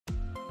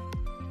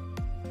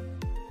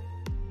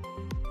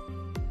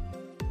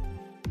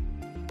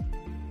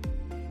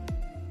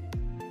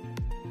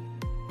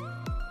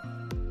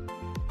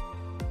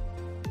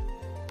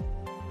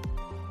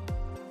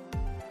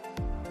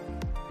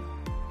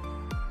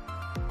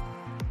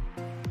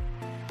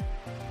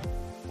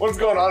What's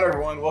going on,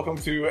 everyone? Welcome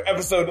to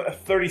episode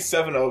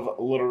 37 of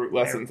Little Root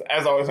Lessons.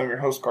 As always, I'm your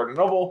host, Carter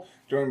Noble,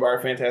 joined by our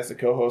fantastic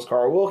co-host,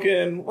 Carl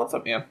Wilkin. What's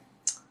up, man?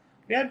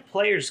 We had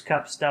Players'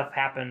 Cup stuff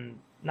happen,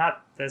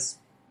 not this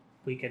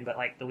weekend, but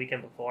like the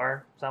weekend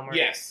before somewhere.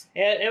 Yes.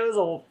 It was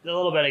a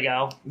little bit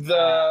ago.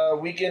 The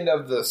weekend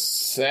of the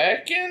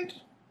second?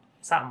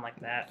 Something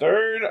like that.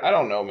 Third? I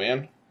don't know,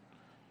 man.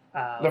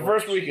 The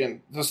first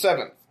weekend, the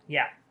 7th.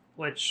 Yeah,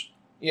 which...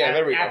 Yeah,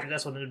 there we go. After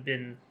this one, it had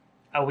been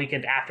a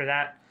weekend after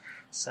that,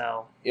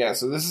 so... Yeah,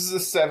 so this is the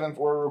 7th.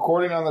 We're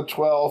recording on the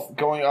 12th,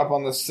 going up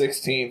on the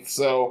 16th,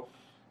 so...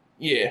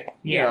 Yeah.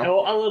 Yeah,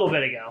 a little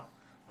bit ago.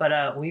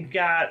 But we've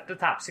got the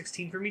top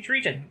 16 from each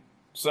region.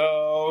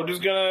 So,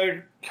 just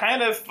gonna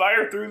kind of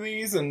fire through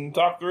these and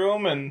talk through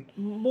them, and...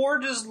 More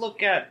just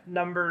look at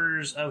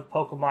numbers of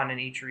Pokemon in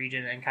each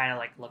region and kind of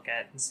like look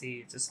at and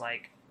see just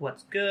like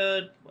what's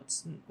good,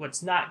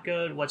 what's not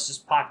good, what's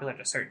just popular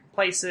to certain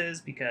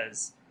places,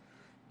 because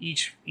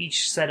each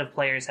set of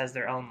players has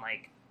their own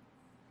like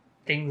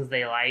things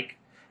they like,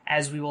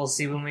 as we will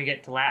see when we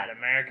get to Latin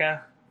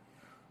America.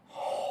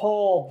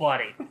 Oh,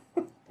 buddy.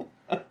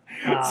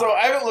 So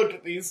I haven't looked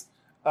at these.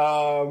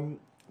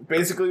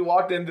 Basically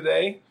walked in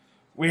today.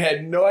 We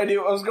had no idea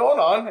what was going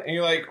on. And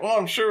you're like, well,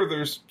 I'm sure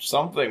there's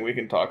something we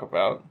can talk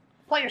about.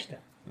 Players stuff.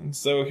 And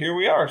so here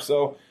we are.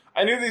 So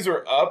I knew these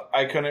were up.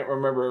 I couldn't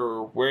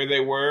remember where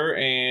they were.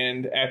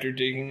 And after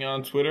digging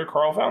on Twitter,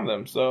 Carl found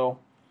them. So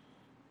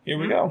here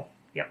we go.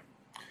 Yep.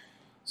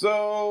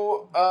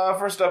 So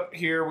first up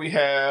here we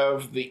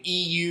have the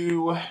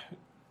EU.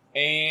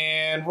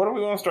 And what do we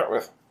want to start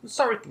with? Let's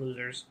start with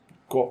losers.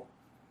 Cool.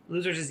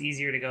 Losers is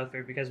easier to go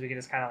through because we can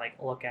just kind of like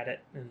look at it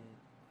and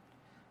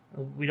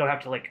we don't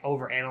have to like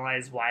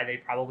overanalyze why they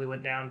probably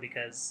went down,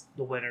 because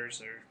the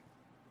winners are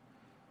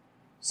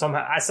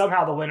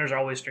somehow the winners are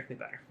always strictly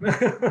better.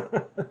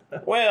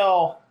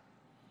 Well,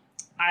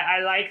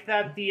 I like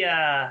that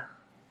the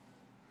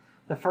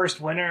first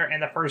winner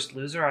and the first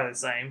loser are the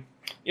same.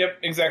 Yep,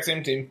 exact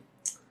same team.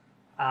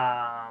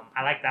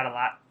 I like that a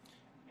lot.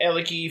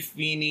 Eliki,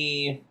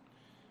 Fini,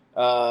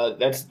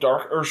 that's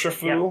Dark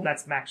Urshifu. Yeah,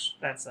 that's Max.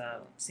 That's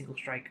a single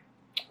strike.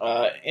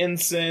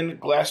 Ensign,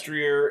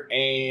 Glastrier,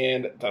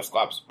 and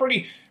Dusclops.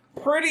 Pretty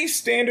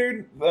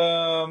standard.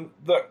 The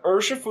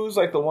Urshifu's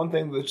like the one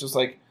thing that's just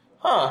like,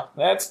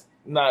 that's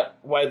not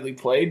widely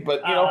played,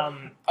 but you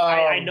know.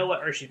 I know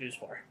what Urshifu's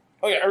for.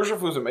 Oh yeah,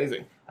 Urshifu's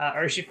amazing.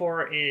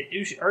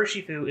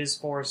 Urshifu is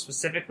for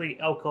specifically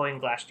Oko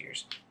and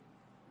Glastriers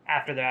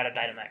after they're out of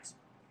Dynamax.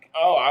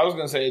 Oh, I was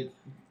gonna say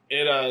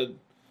it.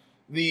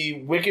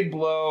 The Wicked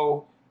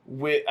Blow.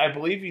 I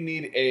believe you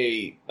need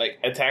a like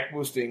attack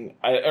boosting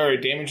or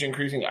a damage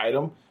increasing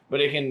item,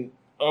 but it can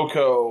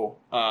Oko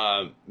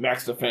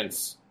max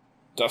defense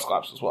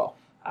Dusclops as well.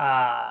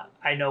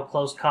 I know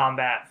close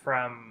combat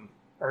from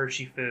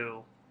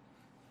Urshifu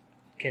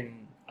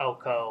can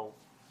Oko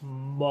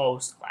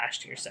most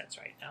last year's sets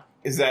right now.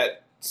 Is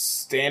that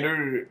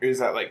standard, or is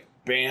that like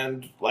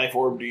banned Life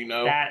Orb? Do you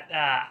know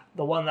that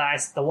the one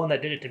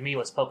that did it to me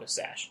was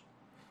Pokesash.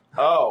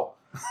 Oh.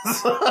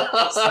 So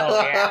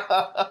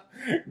yeah.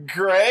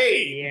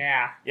 Great.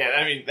 Yeah. Yeah,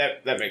 I mean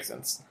that makes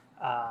sense.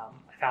 I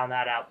found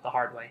that out the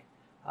hard way.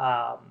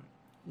 The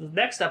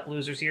next up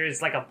losers here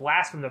is like a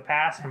blast from the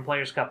past from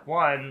Players Cup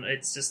 1.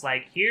 It's just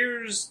like,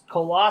 here's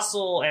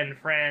Colossal and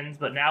friends,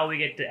 but now we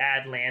get to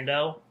add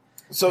Lando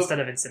instead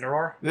of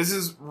Incineroar. This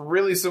is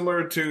really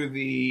similar to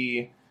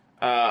the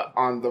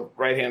on the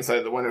right hand side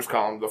of the winners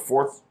column, the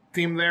fourth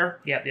team there.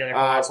 Yep, the other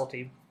Colossal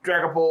team.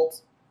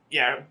 Dragapult,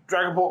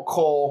 Dragapult,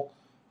 Cole,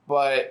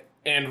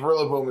 and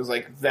Rillaboom is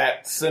like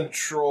that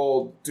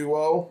central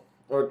duo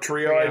or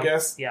trio, I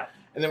guess. Yeah.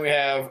 And then we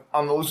have,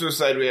 on the loser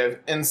side, we have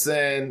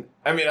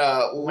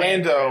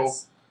Lando,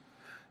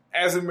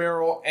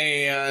 Azumarill,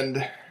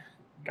 and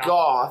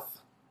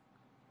Goth.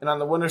 And on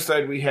the winner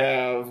side, we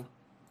have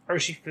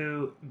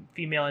Urshifu,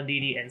 Female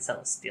Indeedee, and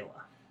Celesteela.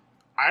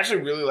 I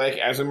actually really like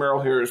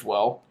Azumarill here as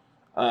well.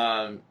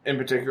 In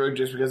particular,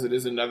 just because it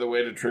is another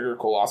way to trigger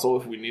Colossal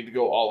if we need to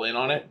go all in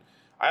on it.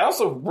 I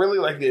also really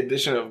like the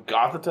addition of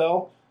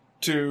Gothitelle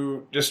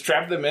to just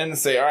trap them in and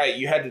say, all right,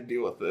 you had to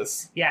deal with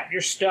this. Yeah,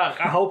 you're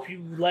stuck. I hope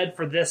you led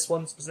for this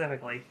one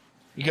specifically.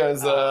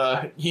 Because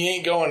he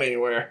ain't going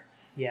anywhere.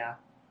 Yeah.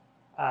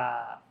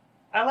 I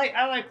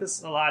like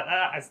this a lot.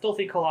 I still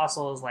think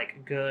Colossal is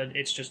like good.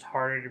 It's just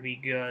harder to be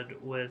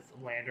good with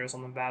Landorus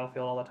on the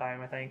battlefield all the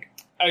time, I think.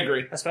 I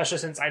agree. Especially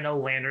since I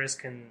know Landorus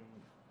can,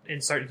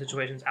 in certain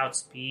situations,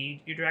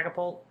 outspeed your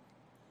Dragapult.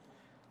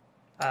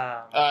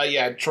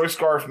 Choice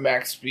Scarf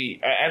max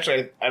speed. I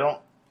don't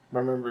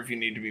remember if you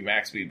need to be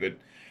max speed, but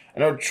I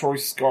know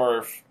Choice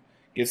Scarf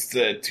gets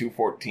to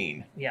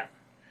 214. Yeah.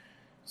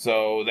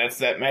 So that's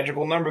that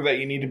magical number that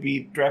you need to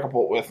beat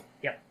Dragapult with.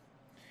 Yep.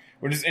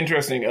 Which is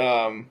interesting.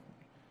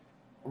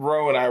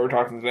 Ro and I were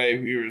talking today.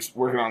 We were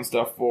working on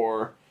stuff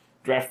for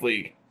Draft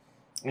League.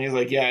 And he's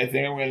like, yeah, I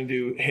think I'm going to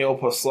do Hail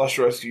plus Slush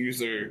Rush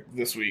user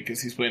this week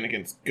because he's playing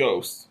against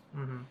Ghost.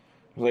 Mm-hmm.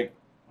 I was like,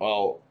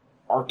 well,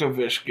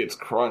 Arctovish gets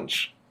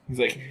Crunch. He's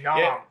like,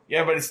 Nom.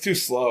 yeah, but it's too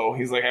slow.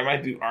 He's like, I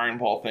might do Iron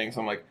Ball things.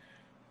 I'm like,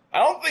 I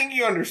don't think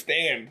you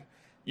understand.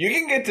 You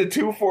can get to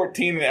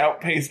 214 and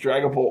outpace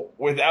Dragapult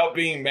without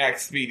being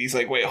max speed. He's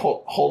like, wait,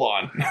 hold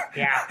on.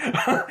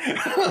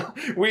 Yeah.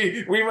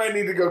 we might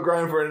need to go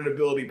grind for an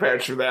ability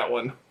patch for that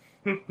one.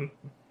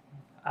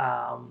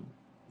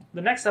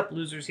 The next up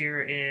losers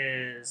here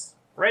is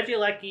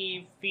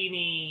Regieleki,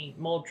 Feeny,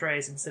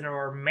 Moltres,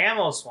 Incineroar,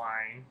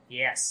 Mamoswine.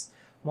 Yes,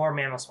 more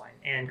Mamoswine,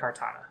 and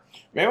Kartana.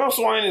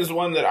 Mamoswine is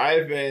one that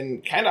I've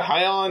been kind of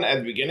high on at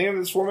the beginning of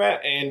this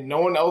format, and no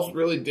one else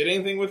really did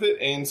anything with it,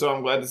 and so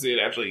I'm glad to see it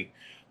actually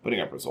putting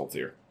up results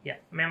here. Yeah,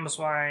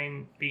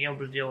 Mamoswine being able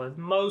to deal with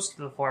most of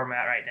the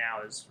format right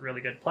now is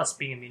really good, plus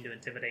being immune to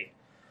Intimidate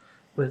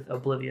with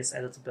Oblivious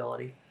as its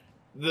ability.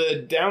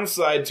 The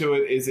downside to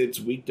it is it's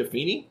weak to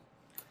Feeny.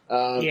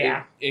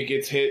 It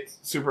gets hit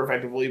super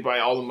effectively by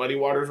all the Muddy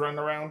Waters running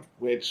around,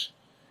 which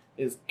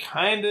is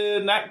kind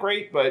of not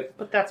great, but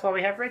that's why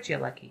we have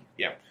Regieleki.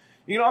 Yeah.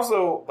 You can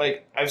also,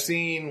 like, I've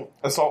seen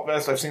Assault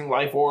Vest, I've seen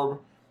Life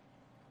Orb.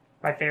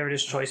 My favorite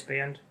is Choice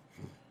Band.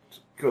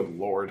 Good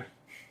lord.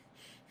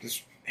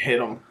 Just hit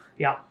them.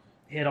 Yeah,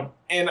 hit them.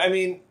 And, I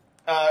mean,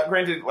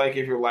 granted, like,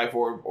 if you're Life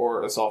Orb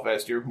or Assault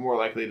Vest, you're more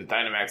likely to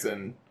Dynamax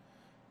in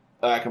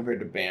compared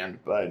to Band,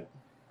 but...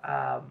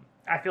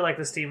 I feel like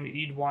this team,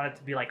 you'd want it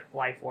to be like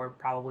Life Orb,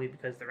 probably,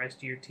 because the rest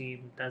of your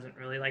team doesn't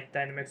really like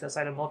Dynamax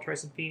outside of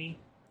Moltres and Feeny.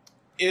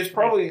 It's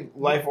probably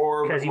Life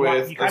Orb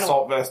with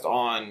Assault Vest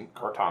on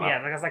Kartana.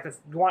 Yeah, because like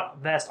you want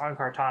Vest on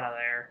Kartana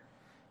there.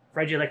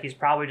 Regieleki's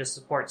probably just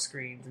support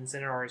screens,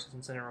 Incineroar is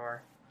Incineroar.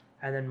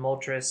 And then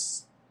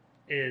Moltres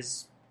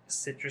is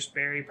Citrus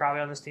Berry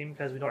probably on this team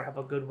because we don't have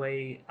a good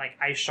way. Like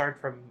Ice Shard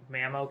from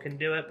Mamo can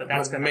do it, but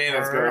that's going to hurt.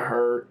 That's going to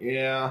hurt,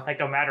 yeah. Like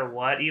no matter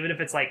what, even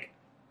if it's like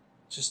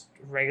just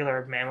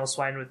regular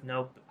Mamoswine with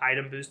no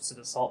item boosts and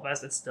Assault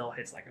Vest, it still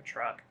hits like a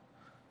truck.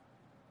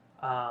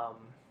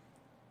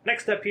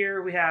 Next up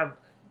here, we have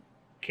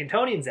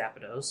Cantonian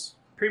Zapdos,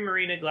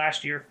 Primarina,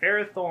 Glastrier,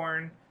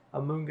 Ferrothorn,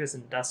 Amoonguss,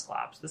 and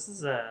Dusclops. This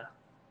is a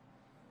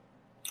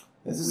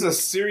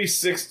Series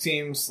 6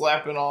 team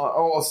slapping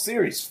on... a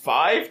Series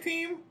 5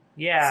 team?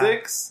 Yeah.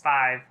 6?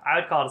 5. I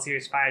would call it a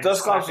Series 5.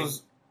 Dusclops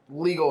was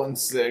legal in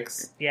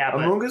 6. Yeah,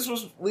 but... Amoonguss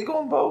was legal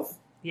in both?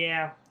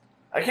 Yeah.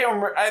 I can't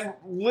remember. I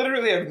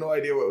literally have no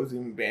idea what was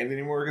even banned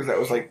anymore because that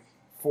was like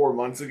 4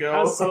 months ago.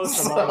 That was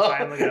so long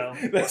time ago.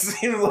 That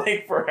seems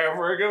like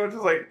forever ago. It's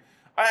just like,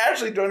 I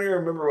actually don't even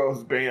remember what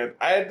was banned.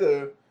 I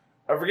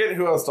forget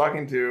who I was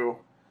talking to.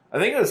 I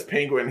think it was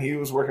Penguin. He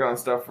was working on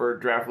stuff for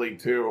Draft League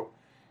 2.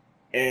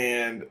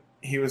 And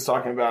he was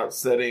talking about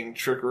setting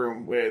Trick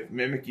Room with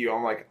Mimikyu.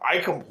 I'm like, I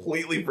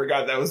completely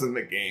forgot that was in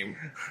the game.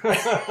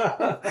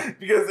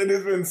 Because it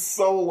has been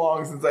so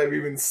long since I've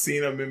even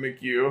seen a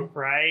Mimikyu.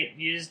 Right?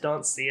 You just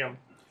don't see them.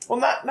 Well,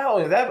 not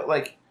only that, but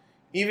like,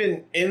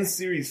 even in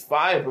Series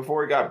 5,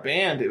 before it got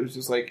banned, it was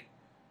just like,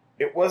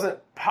 it wasn't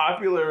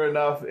popular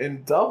enough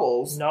in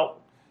doubles. Nope.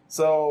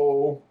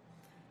 So,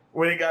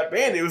 when it got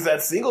banned, it was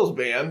that singles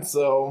ban,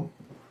 so...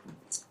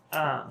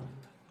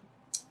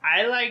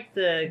 I like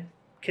the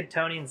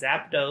Cantonian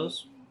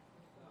Zapdos.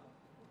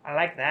 I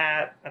like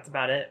that. That's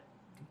about it.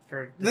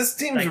 This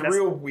team's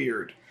real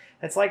weird.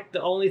 It's like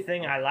the only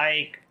thing I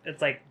like.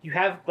 It's like you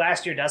have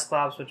Glastrier,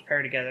 Dusclops, which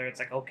pair together. It's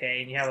like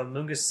okay, and you have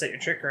Amoonguss to set your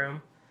Trick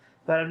Room.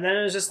 But then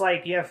it's just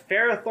like you have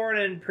Ferrothorn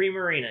and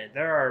Primarina.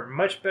 There are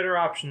much better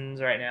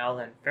options right now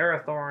than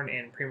Ferrothorn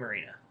and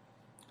Primarina.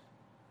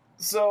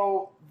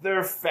 So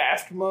their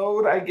fast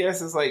mode, I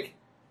guess, is like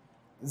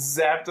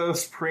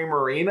Zapdos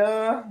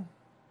Primarina.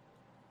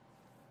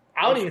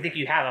 I don't even think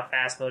you have a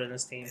fast mode in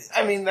this team.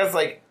 I mean, that's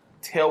like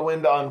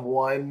Tailwind on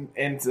 1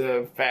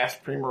 into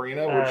fast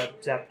Primarina.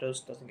 Which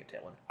Zapdos doesn't get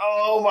Tailwind.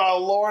 Oh my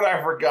lord,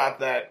 I forgot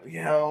that.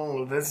 You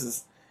know, this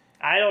is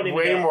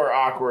way more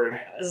awkward.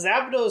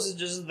 Zapdos is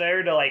just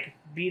there to like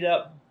beat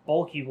up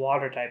bulky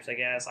water types, I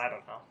guess. I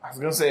don't know. I was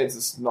going to say it's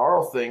a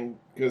Snarl thing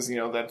because, you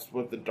know, that's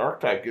what the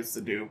Dark type gets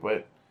to do,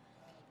 but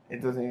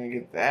it doesn't even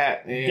get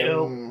that.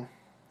 Nope.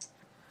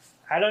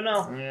 I don't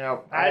know. Yeah,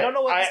 I don't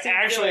know what this team's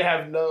actually doing.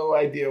 have no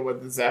idea what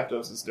the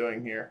Zapdos is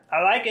doing here.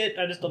 I like it.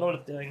 I just don't know what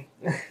it's doing.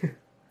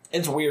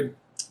 It's weird.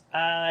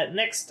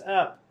 Next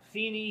up,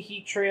 Feeny,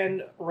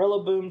 Heatran,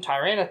 Rillaboom,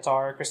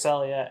 Tyranitar,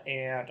 Cresselia,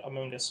 and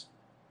Amoonguss.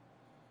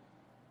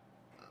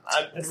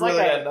 It's really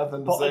got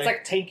nothing to say. It's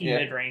like tanky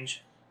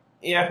mid-range.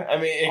 Yeah, I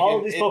mean... All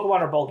of these Pokemon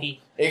are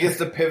bulky. It gets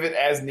to pivot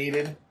as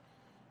needed,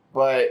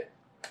 but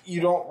you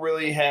don't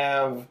really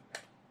have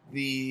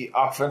the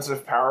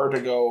offensive power to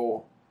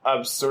go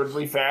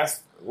absurdly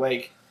fast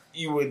like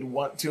you would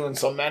want to in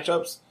some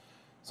matchups.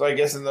 So I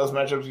guess in those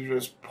matchups you're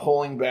just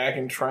pulling back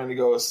and trying to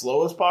go as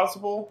slow as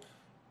possible.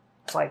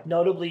 It's like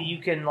notably you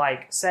can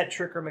like set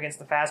Trick Room against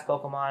the fast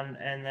Pokemon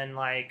and then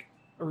like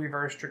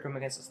reverse Trick Room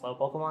against the slow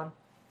Pokemon.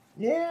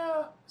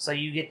 Yeah. So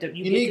you get to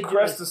you need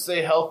Crest to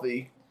stay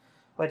healthy.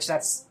 Which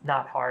that's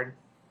not hard.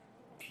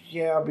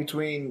 Yeah,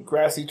 between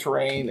grassy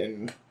terrain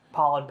and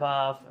Pollen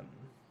Puff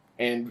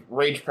and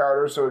Rage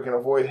Powder so it can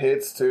avoid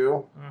hits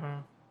too. Mm-hmm.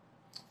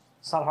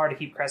 It's not hard to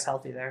keep Crest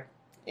healthy there.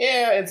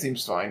 Yeah, it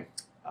seems fine.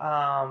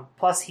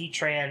 Plus,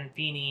 Heatran,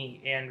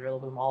 Feeny, and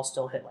Rillaboom all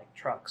still hit like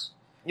trucks.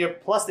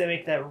 Yep. Plus, they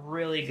make that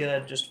really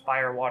good just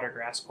fire, water,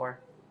 grass core.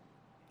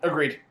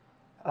 Agreed.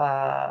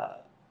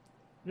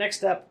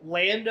 Next up,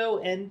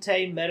 Lando,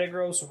 Entei,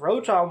 Metagross,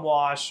 Rotom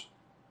Wash,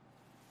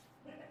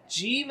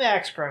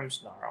 G-Max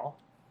Grimmsnarl.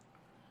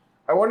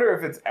 I wonder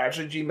if it's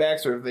actually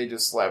G-Max or if they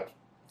just slapped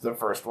the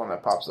first one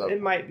that pops up.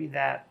 It might be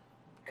that,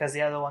 because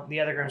the other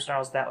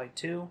Grimmsnarl is that way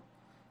too.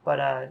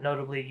 But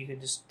notably, you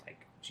could just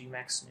like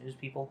G-Max snooze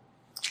people.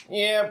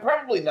 Yeah,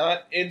 probably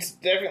not. It's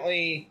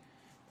definitely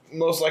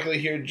most likely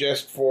here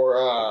just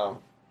for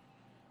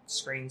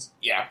Screens.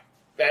 Yeah.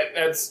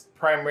 That's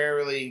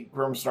primarily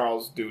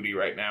Grimmsnarl's duty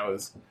right now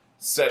is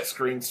set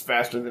screens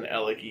faster than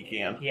Eliki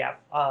can. Yeah.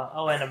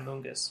 And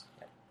Amoonguss.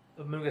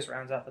 Amoonguss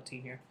rounds out the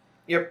team here.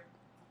 Yep.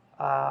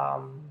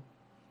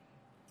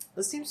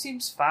 This team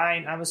seems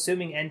fine. I'm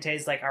assuming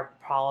Entei's like our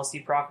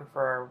policy procker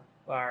for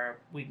our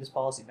weakness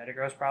policy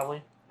Metagross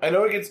probably. I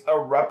know it gets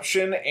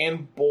Eruption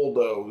and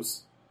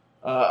Bulldoze.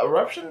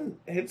 Eruption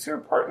hits your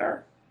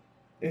partner?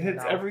 It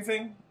hits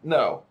everything?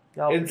 No.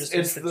 It's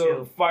the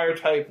two. fire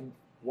type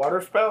water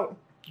spout.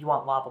 You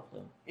want Lava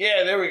Plume.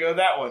 Yeah, there we go.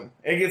 That one.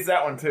 It gets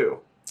that one too.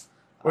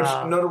 Which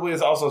notably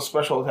is also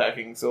special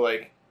attacking, so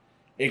like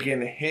it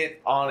can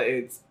hit on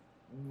its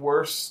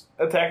worst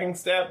attacking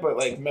stat, but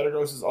like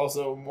Metagross is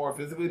also more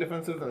physically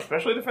defensive than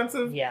especially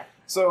defensive. Yeah.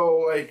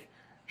 So like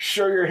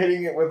sure you're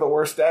hitting it with the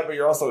worst stat, but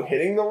you're also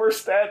hitting the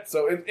worst stat,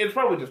 so it's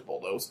probably just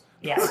Bulldoze.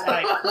 Yeah,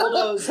 like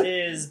Bulldoze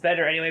is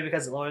better anyway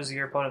because it lowers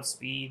your opponent's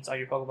speeds. All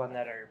your Pokemon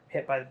that are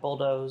hit by the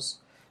Bulldoze,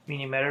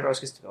 meaning Metagross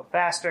gets to go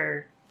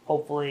faster,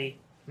 hopefully,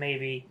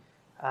 maybe.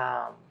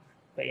 But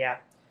yeah.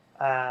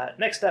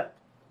 Next up,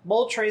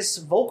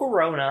 Moltres,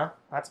 Volcarona.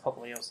 That's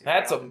hopefully you'll see.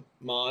 That's a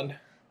Mon.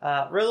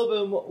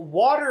 Rillaboom,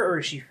 Water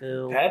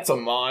Urshifu. That's a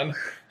Mon.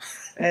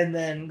 And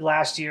then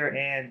Glastier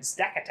and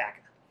Stakataka.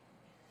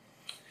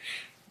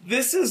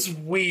 This is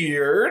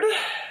weird.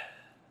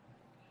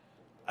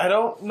 I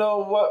don't know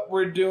what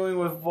we're doing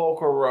with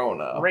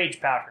Volcarona.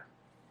 Rage Powder.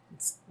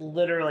 It's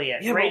literally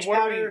it. Yeah,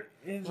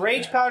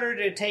 Rage Powder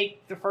to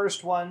take the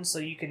first one so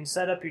you can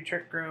set up your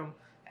Trick Room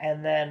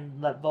and then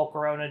let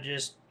Volcarona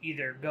just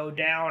either go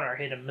down or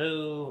hit a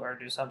move or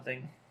do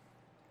something.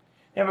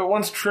 Yeah, but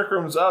once Trick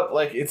Room's up,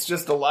 like, it's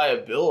just a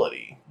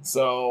liability.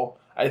 So,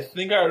 I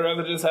think I'd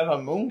rather just have a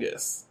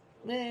Amoonguss.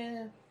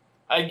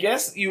 I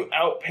guess you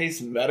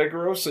outpace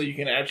Metagross so you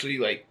can actually,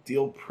 like,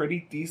 deal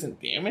pretty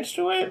decent damage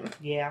to it.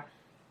 Yeah.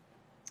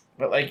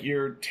 But, like,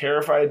 you're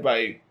terrified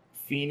by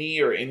Feeny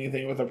or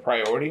anything with a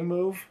priority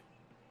move.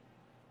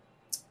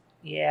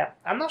 Yeah.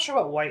 I'm not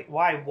sure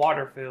why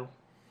Waterfoo.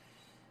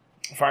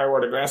 Fire,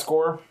 Water, Grass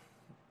Core.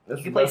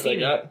 That's the best I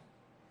got.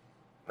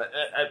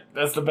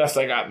 That's the best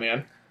I got,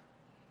 man.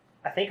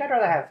 I think I'd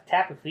rather have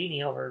Tapu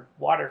Fini over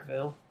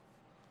Waterfoo.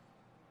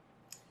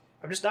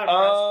 I'm just not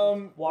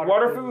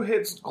Waterfoo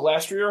hits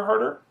Glastrier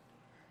harder.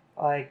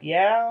 Like,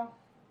 yeah.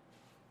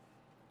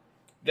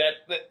 That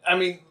I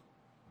mean,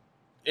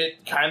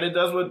 it kind of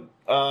does what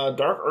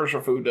Dark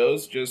Urshifu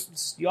does.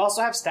 Just you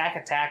also have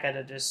Stakataka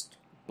to just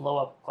blow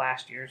up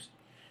Glastiers.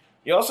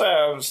 You also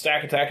have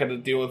Stakataka to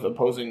deal with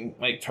opposing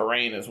like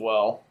terrain as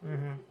well.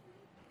 Mm-hmm.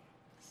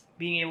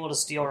 Being able to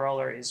Steel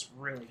Roller is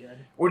really good.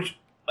 Which,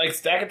 like,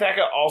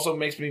 Stakataka also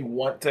makes me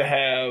want to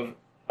have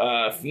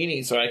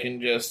Feeny so I can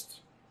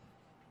just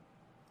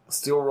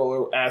Steel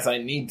Roller as I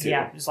need to.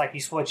 Yeah, just like you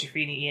switch your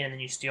Feeny in and then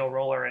you Steel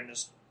Roller and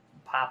just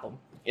pop them.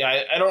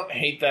 Yeah, I don't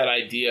hate that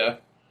idea.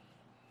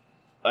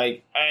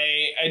 Like,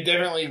 I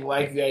definitely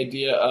like the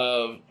idea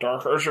of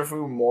Dark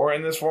Urshifu more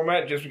in this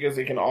format just because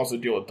it can also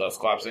deal with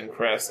Dusclops and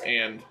Crest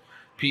and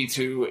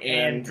P2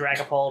 and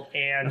Dragapult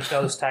and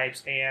Ghost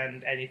types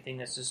and anything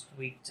that's just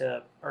weak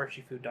to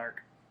Urshifu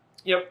Dark.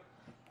 Yep.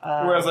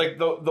 Whereas, like,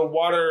 the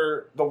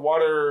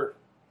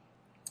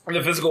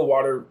physical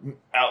water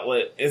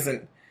outlet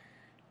isn't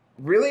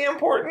really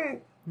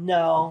important.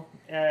 No.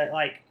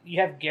 Like,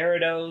 you have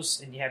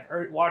Gyarados and you have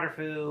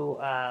Waterfoo,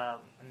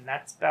 and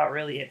that's about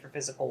really it for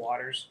physical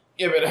waters.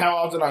 Yeah, but how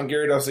often on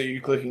Gyarados are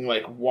you clicking,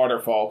 like,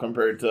 Waterfall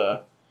compared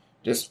to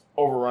just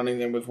overrunning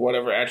them with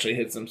whatever actually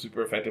hits them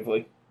super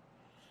effectively?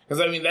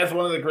 Because, I mean, that's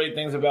one of the great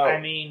things about...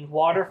 I mean,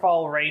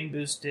 Waterfall Rain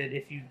Boosted,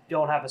 if you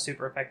don't have a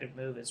super effective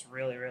move, is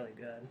really, really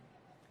good.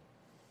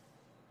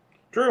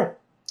 True.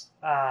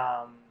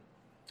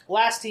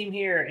 Last team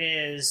here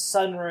is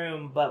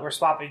Sunroom, but we're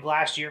swapping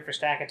Glastier for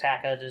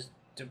Stakataka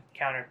to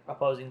counter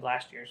opposing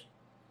Glastiers.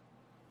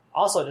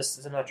 Also, just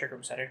as another Trick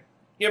Room setter.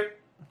 Yep.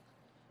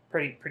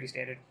 Pretty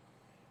standard.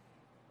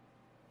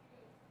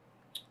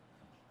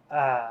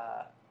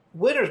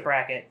 Winner's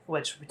bracket,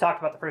 which we talked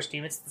about the first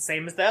team, it's the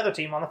same as the other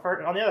team on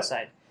the other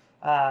side.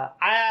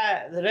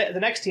 The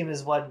next team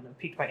is what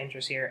piqued my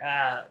interest here.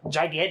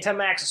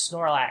 Gigantamax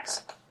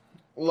Snorlax.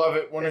 Love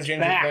it. Want to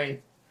change the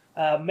thing.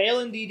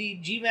 Malen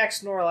DD,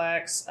 G-Max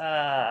Snorlax,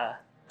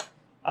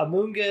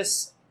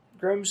 Amoonguss,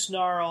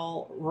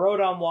 Grimmsnarl,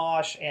 Rotom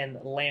Wash, and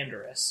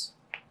Landorus.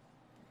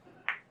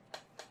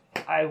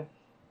 I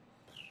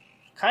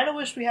kind of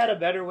wish we had a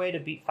better way to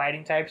beat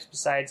fighting types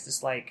besides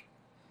just like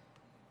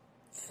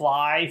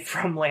fly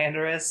from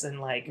Landorus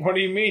and like. What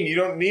do you mean? You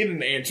don't need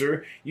an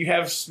answer. You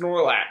have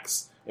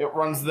Snorlax. It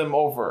runs them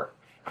over.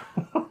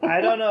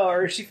 I don't know.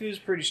 Urshifu's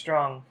pretty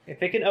strong.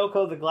 If it can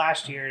Oko the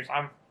Glaciers,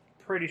 I'm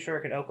pretty sure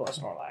it can Oko a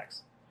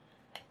Snorlax.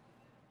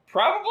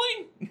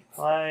 Probably.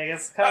 Like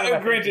it's kind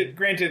of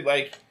granted,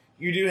 like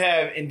you do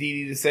have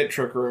Indeedee to set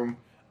Trick Room.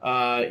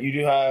 You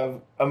do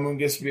have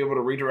Amoonguss to be able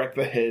to redirect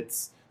the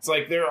hits. It's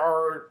like there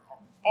are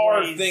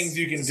things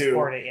you can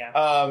do. It, yeah.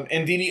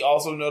 Indeedee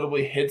also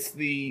notably hits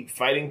the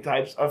fighting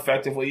types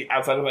effectively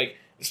outside of like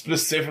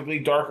specifically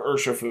Dark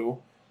Urshifu,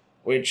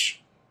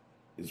 which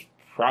is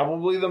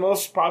probably the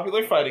most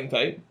popular fighting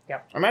type.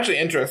 Yep. I'm actually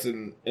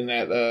interested in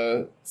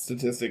that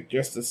statistic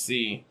just to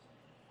see.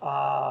 Can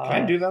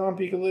I do that on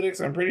Pikalytics?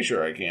 I'm pretty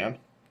sure I can.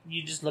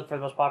 You just look for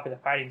the most popular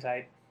fighting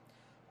type.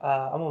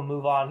 I'm gonna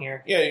move on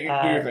here. Yeah, you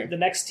do your thing. The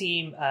next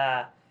team,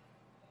 I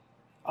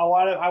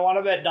want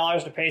to bet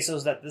dollars to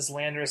pesos that this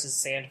Landorus is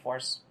Sand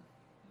Force.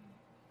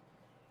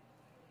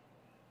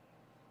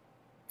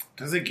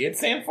 Does it get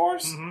Sand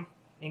Force? Mm-hmm.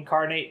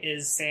 Incarnate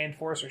is Sand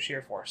Force or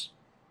Sheer Force.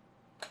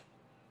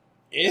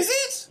 Is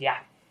it? Yeah.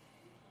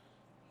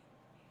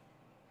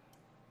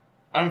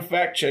 I'm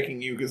fact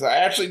checking you because I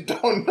actually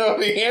don't know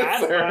the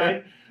answer.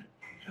 That's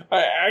fine.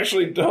 I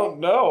actually don't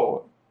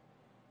know.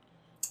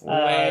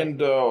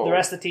 Lando. The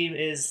rest of the team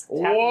is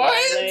what?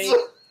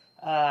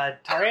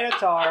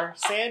 Tyranitar,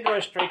 Sandra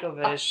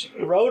Strakovich,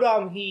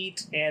 Rotom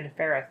Heat, and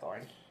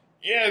Ferrothorn.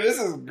 Yeah, this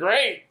is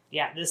great.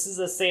 Yeah, this is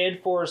a Sand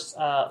Force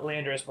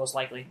Landorus, most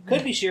likely.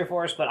 Could be Sheer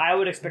Force, but I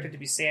would expect it to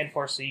be Sand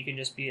Force so you can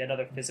just be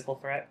another physical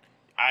threat.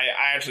 I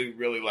actually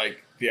really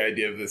like the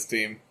idea of this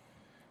team.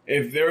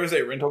 If there was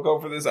a rental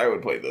code for this, I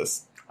would play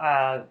this.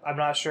 I'm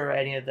not sure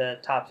any of the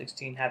top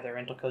 16 have their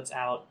rental codes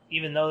out.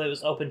 Even though it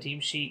was open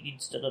team sheet, you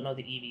still don't know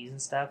the EVs and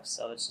stuff,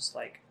 so it's just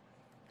like...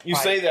 You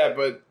say that,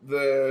 but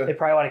they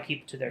probably want to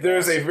keep it to their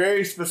There's a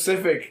very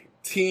specific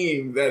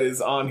team that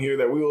is on here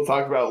that we will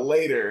talk about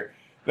later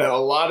that a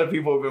lot of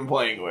people have been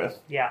playing with.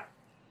 Yeah.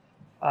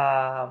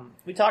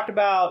 We talked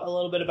about a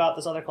little bit about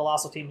this other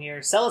Colossal team here.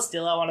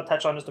 Celesteela, I want to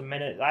touch on just a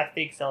minute. I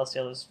think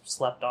Celesteela is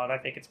slept on. I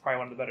think it's probably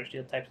one of the better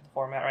shield types in the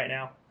format right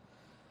now.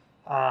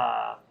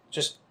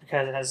 Just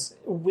because it has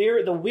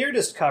the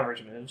weirdest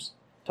coverage moves,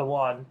 to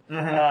one.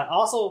 Mm-hmm.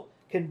 Also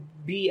can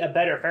be a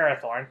better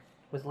Ferrothorn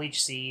with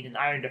Leech Seed and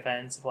Iron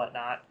Defense and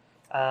whatnot.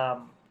 I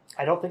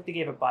don't think they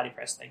gave it Body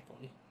Press,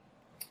 thankfully.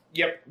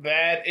 Yep,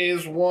 that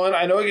is one.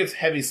 I know it gets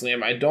Heavy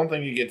Slam. I don't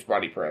think it gets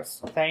Body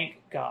Press. Thank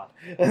God.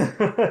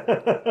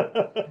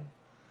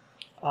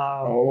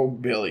 Oh,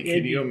 Billy,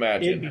 can you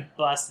imagine? It'd be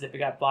busted if it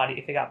got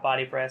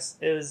body press.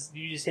 It was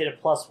you just hit a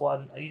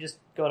 +1. You just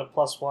go to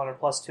 +1 or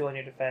 +2 on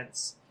your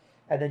defense,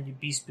 and then you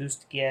beast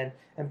boost again,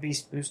 and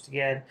beast boost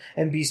again,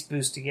 and beast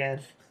boost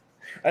again.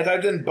 I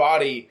typed in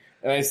body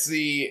and I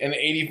see an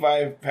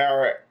 85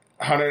 power,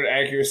 100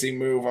 accuracy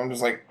move. I'm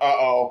just like,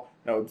 no,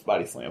 it's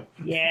Body Slam.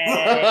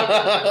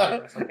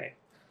 Yeah. Okay.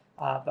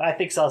 But I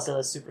think Celesteela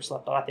is super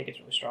slept on. I think it's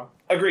really strong.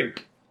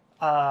 Agreed.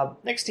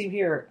 Next team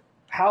here.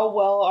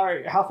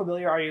 How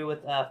familiar are you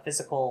with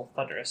physical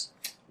Thundurus?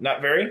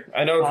 Not very.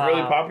 I know it's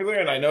really popular,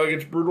 and I know it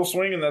gets Brutal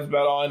Swing, and that's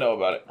about all I know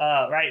about it.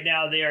 Right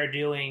now, they are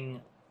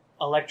doing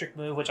Electric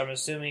Move, which I'm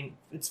assuming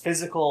it's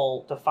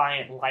physical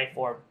Defiant Life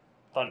Orb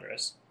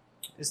Thundurus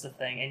is the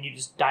thing, and you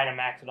just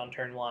Dynamax it on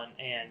turn 1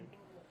 and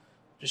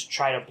just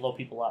try to blow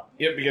people up.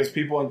 Yep, because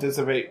people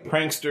anticipate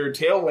Prankster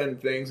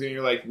Tailwind things, and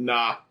you're like,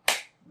 nah.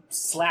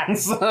 Slap.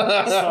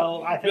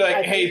 So I think, you're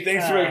like, hey,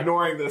 thanks for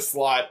ignoring this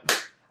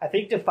slot. I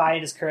think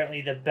Defiant is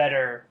currently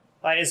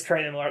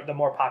the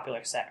more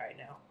popular set right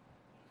now.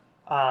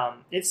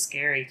 It's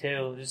scary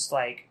too. Just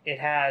like it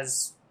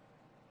has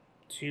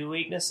 2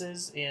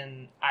 weaknesses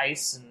in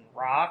Ice and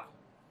Rock.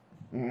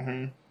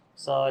 Mm-hmm.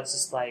 So it's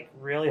just like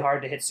really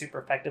hard to hit super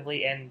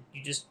effectively, and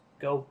you just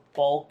go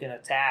bulk and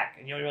attack,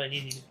 and you don't really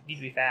need to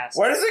be fast.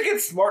 Why does it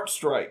get Smart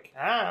Strike?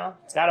 I don't know.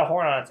 It's got a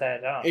horn on its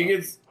head. It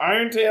gets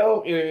Iron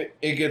Tail.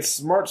 It gets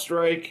Smart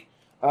Strike.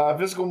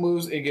 Physical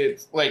moves, it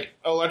gets, like,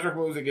 electric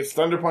moves, it gets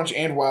Thunder Punch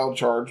and Wild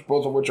Charge,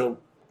 both of which are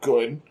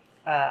good.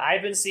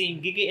 I've been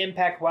seeing Giga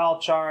Impact,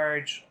 Wild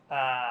Charge,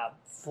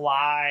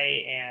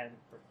 Fly, and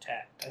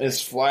Protect.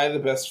 Is Fly the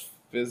best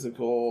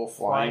physical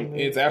flying?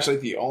 It's actually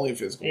the only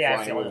physical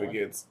flying move it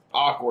gets.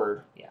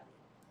 Awkward. Yeah.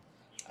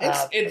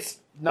 It's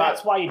not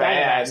That's why you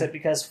bad. Dynamax it,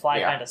 because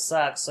Fly kind of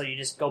sucks, so you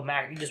just go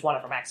max. You just want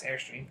it for max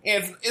Airstream.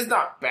 It's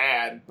not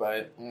bad,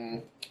 but...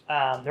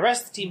 The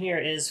rest of the team here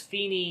is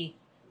Feeny,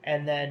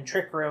 and then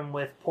Trick Room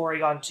with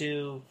Porygon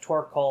 2,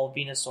 Torkoal,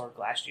 Venusaur,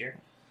 Glacier.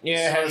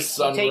 Yeah, it has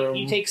Sunroom.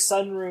 You take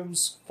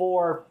Sunrooms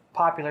for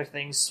popular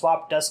things,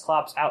 swap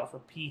Dusclops out for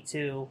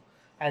P2,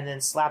 and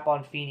then slap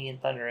on Feeny and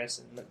Thundurus,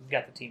 and you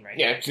got the team right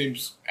here. Yeah, it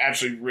seems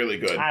actually really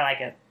good. I like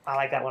it. I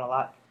like that one a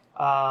lot.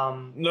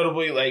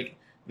 Notably, like,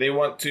 they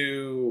want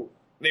to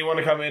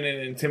come in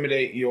and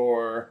intimidate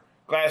your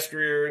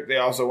Glastrier. They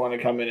also want to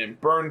come in and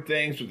burn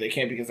things, but they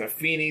can't because of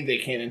Feeny. They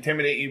can't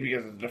intimidate you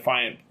because of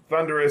Defiant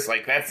Thundurus.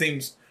 Like, that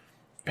seems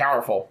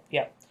powerful.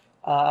 Yeah.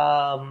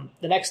 The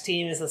next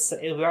team is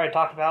we already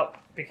talked about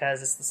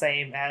because it's the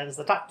same as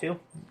the top two.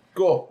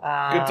 Cool.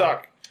 Good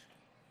talk.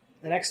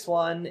 The next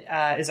one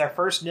is our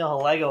first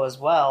Nihilego as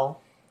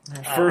well.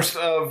 First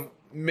of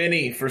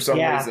many for some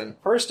reason.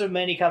 First of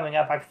many coming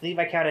up. I believe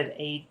I counted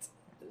 8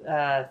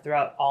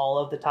 throughout all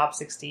of the top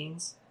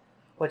 16s,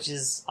 which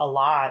is a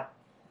lot.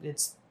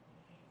 It's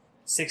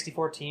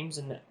 64 teams,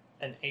 and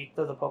an eighth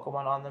of the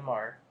Pokemon on them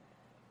are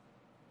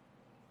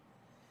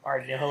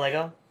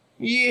Nihilego.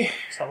 Yeah.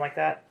 Something like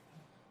that.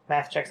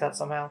 Math checks out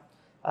somehow.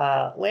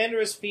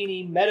 Landorus,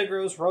 Feeny,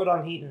 Metagross,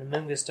 Rotom Heat, and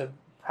Amoonguss to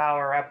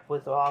power up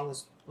with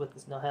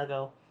this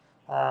Nihilego.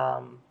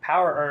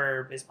 Power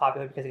Herb is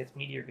popular because it gets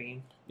Meteor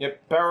Beam.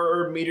 Yep, Power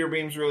Herb, Meteor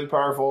Beam's really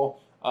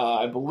powerful.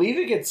 I believe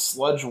it gets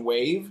Sludge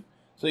Wave,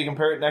 so you can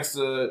pair it next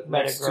to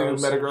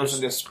Metagross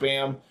and just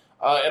spam.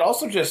 It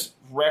also just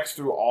wrecks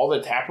through all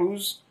the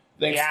Tapus.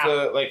 Thanks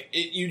to,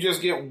 you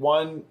just get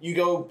one, you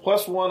go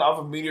 +1 off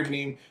of Meteor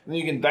Beam, and then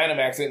you can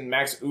Dynamax it and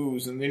max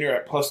Ooze, and then you're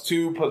at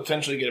 +2,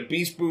 potentially get a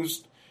Beast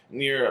Boost, and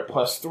you're at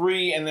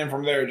 +3, and then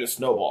from there it just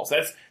snowballs.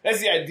 That's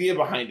the idea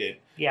behind it.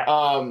 Yeah.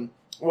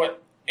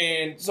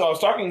 And so I was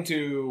talking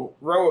to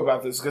Ro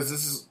about this, because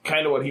this is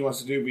kind of what he wants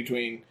to do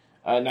between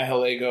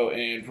Nihilego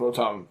and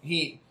Rotom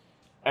Heat.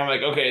 And I'm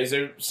like, okay, is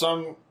there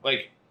some,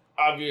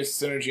 obvious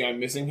synergy I'm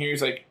missing here?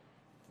 He's like,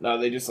 no,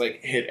 they just,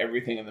 hit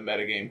everything in the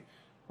metagame.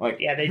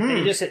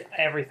 They just hit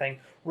everything.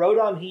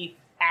 Rotom Heat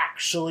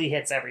actually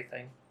hits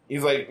everything.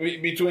 He's like,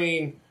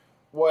 between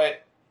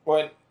what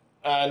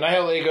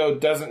Nihilego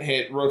doesn't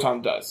hit,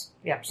 Rotom does.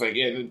 Yeah. It's like,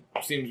 it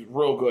seems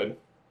real good.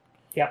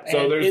 Yep,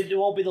 so and it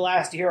won't be the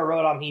last to hear a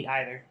Rotom Heat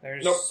either.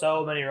 There's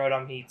so many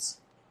Rotom Heats.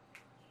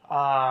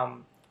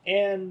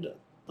 And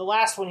the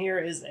last one here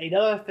is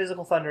another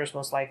physical Thundurus,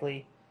 most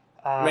likely.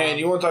 Man,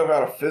 you want to talk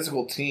about a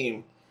physical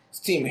team. This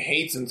team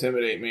hates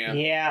Intimidate, man.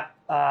 Yeah,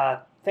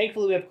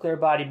 thankfully, we have Clear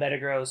Body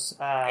Metagross.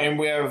 And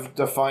we have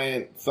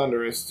Defiant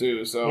Thundurus,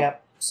 too. So.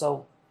 Yep.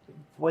 So,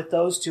 with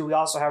those two, we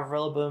also have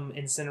Rillaboom,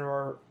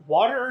 Incineroar,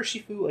 Water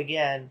Urshifu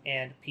again,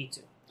 and P2.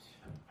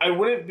 I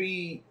wouldn't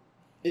be...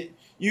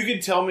 you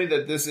could tell me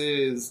that this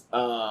is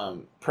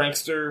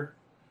Prankster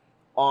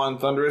on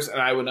Thundurus,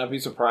 and I would not be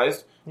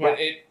surprised. Yeah. But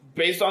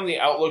based on the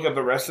outlook of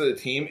the rest of the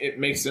team, it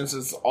makes sense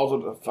it's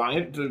also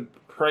Defiant to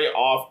prey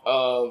off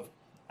of...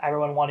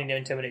 everyone wanting to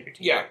intimidate your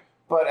team. Yeah.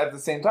 But at the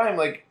same time,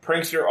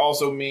 Prankster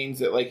also means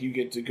that, you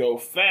get to go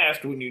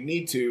fast when you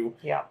need to.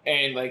 Yeah.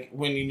 And,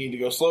 when you need to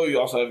go slow, you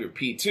also have your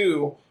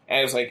P2.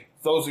 And it's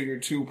those are your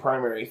two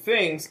primary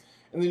things.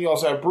 And then you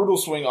also have Brutal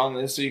Swing on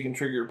this, so you can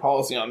trigger your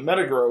policy on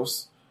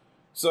Metagross.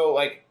 So,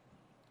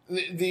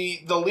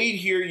 the lead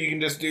here, you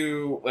can just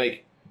do,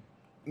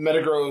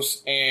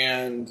 Metagross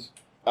and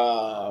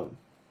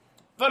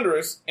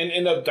Thundurus and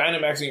end up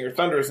Dynamaxing your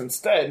Thundurus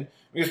instead,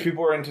 because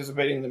people are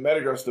anticipating the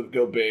Metagross to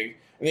go big.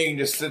 And then you can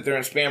just sit there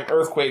and spam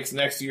Earthquakes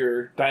next to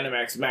your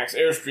Dynamax Max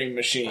Airstream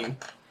machine.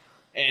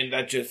 And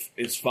that just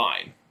is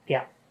fine.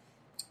 Yeah.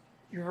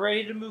 You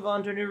ready to move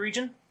on to a new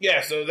region?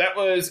 Yeah, so that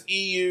was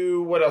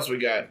EU. What else we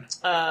got?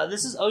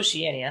 This is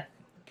Oceania.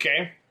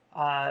 Okay.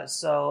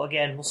 So,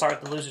 again, we'll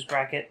start with the loser's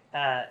bracket.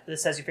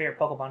 This says your favorite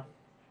Pokemon.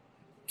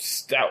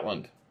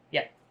 Stoutland.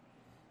 Yeah.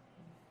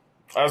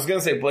 I was going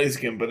to say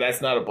Blaziken, but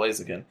that's not a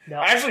Blaziken. No.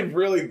 I actually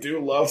really do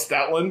love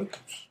Stoutland.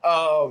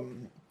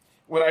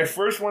 When I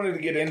first wanted to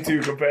get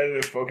into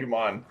competitive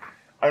Pokemon,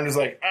 I'm just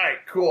like, all right,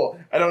 cool.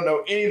 I don't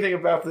know anything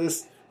about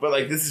this, but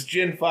this is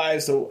Gen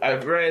 5, so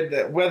I've read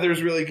that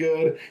weather's really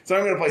good, so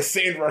I'm going to play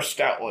Sandrush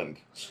Stoutland.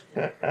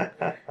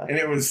 And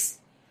it was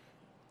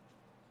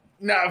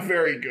not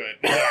very good.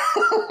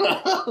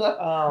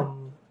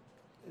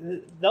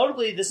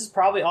 Notably, this is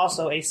probably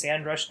also a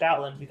Sandrush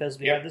Stoutland because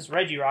we have this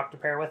Regirock to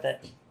pair with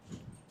it.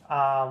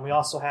 We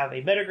also have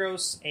a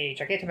Metagross, a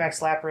Gigantamax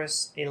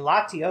Lapras, a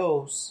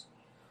Latios,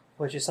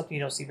 which is something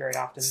you don't see very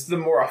often. This is the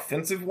more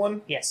offensive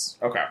one? Yes.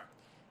 Okay.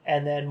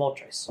 And then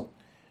Moltres.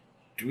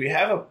 Do we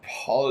have a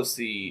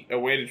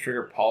way to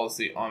trigger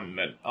policy on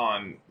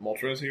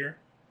Moltres here?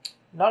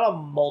 Not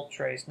on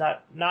Moltres.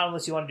 Not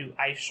unless you want to do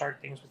Ice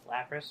Shark things with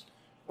Lapras.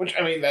 Which,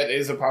 that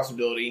is a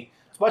possibility.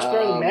 It's much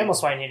better than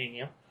Mamoswine hitting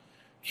you.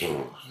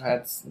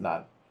 That's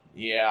not...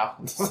 Yeah.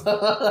 Does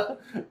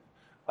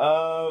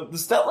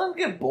Stoutland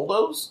get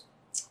Bulldoze?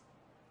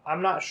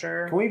 I'm not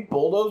sure. Can we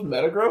Bulldoze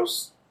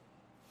Metagross?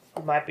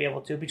 We might be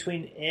able to.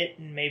 Between it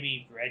and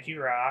maybe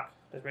Regirock.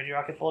 Does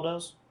Regirock get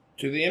Bulldoze?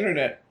 To the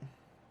internet.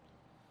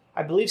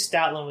 I believe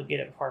Stoutland would get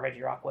it before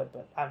Regirock would,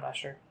 but I'm not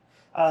sure.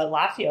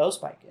 Latios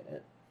might get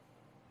it.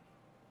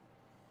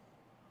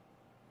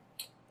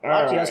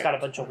 Latios got a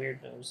bunch of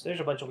weird moves. There's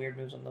a bunch of weird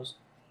moves on those.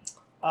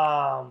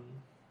 I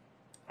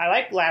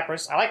like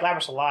Lapras. I like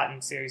Lapras a lot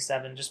in Series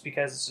 7 just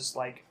because it's just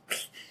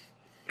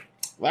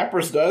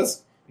Lapras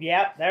does?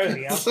 Yeah, there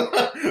we go.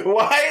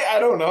 Why? I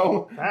don't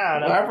know. I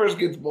don't know. Lapras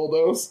gets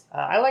Bulldoze.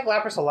 I like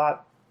Lapras a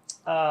lot.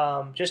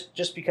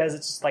 Just because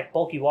it's just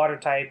bulky water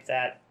type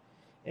that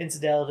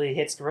incidentally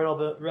hits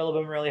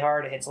Rillaboom really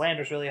hard. It hits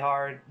Landorus really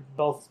hard,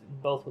 both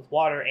with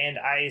water and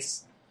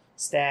ice.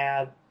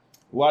 Stab.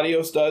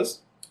 Latios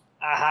does.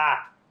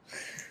 Aha.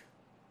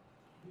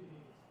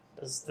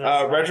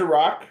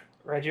 Regirock.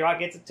 Regirock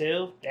gets it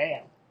too?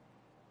 Damn.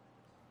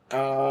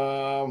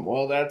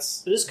 Well,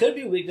 that's... This could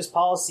be weakness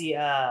policy,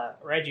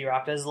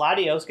 Regirock. Does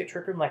Latios get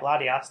Trick Room like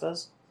Latias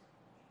does?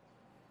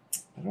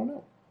 I don't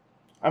know.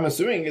 I'm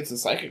assuming it's a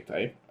Psychic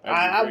type.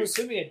 I'm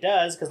assuming it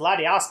does, because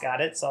Latios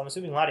got it, so I'm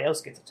assuming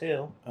Latios gets it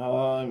too.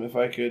 If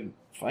I could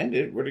find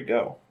it, where'd it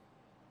go?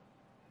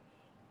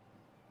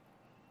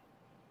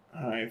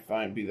 Alright,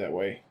 fine, be that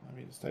way. Let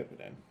me just type it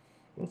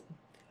in.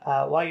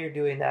 While you're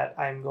doing that,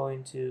 I'm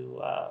going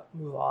to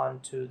move on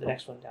to the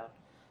next one down.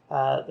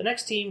 The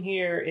next team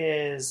here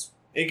is...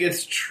 It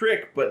gets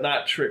Trick, but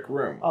not Trick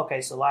Room.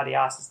 Okay, so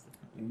Latias is...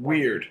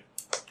 Weird.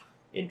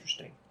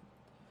 Interesting.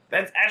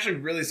 That's actually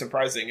really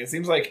surprising. It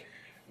seems like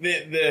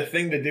the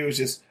thing to do is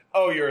just,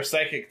 oh, you're a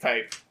Psychic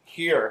type.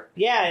 Here.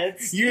 Yeah,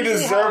 it's you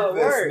deserve deserve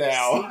this works.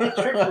 now. You get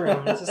Trick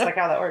Room. It's just like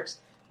how that works.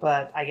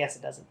 But I guess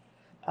it doesn't.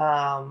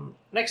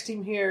 Next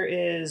team here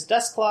is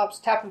Dusclops,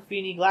 Tapu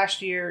Fini,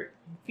 Glastrier,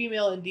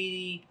 Female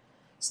Indeedee,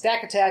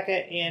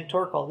 Stakataka, and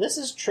Torkoal. This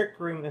is Trick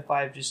Room if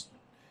I've just...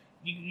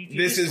 You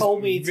this just is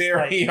told me it's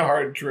very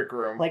hard Trick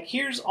Room. Like,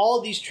 here's all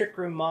of these Trick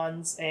Room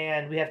mons,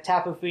 and we have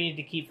Tapu Fini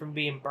to keep from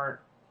being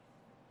burnt.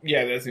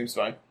 Yeah, that seems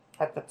fine.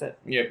 That's it.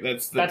 Yep,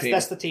 that's the team.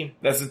 That's the team.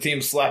 That's the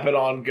team. Slap it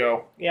on,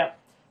 go. Yep.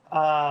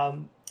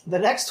 The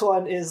next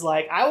one is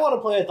like, I want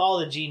to play with all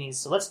the genies,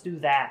 so let's do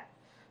that.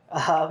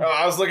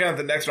 I was looking at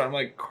the next one. I'm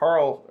like,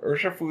 Carl,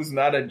 Urshifu's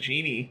not a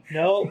genie.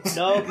 No, you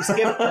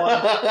skipped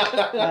one.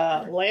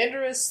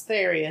 Landorus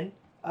Therian,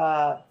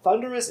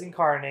 Thundurus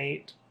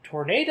Incarnate,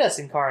 Tornadus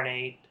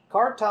Incarnate,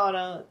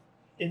 Kartana,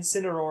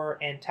 Incineroar,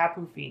 and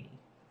Tapu Fini.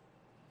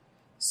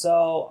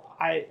 So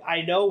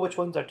I know which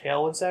ones are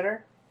Tailwind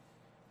Center,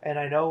 and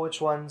I know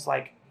which ones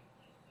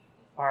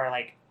are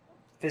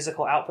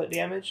physical output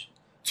damage.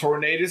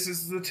 Tornadus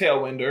is the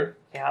Tailwinder.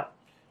 Yeah.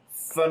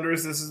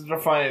 Thundurus is the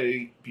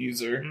Defiant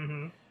Abuser.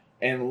 Mm-hmm.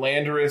 And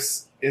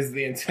Landorus is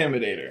the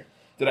Intimidator.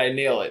 Did I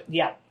nail it?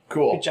 Yeah.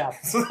 Cool. Good job.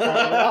 We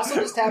also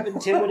just have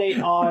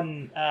Intimidate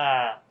on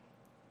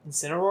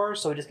Incineroar,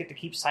 so we just get to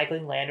keep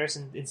cycling Landorus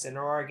and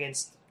Incineroar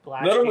against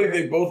Glastrier. Not only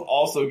they both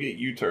also get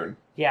U-turn.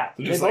 Yeah,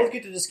 So they both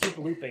get to just keep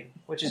looping,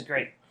 which is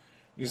great.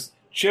 Just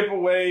chip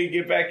away,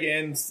 get back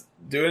in,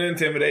 do an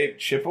Intimidate,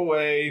 chip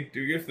away, do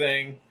your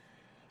thing.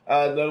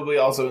 Notably,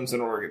 also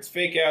Incineroar gets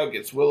Fake Out,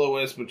 gets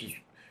Will-O-Wisp, which is...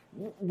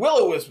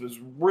 Will-O-Wisp is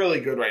really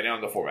good right now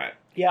in the format.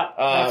 Yeah,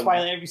 that's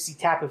why you see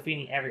Tapu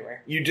Fini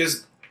everywhere. You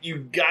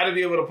gotta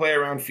be able to play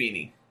around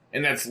Fini.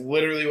 And that's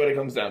literally what it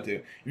comes down to.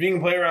 If you can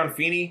play around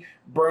Fini,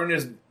 Burn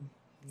is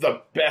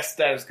the best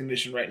status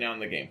condition right now in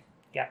the game.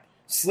 Yeah.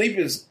 Sleep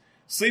is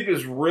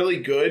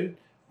really good,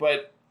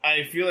 but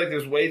I feel like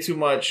there's way too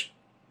much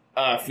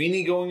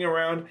Fini going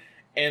around,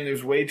 and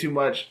there's way too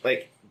much,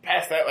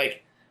 past that,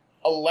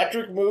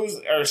 electric moves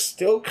are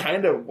still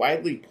kind of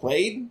widely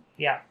played.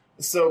 Yeah.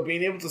 So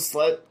being able to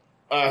set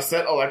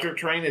electric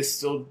terrain is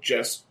still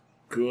just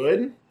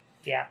good.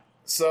 Yeah.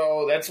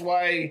 So that's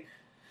why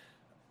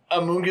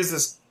Amoonguss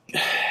is...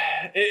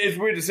 It's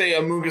weird to say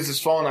Amoonguss has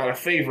fallen out of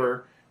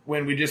favor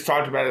when we just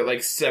talked about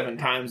it 7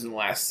 times in the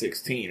last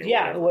 16.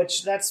 Yeah,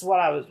 which that's one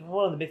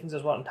of the big things I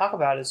was wanting to talk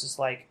about is just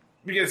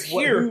because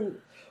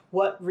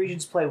what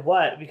regions play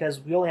what, because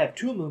we only have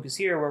 2 Amoonguss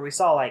here where we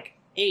saw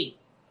 8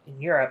 in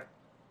Europe.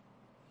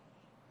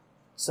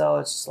 So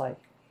it's just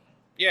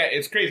yeah,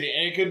 it's crazy.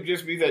 And it could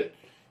just be that,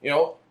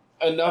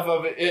 enough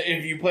of it,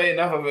 if you play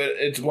enough of it,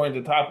 it's going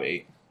to top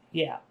 8.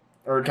 Yeah.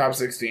 Or top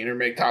 16, or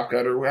make top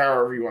cut, or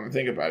however you want to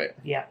think about it.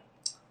 Yeah.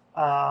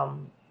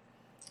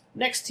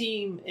 Next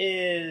team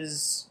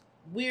is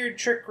Weird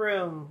Trick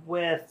Room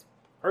with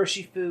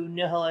Urshifu,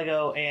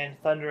 Nihilego, and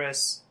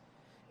Thundurus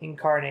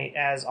Incarnate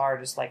as our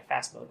just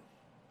fast mode.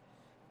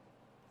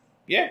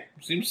 Yeah,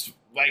 seems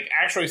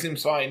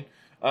fine.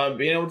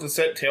 Being able to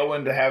set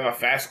Tailwind to have a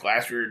fast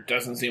Glastrier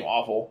doesn't seem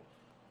awful.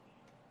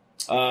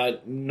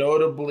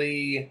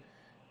 Notably,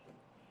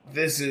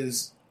 this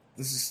is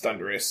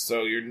Thundurus,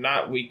 so you're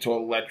not weak to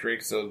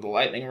electric, so the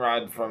Lightning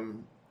Rod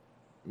from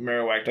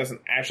Marowak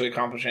doesn't actually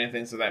accomplish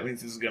anything, so that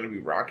means this is going to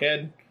be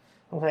Rockhead.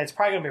 Okay, it's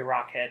probably going to be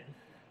Rockhead,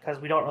 because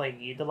we don't really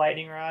need the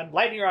Lightning Rod.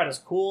 Lightning Rod is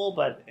cool,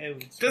 but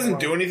it doesn't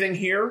do anything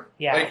here.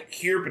 Yeah.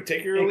 Here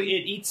particularly.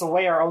 It eats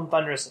away our own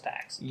Thundurus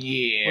attacks.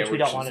 Yeah, which we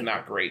don't want is to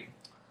not great.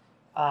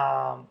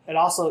 It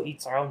also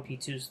eats our own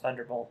P2's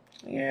Thunderbolt.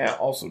 Yeah,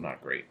 also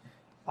not great.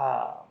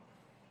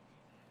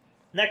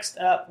 Next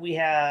up, we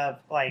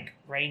have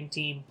Rain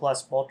Team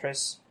plus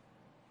Moltres.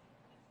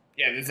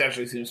 Yeah, this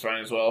actually seems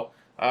fine as well.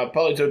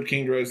 Politoed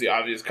Kingdra is the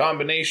obvious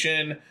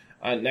combination.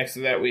 Next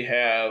to that, we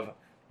have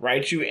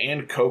Raichu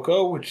and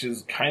Koko, which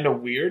is kind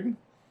of weird.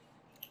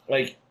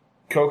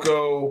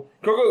 Koko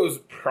is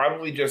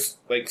probably just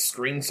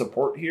screen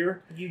support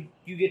here. You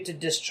get to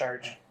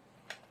discharge.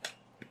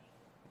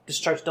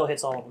 Discharge still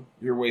hits all of them.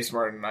 You're way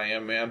smarter than I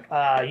am, man.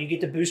 You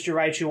get to boost your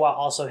Raichu while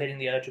also hitting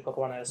the other 2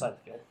 Pokemon on the other side of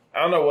the field. I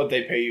don't know what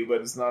they pay you,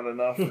 but it's not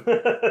enough.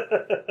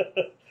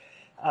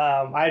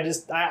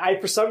 I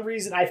for some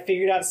reason, I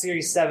figured out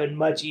Series 7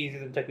 much easier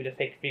than it took me to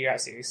figure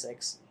out Series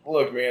 6.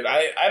 Look, man,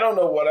 I don't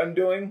know what I'm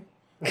doing,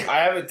 I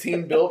have a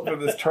team built for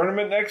this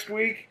tournament next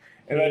week,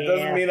 and that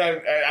doesn't mean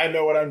I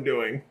know what I'm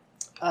doing.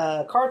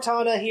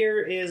 Kartana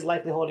here is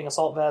likely holding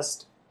Assault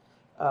Vest.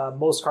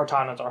 Most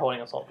Kartanas are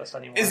holding Assault Vest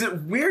anymore. Is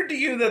it weird to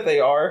you that they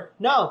are?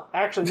 No,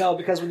 actually no,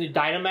 because when you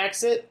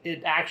Dynamax it,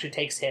 it actually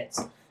takes hits.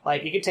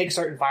 Like, it can take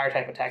certain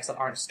fire-type attacks that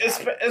aren't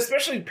static.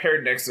 Especially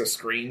paired next to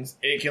screens.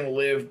 It can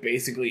live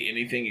basically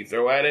anything you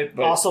throw at it.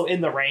 But also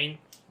in the rain.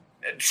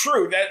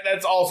 True,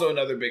 that's also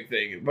another big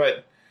thing.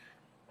 But,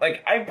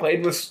 like, I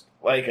played with,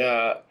 like,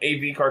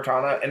 AV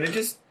Kartana, and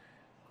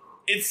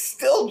it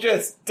still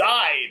just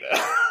died.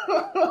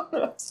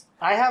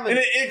 I haven't... And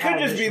it could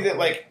just be that,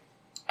 like,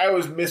 I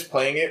was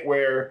misplaying it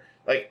where,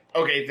 like,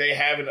 okay, they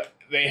have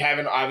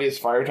an obvious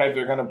fire type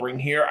they're going to bring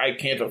here. I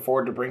can't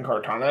afford to bring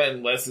Kartana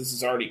unless this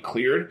is already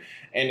cleared.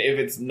 And if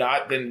it's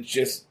not, then it's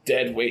just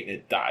dead weight and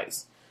it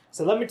dies.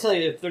 So let me tell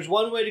you, if there's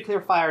one way to clear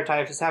fire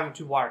types, it's having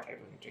 2 water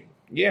types on your team.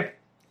 Yeah.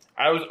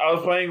 I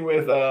was playing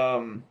with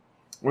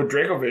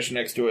Dracovish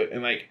next to it,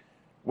 and, like,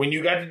 when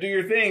you got to do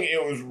your thing,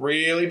 it was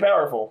really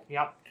powerful.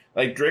 Yep.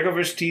 Like,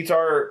 Dracovish,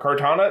 T-Tar,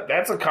 Kartana,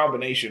 that's a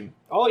combination.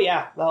 Oh,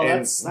 yeah. No,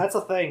 that's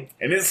a thing.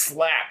 And it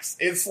slaps.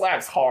 It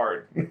slaps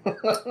hard.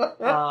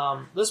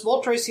 This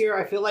Moltres here,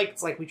 I feel like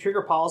it's like we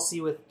trigger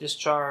policy with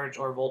Discharge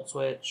or Volt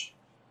Switch.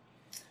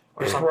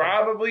 Or something.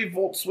 Probably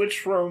Volt Switch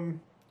from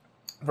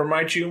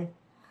Raichu.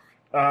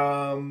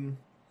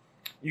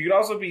 You could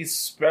also be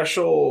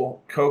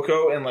Special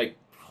Coco and, like,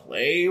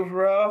 Play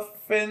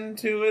Rough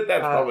into it.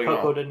 That's probably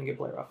Coco didn't get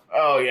Play Rough.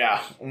 Oh,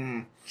 yeah.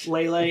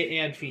 Lele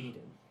and Feeny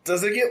did.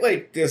 Does it get,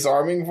 like,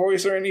 Disarming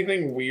Voice or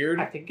anything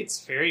weird? I think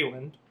it's Fairy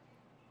Wind.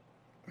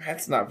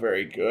 That's not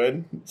very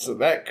good, so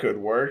that could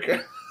work.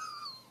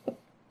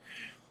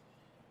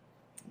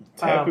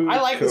 I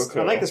like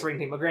this ring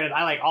team, but granted,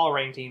 I like all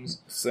ring teams.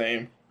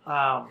 Same.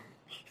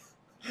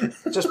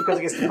 Just because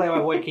it gets to play my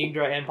boy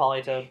Kingdra and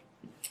Politoed.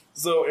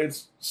 So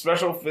it's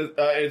special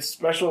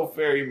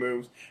fairy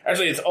moves.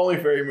 Actually, it's only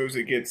fairy moves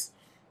it gets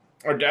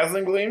are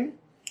Dazzling Gleam,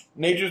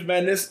 Nature's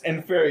Madness,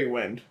 and Fairy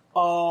Wind.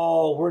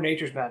 Oh, we're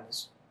Nature's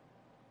Madness.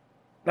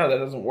 No, that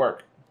doesn't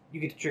work. You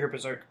get to trigger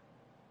Berserk.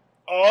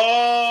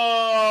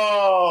 Oh!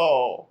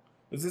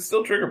 Does it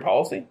still trigger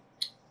policy?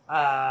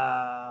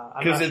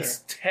 Because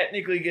it's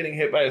technically getting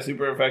hit by a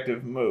super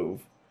effective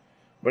move,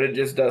 but it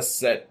just does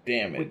set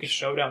damage. We could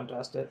showdown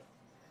test it.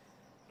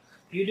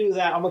 You do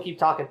that, I'm going to keep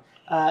talking.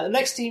 The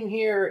next team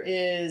here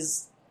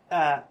is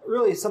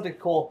really something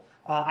cool.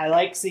 I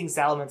like seeing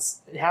Salamence.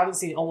 I haven't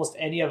seen almost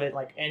any of it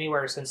like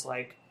anywhere since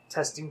like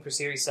testing for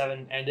Series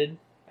 7 ended,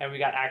 and we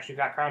got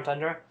Crown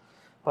Tundra.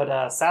 But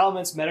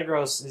Salamence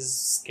Metagross is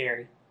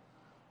scary.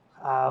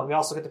 We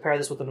also get to pair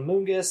this with an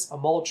Amoonguss, a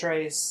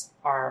Moltres,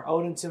 our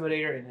own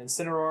Intimidator, an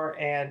Incineroar,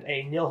 and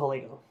a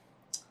Nihilego.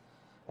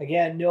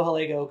 Again,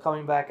 Nihilego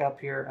coming back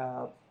up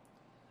here.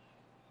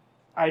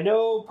 I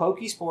know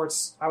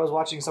Pokesports, I was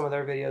watching some of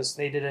their videos,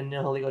 they did a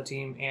Nihilego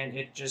team, and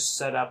it just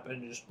set up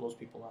and just blows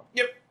people up.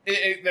 Yep,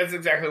 that's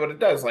exactly what it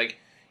does. Like,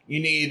 you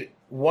need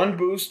one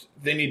boost,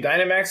 then you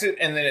Dynamax it,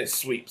 and then it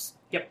sweeps.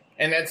 Yep.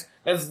 And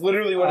that's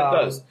literally what it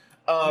does.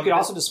 You could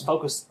also just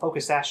focus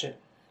sash it.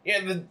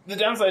 Yeah, the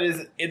downside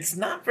is it's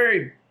not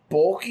very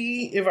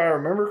bulky, if I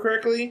remember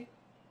correctly.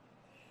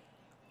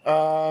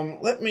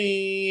 Let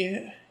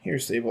me... Here,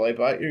 Sableye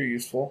Bot, you're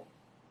useful.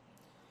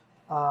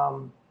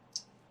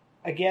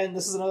 Again,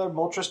 this is another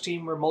Moltres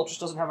team where Moltres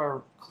doesn't have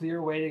a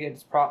clear way to get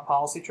its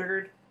policy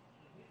triggered.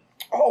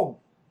 Oh,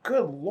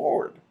 good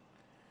lord.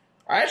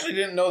 I actually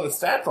didn't know the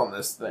stats on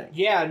this thing.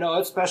 Yeah, no,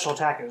 its special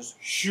attack is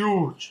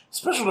huge.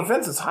 Special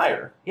defense is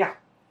higher. Yeah.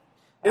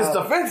 Its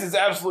defense is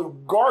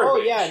absolute garbage. Oh,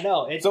 yeah,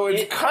 no. It's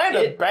kind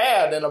of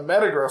bad in a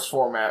Metagross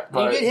format.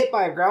 But you get hit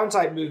by a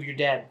ground-type move, you're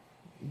dead.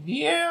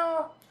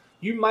 Yeah.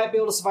 You might be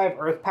able to survive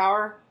Earth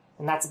Power,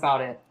 and that's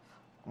about it.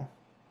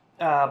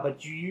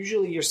 But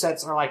usually your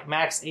sets are like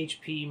max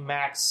HP,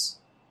 max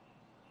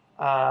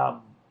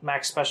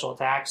special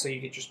attack, so you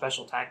get your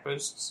special attack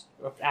boosts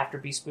after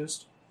Beast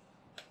Boost.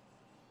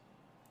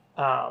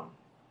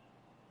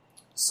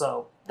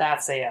 So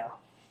that's a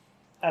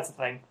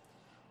thing.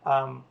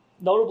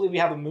 Notably, we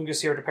have a Amoonguss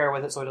here to pair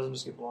with it, so it doesn't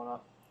just get blown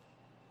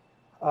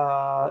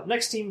up.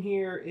 Next team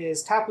here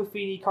is Tapu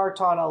Fini,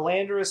 Kartana,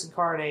 Landorus,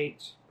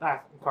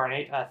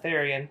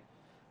 Therian,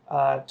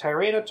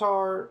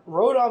 Tyranitar,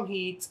 Rotom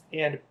Heat,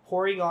 and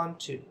Porygon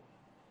 2.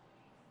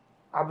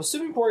 I'm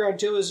assuming Porygon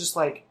 2 is just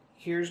like,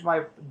 here's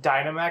my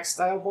Dynamax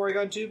style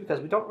Porygon 2, because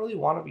we don't really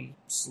want to be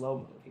slow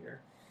mode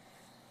here.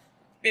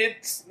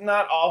 It's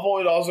not awful.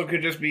 It also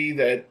could just be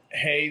that,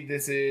 hey,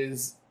 this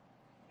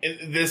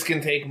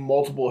can take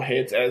multiple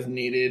hits as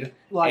needed.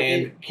 Like,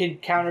 it can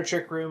counter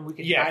Trick Room. We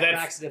can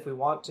Dynamax it if we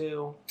want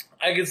to.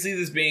 I could see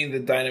this being the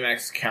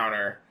Dynamax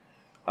counter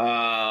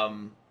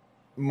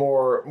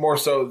more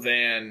so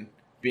than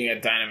being a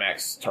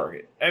Dynamax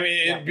target. I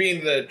mean, it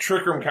being the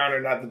Trick Room counter,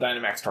 not the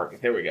Dynamax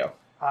target. There we go.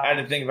 I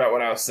had to think about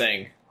what I was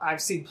saying.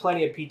 I've seen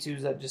plenty of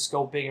P2s that just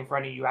go big in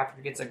front of you after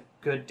it gets a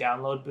good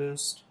download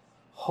boost.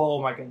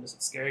 Oh my goodness,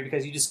 it's scary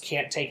because you just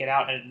can't take it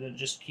out and it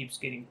just keeps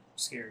getting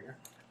scarier.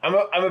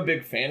 I'm a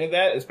big fan of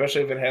that,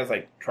 especially if it has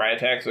like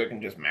tri-attack, so it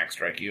can just max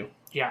strike you.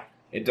 Yeah.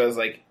 It does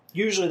like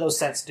Usually those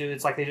sets do.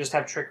 It's like they just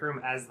have Trick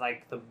Room as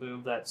like the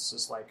move that's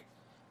just like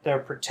they're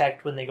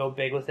protect when they go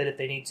big with it if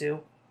they need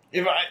to.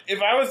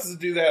 if I was to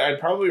do that, I'd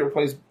probably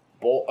replace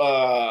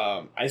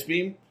Ice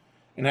Beam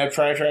and have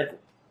tri-attack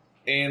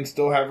and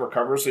still have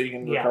recover, so you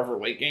can recover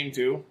late game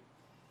too.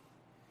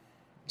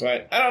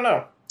 But I don't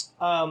know.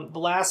 The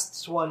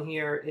last one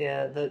here,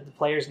 the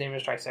player's name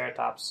is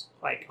Triceratops,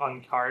 like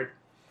on card,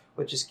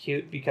 which is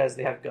cute because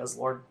they have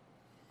Guzzlord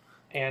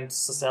and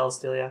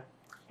Celestelia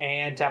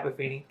and Tapu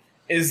Fini.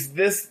 Is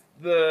this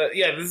the...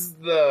 Yeah, this is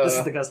the... This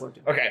is the Guzzlord.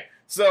 Okay,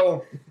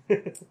 so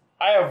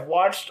I have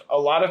watched a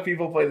lot of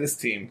people play this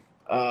team.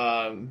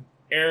 Aaron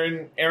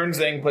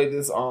Zhang played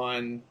this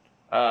on...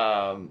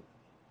 I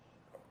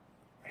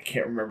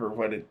can't remember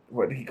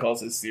what he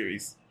calls his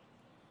series.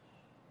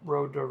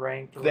 Road to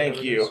Rank.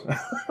 Thank you.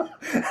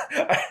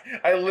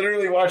 I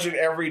literally watch it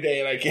every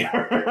day and I can't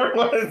remember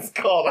what it's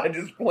called. I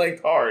just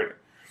blanked hard.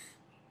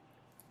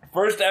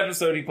 First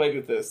episode he played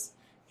with this.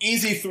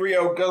 Easy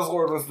 3-0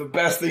 Guzzlord was the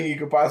best thing you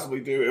could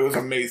possibly do. It was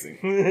amazing.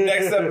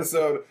 Next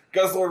episode,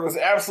 Guzzlord was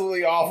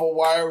absolutely awful.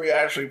 Why are we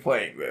actually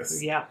playing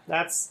this? Yeah,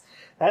 that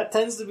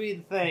tends to be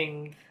the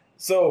thing.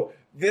 So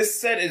this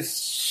set is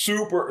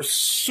super,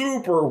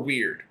 super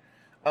weird.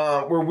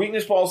 We're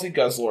weakness policy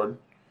Guzzlord.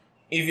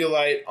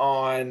 Eviolite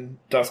on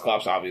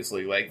Dusclops,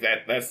 obviously. Like,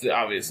 that's the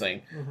obvious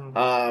thing.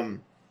 Mm-hmm.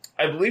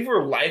 I believe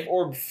we're Life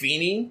Orb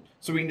Feeny,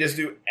 so we can just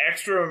do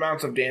extra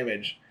amounts of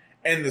damage.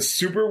 And the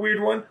super weird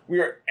one,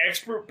 we are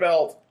Expert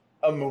Belt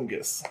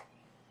Amoonguss.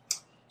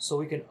 So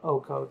we can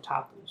Oko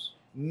Tapus.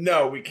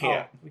 No, we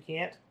can't. Oh, we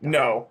can't?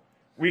 No.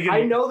 We can.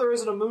 I know there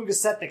is an Amoonguss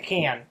set that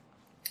can.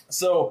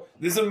 So,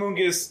 this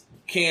Amoonguss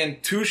can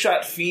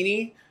two-shot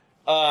Feeny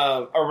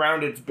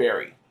around its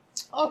berry.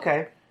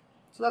 Okay.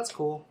 So that's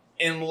cool.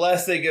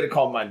 Unless they get a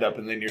Calm Mind up,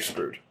 and then you're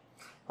screwed.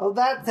 Oh,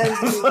 that tends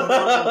to be the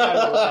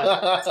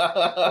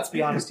normal. Let's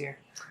be honest here.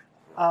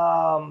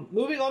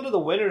 Moving on to the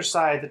winner's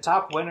side, the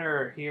top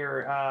winner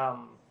here.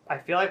 I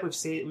feel like we've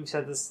said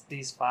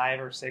these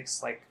 5 or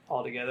 6 like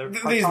all together.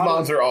 These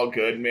mons are all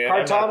good, man.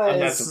 Kartana I'm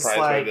not is surprised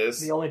like by this.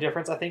 the only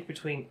difference I think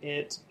between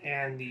it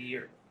and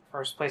the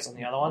first place on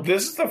the other one.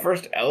 This is the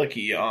first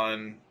Eliki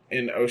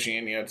in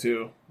Oceania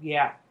too.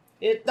 Yeah,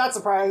 not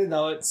surprising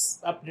though.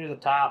 It's up near the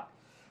top.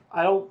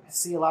 I don't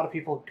see a lot of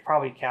people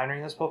probably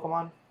countering this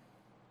Pokemon.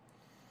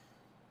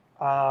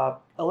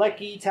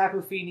 Aleki,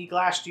 Tapu Fini,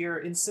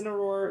 Glastrier,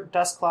 Incineroar,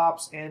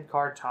 Dusclops, and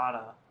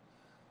Kartana.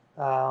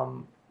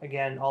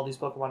 Again, all these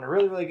Pokemon are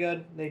really, really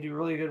good. They do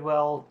really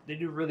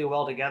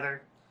well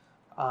together.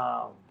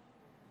 I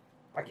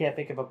can't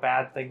think of a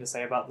bad thing to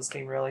say about this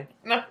team, really.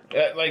 No,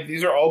 like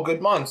these are all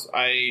good mons.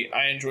 I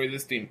enjoy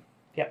this team.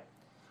 Yep.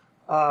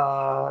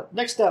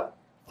 Next up,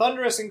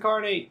 Thundurus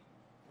Incarnate,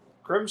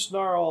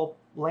 Grimmsnarl,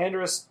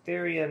 Landorus,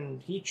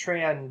 Therian,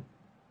 Heatran,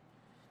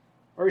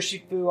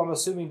 Urshifu. I'm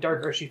assuming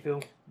Dark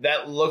Urshifu.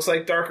 That looks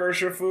like Dark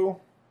Urshifu.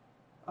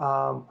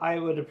 I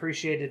would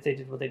appreciate if they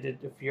did what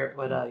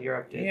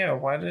Europe did. Yeah,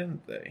 why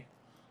didn't they?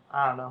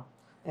 I don't know.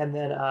 And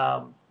then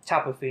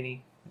Tapu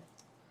Fini.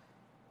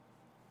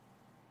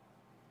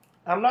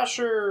 I'm not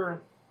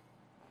sure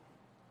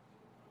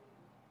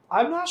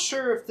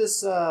if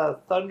this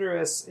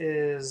Thundurus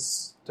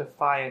is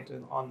defiant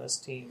on this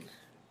team.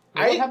 We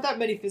don't have that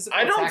many physical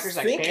attackers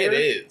that care. I don't think it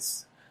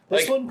is.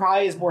 This one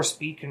probably is more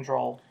speed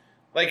control.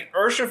 Like,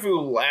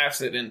 Urshifu laughs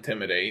at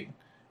Intimidate.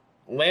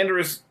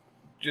 Landorus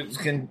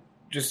can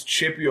just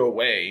chip you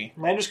away.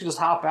 Landorus can just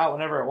hop out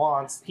whenever it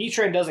wants.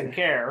 Heatran doesn't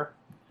care.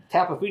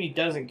 Tapu Fini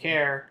doesn't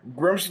care.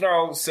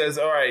 Grimmsnarl says,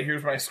 alright,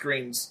 here's my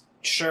screens.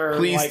 Sure.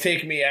 Please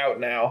take me out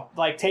now.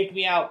 Like, take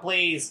me out,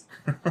 please.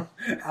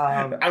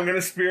 I'm going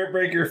to Spirit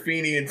Break your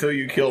Feeny until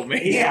you kill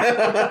me.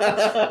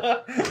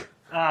 Yeah.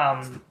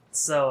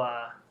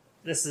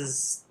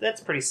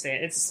 That's pretty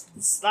standard.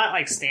 It's not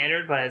like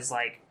standard, but it's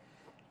like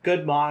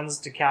good mons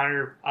to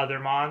counter other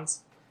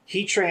mons.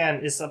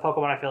 Heatran is a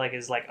Pokemon I feel like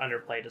is like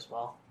underplayed as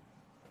well.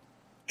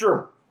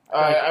 True.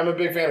 I'm a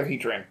big fan of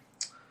Heatran.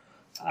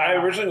 I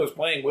originally was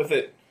playing with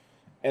it,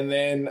 and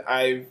then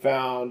I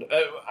found...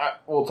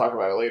 we'll talk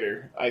about it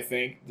later, I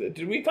think.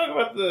 Did we talk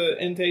about the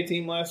Entei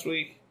team last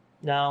week?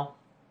 No.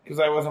 Because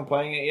I wasn't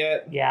playing it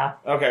yet? Yeah.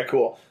 Okay,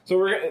 cool.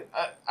 So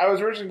I was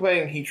originally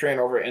playing Heatran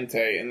over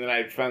Entei, and then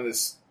I found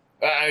this...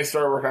 I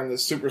started working on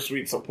this super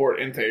sweet support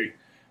Entei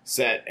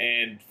set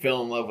and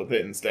fell in love with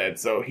it instead.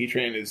 So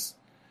Heatran is...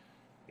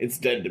 It's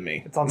dead to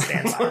me. It's on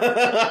standby.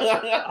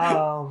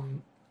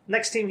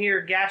 Next team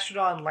here,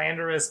 Gastrodon,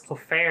 Landorus,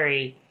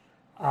 Clefairy,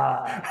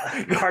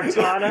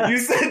 Kartana. You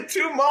said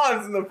 2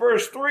 mons in the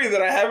first 3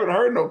 that I haven't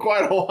heard in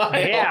quite a while.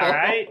 Yeah,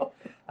 right?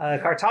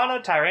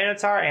 Kartana,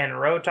 Tyranitar, and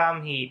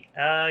Rotom Heat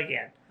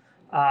again.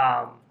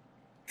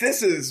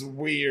 This is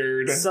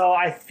weird. So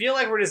I feel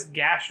like we're just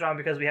Gastrodon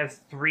because we have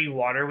 3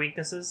 water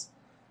weaknesses.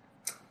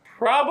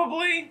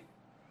 Probably.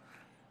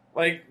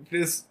 Like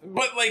this,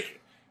 but like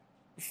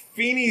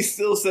Feeny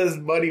still says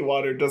Muddy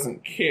Water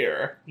doesn't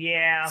care.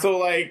 Yeah. So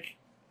like,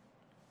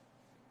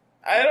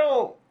 I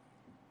don't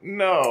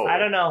No. I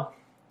don't know.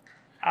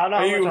 I don't know.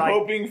 Are you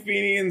hoping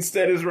Feeney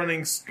instead is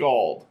running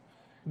Scald?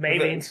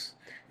 Maybe.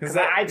 Because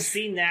I've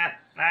seen that.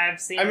 I'm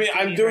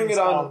doing it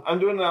on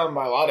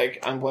Milotic.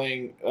 I'm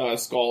playing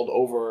Scald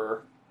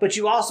over. But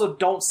you also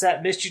don't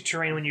set Mischief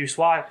Terrain when you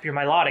swap your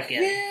Milotic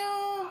in.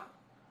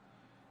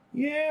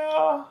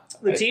 Yeah.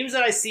 The teams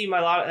that I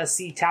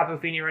see Tapu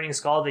Fini running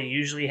Scald, they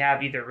usually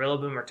have either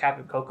Rillaboom or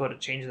Tapu Koko to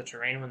change the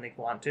terrain when they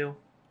want to.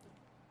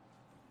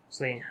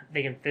 So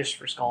they can fish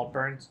for Scald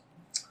burns.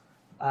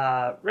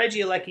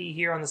 Regieleki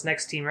here on this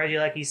next team.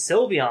 Regieleki,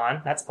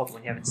 Sylveon. That's a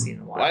Pokemon you haven't seen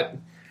in a while. What?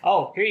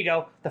 Oh, here you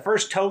go. The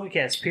first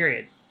Togekiss,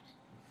 period.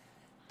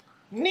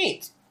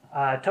 Neat.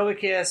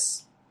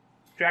 Togekiss,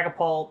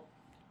 Dragapult,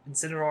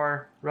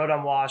 Incineroar,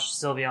 Rotom Wash,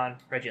 Sylveon,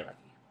 Regieleki.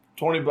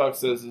 $20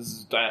 says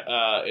this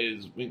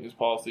is weakness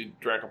policy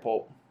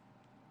Dragapult.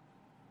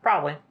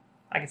 Probably.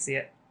 I can see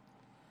it.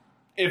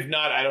 If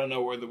not, I don't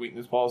know where the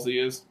weakness policy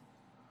is.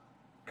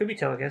 Could be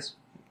Togekiss.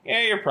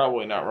 Yeah, you're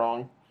probably not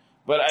wrong.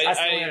 But that's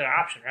the only other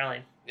option,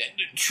 really.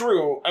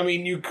 True. I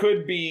mean, you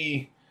could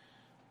be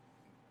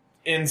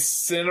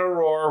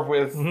Incineroar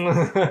with...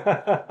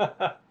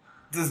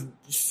 Does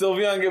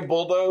Sylveon get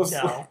bulldozed?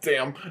 No.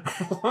 Damn.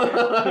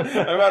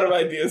 I'm out of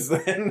ideas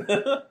then.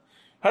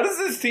 How does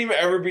this team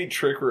ever beat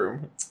Trick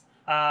Room?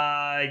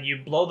 You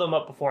blow them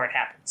up before it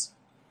happens.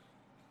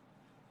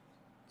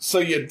 So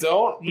you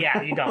don't?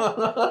 Yeah, you don't.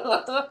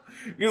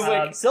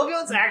 Because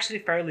Sylveon's actually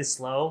fairly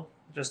slow.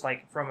 Just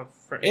like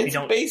it's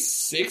base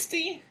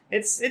 60?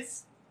 It's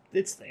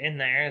in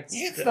there.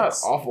 It's not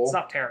awful. It's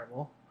not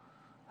terrible.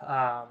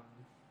 But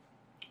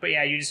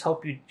yeah, you just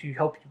hope you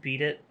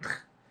beat it.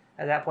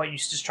 At that point, you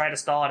just try to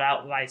stall it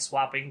out by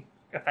swapping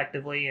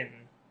effectively and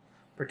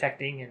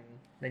protecting, and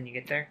then you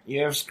get there.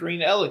 You have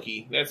Screen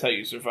Eliki. That's how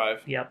you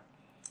survive. Yep.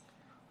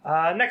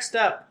 Next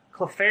up,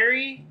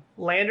 Clefairy,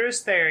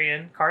 Landorus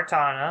Therian,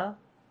 Kartana,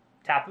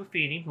 Tapu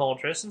Fini,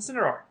 Moltres, and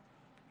Incineroar.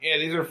 Yeah,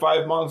 these are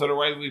 5 mons that are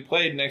widely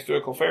played next to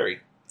a Clefairy.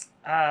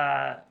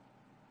 I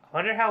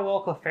wonder how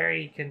well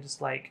Clefairy can just,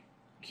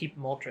 keep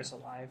Moltres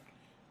alive.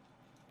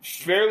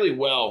 Fairly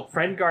well.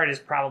 Friend Guard is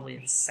probably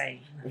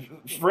insane.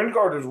 Friend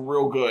Guard is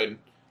real good.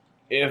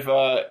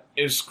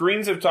 If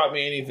screens have taught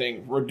me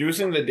anything,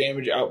 reducing the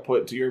damage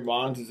output to your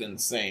mons is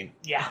insane.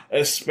 Yeah.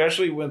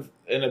 Especially with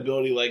an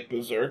ability like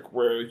Berserk,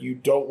 where you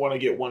don't want to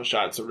get one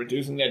shot. So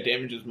reducing that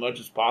damage as much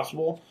as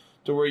possible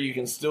to where you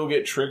can still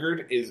get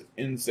triggered is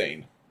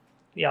insane.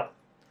 Yep.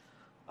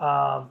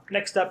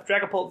 Next up,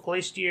 Dragapult,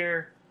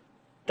 Glacier,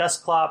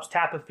 Dusclops,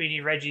 Tapu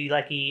Fini,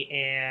 Regieleki,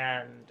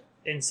 and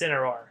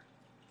Incineroar.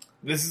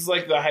 This is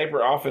like the hyper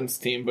offense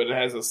team, but it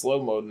has a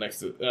slow mode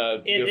next to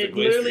it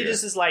literally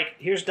just is like,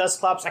 here's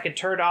Dusclops, I can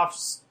turn off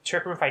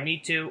Trick Room if I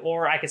need to,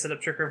 or I can set up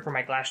Trick Room for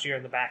my Glacier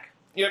in the back.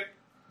 Yep.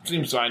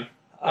 Seems fine.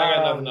 I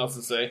got nothing else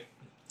to say.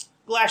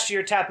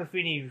 Glacier, Tapu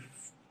Fini,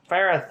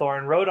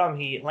 Ferrothorn, Rotom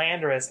Heat,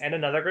 Landorus, and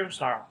another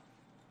Grimmsnarl.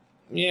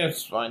 Yeah,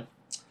 it's fine.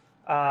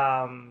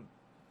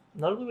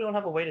 Notably, we don't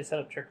have a way to set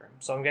up Trick Room,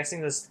 so I'm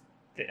guessing this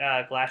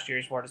Glacier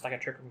is more just like a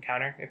Trick Room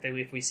counter.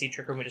 If we see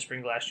Trick Room, we just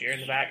bring Glacier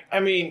in the back. I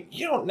mean,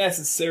 you don't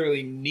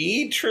necessarily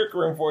need Trick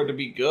Room for it to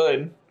be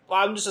good. Well,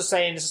 I'm just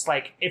saying, it's just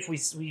like, if we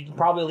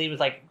probably lead with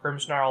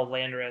Grimmsnarl,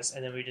 Landorus,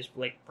 and then we just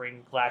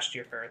bring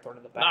Glacier, Ferrothorn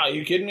in the back. Nah,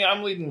 you kidding me?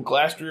 I'm leading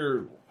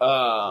Glacier,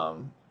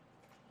 Grimmsnarl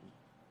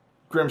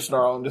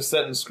and just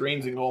setting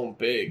screens and going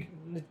big.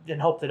 Then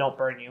hope they don't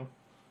burn you.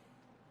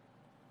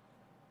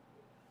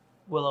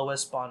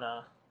 Will-O-Wisp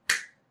on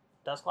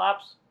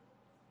Dusclops.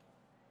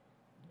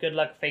 Good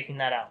luck faking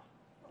that out.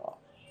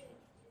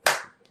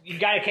 You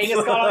got a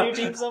Kangaskhan on your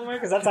team somewhere?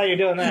 Because that's how you're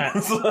doing that.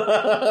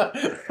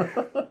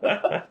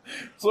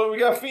 That's what we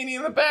got Feeney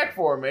in the back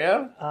for,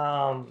 man.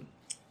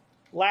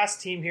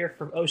 Last team here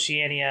from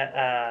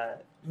Oceania,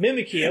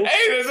 Mimikyu.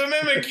 Hey, there's a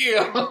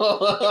Mimikyu!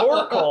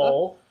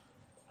 Torkoal,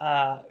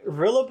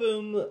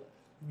 Rillaboom,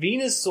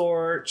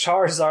 Venusaur,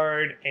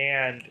 Charizard,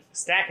 and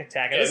Stack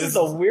Attack. This is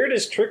the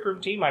weirdest Trick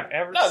Room team I've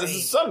ever seen. No, this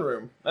is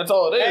Sunroom. That's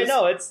all it is. I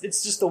know, it's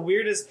just the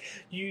weirdest.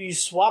 You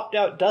swapped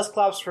out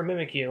Dusclops for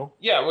Mimikyu.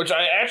 Yeah, which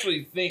I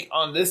actually think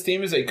on this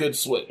team is a good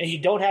switch. And you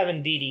don't have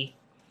Indeedee.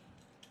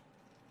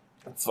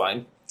 That's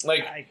fine.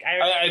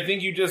 I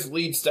think you just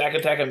lead Stack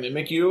Attack and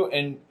Mimikyu,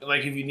 and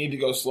if you need to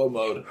go slow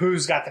mode,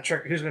 who's got the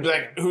trick? Who's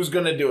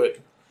going to do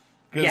it?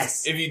 Because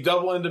yes. If you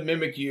double into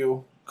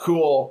Mimikyu,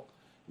 cool.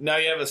 Now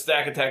you have a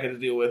Stack Attack to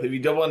deal with. If you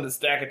double into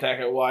Stack Attack,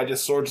 well, I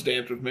just Swords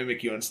Dance with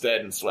Mimikyu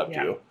instead and swept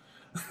you.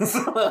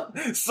 so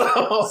it's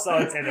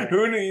in there.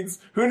 Who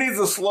needs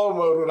a slow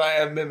mode when I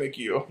have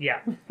Mimikyu?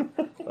 Yeah,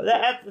 well,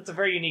 that's a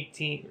very unique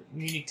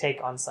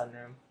take on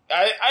Sunroom.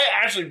 I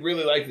actually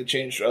really like the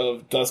change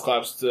of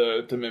Dusclops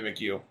to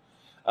Mimikyu.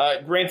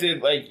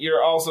 Granted,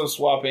 you're also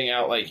swapping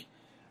out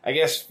I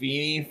guess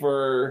Feeney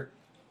for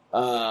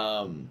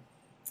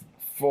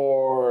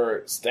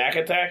Stack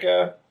Attack.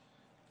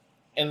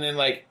 And then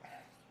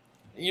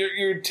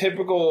your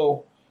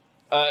typical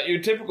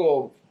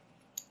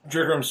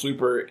Trick Room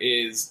sweeper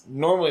is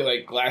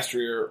normally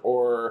Glastrier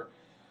or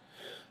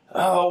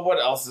Oh, what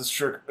else is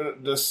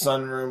the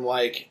Sunroom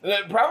like?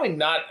 Probably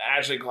not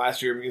actually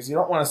Glastrier, because you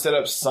don't want to set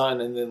up Sun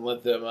and then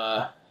let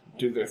them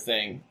do their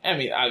thing. I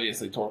mean,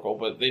 obviously Torkoal,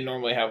 but they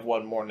normally have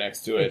one more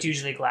next to it. It's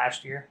usually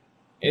Glastrier.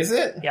 Is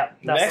it? Yep.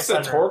 Next to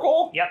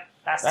Torkoal? Yep.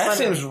 That's the That Sunroom.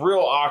 seems real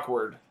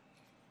awkward.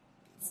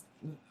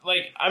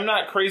 Like, I'm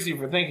not crazy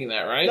for thinking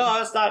that, right? No,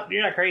 that's not.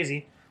 You're not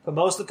crazy. But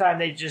most of the time,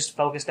 they just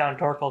focus down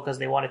Torkoal because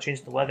they want to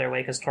change the weather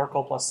away. Because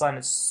Torkoal plus Sun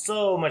is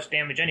so much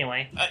damage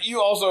anyway.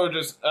 You also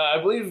just,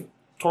 I believe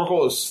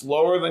Torkoal is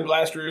slower than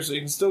Glastrier, so you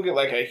can still get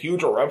like a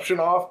huge eruption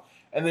off,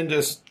 and then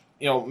just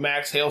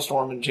max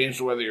Hailstorm and change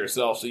the weather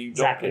yourself, so you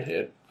don't get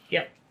hit.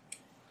 Yep.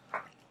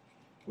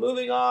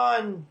 Moving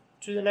on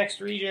to the next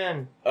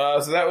region.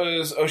 So that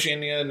was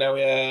Oceania. Now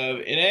we have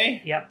NA.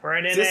 Yep, we're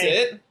in NA. Is this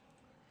it?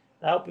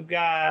 Nope, we've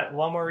got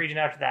one more region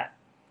after that.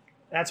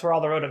 That's where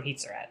all the Rotom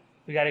heats are at.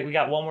 We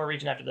got one more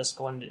region after this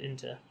going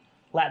into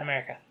Latin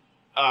America.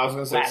 I was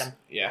going to say, Latin.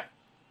 yeah.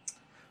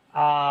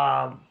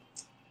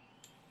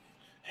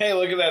 Hey,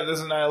 look at that. This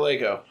is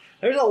Nihilego.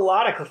 There's a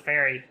lot of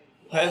Clefairy.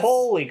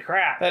 Holy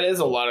crap. That is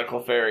a lot of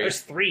Clefairy.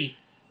 There's 3.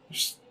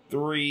 There's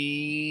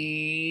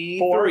 3.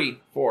 4. 3.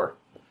 4.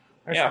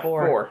 There's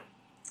 4. 4.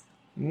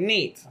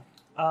 Neat.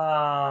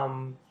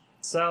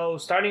 So,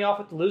 starting off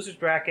with the loser's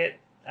bracket,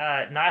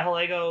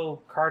 Nihilego,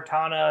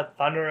 Kartana,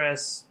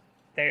 Thundurus,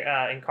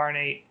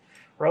 Incarnate,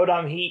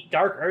 Rotom Heat,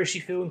 Dark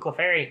Urshifu, and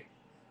Clefairy.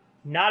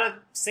 Not a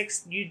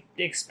 6 you'd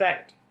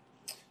expect.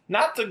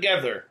 Not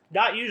together.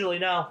 Not usually,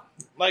 no.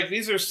 Like,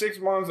 these are 6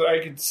 ones that I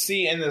could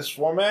see in this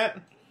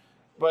format,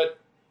 but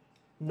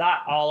not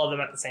all of them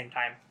at the same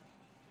time.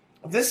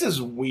 This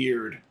is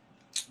weird.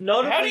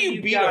 Notably, how do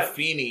you beat a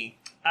Feeny?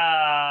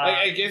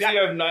 I guess you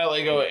have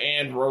Nihilego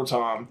and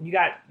Rotom. You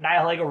got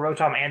Nihilego,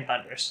 Rotom, and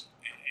Thundurus.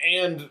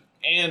 And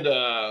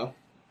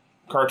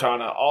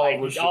Kartana,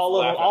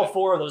 all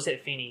 4 of those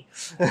hit Feeny.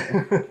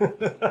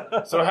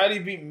 So how do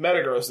you beat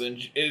Metagross then?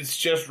 It's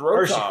just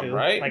Rotom, Urshifu,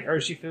 right? Like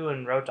Urshifu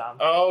and Rotom.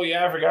 Oh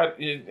yeah, I forgot.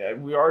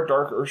 We are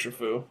Dark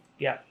Urshifu.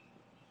 Yeah.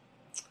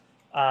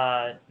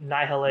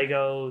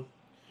 Nihilego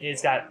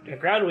has got a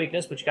ground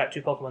weakness, but you got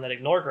 2 Pokemon that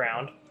ignore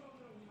ground.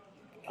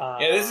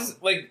 This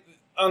is like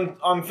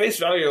on face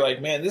value, you're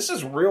like, man, this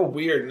is real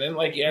weird. And then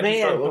like you have to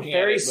start looking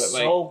at it. But,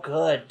 so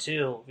good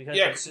too because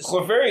it's just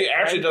Clefairy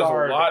actually does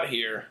a lot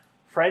here.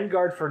 Friend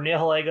Guard for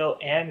Nihilego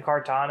and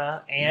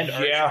Kartana and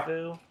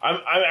Urshifu.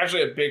 I'm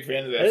actually a big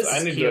fan of this.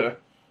 I need cute. to.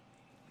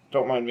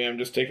 Don't mind me. I'm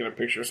just taking a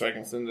picture so I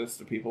can send this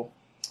to people.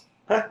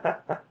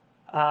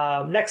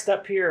 Next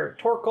up here,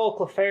 Torkoal,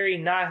 Clefairy,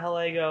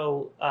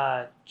 Nihilego,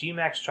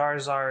 Gmax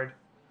Charizard,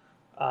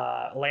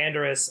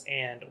 Landorus,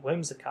 and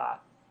Whimsicott.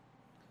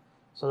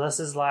 So this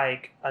is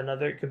like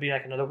could be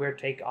like another weird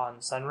take on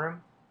Sunroom.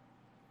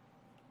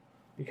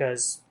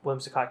 Because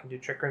Whimsicott can do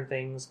Trick Room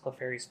things,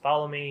 Clefairy's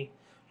Follow Me.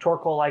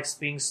 Torkoal likes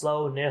being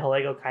slow,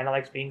 Nihilego kind of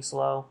likes being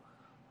slow.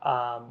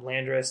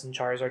 Landorus and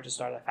Charizard just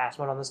started a fast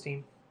mode on this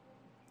team.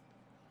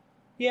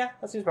 Yeah,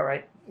 that seems about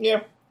right.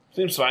 Yeah,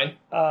 seems fine.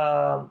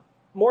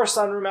 More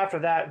Sunroom after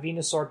that.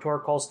 Venusaur,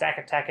 Torkoal,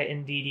 Stakataka,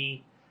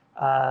 Indeedee,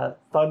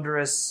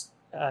 Thundurus,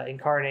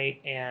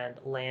 Incarnate, and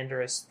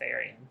Landorus,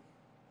 Therian.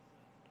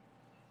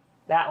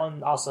 That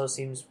one also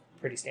seems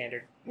pretty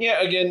standard.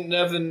 Yeah, again,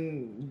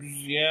 nothing.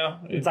 Yeah.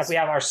 It's like we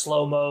have our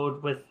slow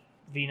mode with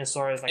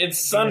Venusaur. Like it's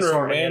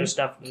Sunroom, man. Other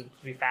stuff would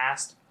be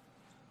fast.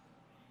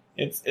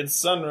 It's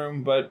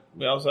Sunroom, but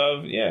we also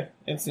have,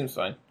 it seems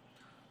fine.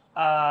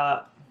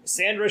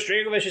 Sandra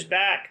Dracovish is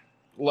back.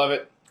 Love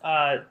it.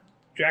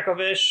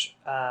 Dracovish,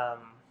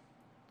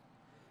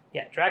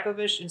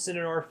 Dracovish,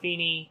 Incineroar,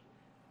 Feeny,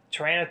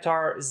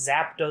 Tyranitar,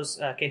 Zapdos,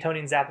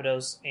 Cantonian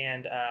Zapdos,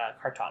 and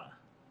Kartana.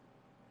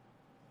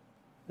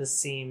 This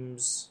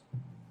seems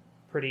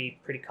pretty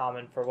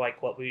common for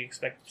like what we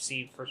expect to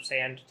see for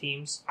sand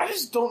teams. I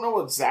just don't know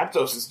what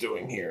Zapdos is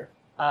doing here.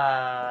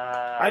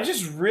 I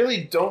just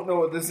really don't know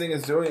what this thing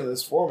is doing in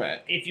this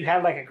format. If you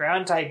had like a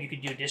ground type, you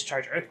could do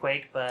Discharge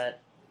Earthquake, but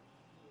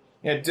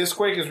yeah,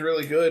 Disquake is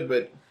really good,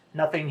 but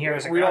nothing here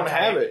is a we ground don't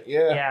type. have it.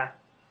 Yeah, yeah.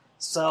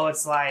 So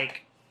it's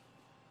like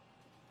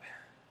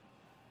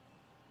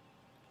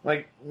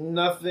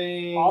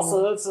nothing.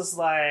 Also, it's just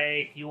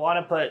like you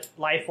want to put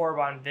Life Orb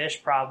on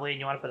Vish probably, and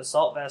you want to put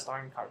Assault Vest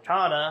on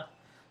Kartana.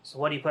 So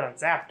what do you put on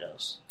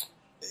Zapdos?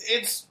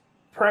 It's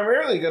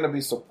primarily going to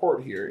be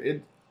support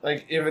here.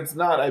 If it's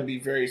not, I'd be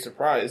very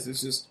surprised.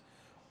 It's just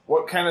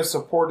what kind of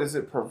support is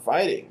it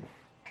providing?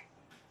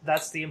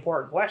 That's the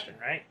important question,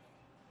 right?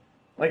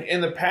 Like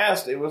in the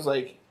past, it was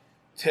like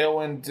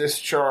Tailwind,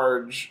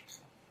 Discharge,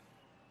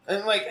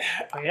 and like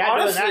you're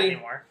not doing that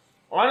anymore.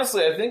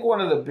 Honestly, I think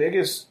one of the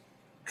biggest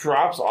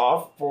drops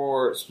off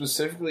for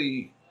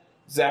specifically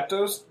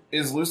Zapdos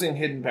is losing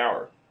Hidden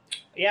Power.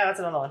 Yeah, that's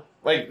another one.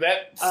 Like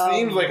that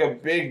seems like a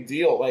big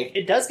deal. Like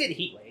it does get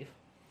Heat Wave.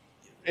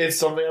 It's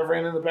something I've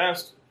ran in the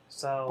past.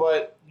 So,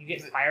 but you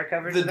get fire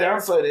coverage. The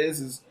downside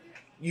is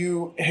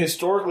you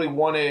historically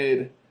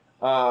wanted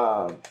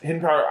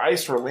Hidden Power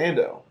Ice for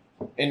Lando,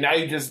 and now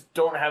you just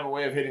don't have a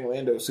way of hitting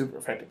Lando super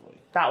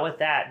effectively. Not with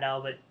that,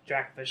 no. But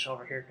Dracovish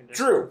over here can just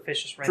True.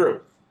 Fish just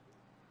True.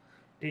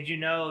 Did you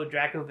know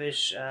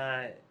Dracovish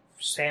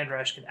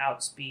Sandrush can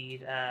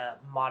outspeed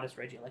Modest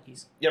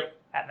Regielekis? Yep.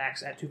 At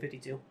max at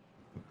 252.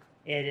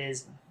 It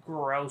is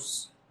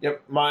gross.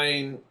 Yep.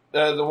 Mine,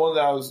 the one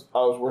that I was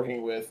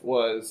working with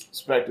was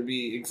expected to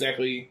be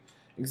exactly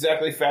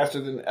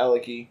faster than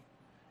Eleki,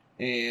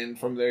 and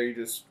from there you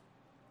just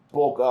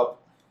bulk up.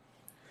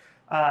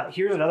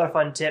 Here's another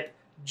fun tip: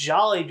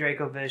 Jolly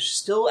Dracovish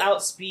still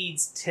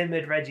outspeeds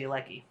Timid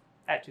Regieleki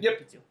at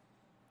 252. Yep.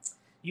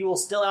 You will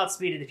still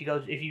outspeed it if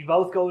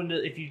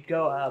you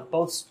go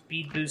both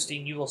speed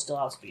boosting. You will still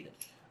outspeed it.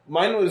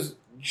 Mine was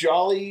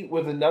Jolly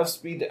with enough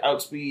speed to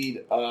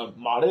outspeed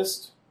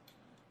Modest,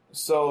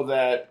 so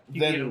that you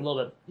then get a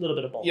little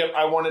bit of bulk. Yep,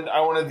 I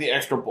wanted the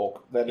extra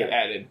bulk that it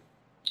added.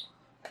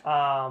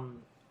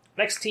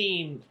 Next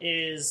team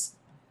is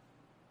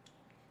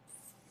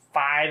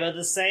 5 of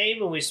the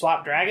same, and we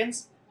swap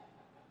dragons.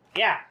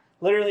 Yeah,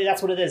 literally,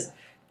 that's what it is.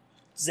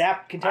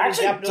 Cantonian I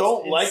actually Zapdos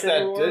don't like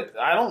Incineroar. that.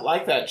 I don't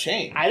like that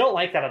change. I don't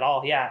like that at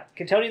all. Yeah,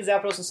 Cantonian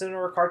Zapdos,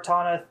 Incineroar,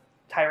 Kartana,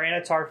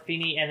 Tyranitar,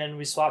 Fini, and then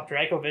we swap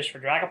Dracovish for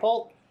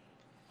Dragapult.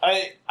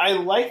 I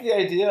like the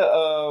idea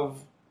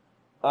of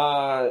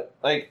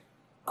like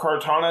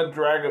Kartana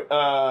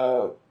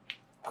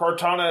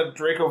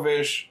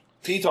Dracovish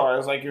T-Tar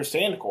as like your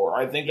sand core.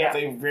 I think that's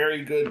a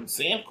very good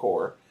sand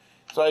core.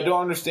 So I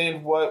don't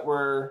understand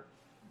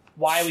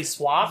why we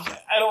swapped.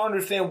 I don't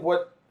understand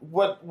what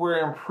we're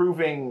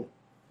improving.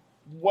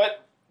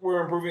 What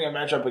we're improving a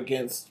matchup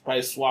against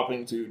by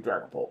swapping to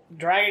Dragapult.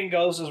 Dragon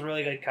Ghost is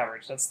really good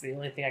coverage. That's the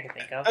only thing I can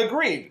think of.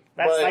 Agreed.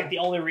 That's like the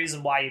only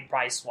reason why you'd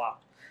probably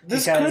swap.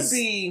 This could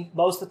be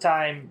most of the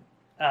time.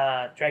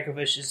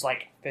 Dracovish is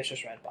like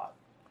Fisher's Red Bot.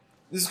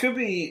 This could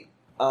be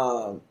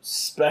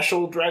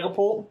special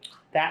Dragapult.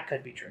 That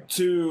could be true.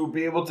 To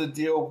be able to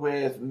deal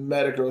with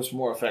Metagross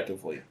more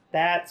effectively.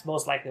 That's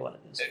most likely what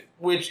it is.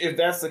 Which, if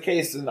that's the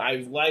case, then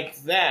I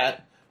like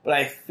that, but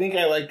I think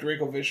I like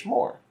Dracovish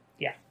more.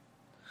 Yeah.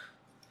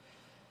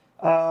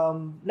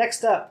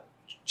 Next up,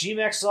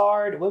 G-Max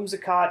Zard,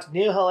 Whimsicott,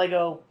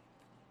 Nihilego.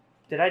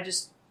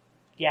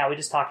 Yeah, we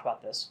just talked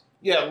about this.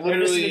 Yeah,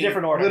 literally. Just in a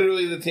different order.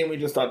 Literally the team we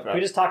just talked about.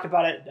 We just talked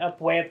about it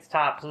way up the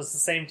top, so it's the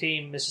same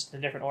team, it's just in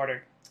a different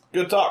order.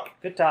 Good talk.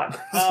 Good talk.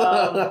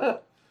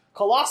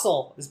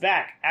 Colossal is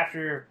back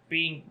after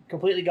being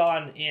completely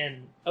gone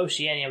in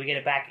Oceania. We get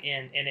it back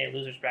in a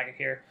loser's bracket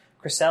here.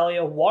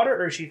 Cresselia, Water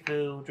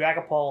Urshifu,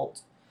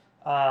 Dragapult,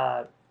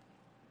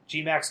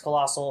 G-Max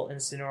Colossal,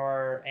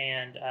 Incineroar,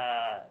 and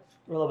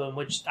Rillaboom,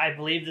 which I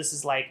believe this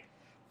is like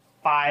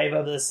 5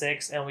 of the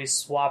 6, and we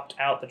swapped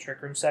out the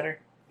Trick Room setter.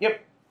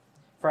 Yep.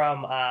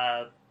 From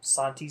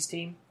Santi's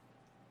team,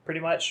 pretty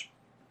much.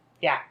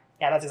 Yeah,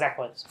 that's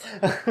exactly what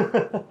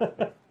it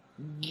is.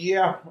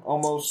 Yeah,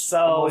 almost. So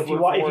almost if you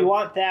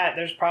want that,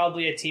 there's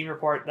probably a team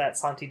report that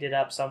Santi did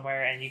up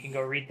somewhere, and you can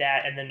go read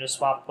that, and then just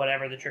swap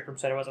whatever the Trick Room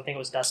setter was. I think it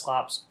was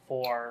Dusclops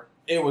for.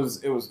 It was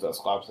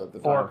Dusclops at the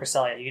time. For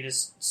Cresselia, you can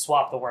just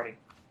swap the wording.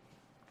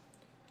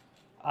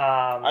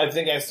 I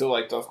think I still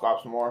like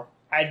Dusclops more.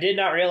 I did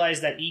not realize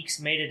that Eeks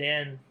made it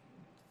in.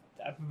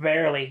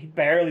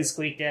 Barely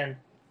squeaked in.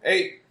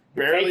 Hey,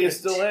 barely is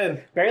still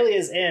in. Barely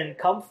is in.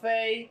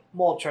 Comfey,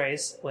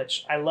 Moltres,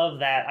 which I love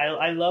that.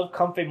 I love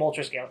Comfey,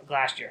 Moltres,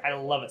 Glastrier. I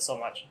love it so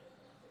much.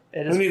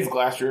 Who needs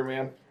Glastrier,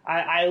 man?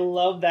 I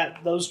love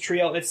that those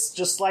trio. It's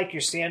just like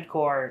your Sand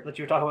Core that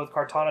you were talking about with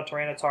Kartana,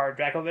 Tyranitar,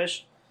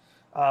 Dracovish.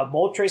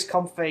 Moltres,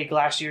 Comfey,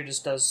 Glastrier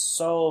just does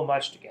so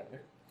much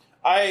together.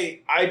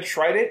 I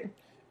tried it,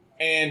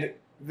 and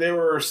there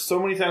were so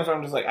many times where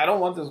I'm just like, I don't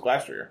want this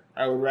Glastrier.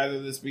 I would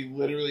rather this be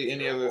literally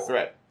any other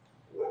threat.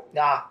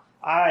 Nah.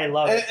 I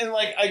love it. And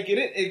like, I get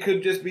it. It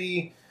could just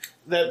be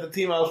that the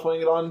team I was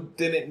playing it on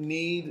didn't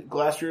need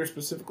Glastrier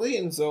specifically,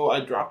 and so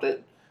I dropped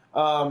it.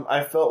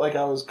 I felt like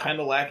I was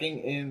kind of lacking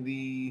in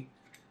the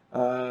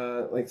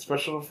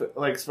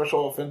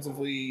special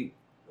offensively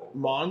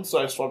Mon,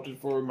 so I swapped it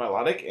for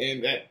Milotic,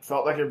 and that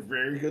felt like a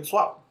very good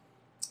swap.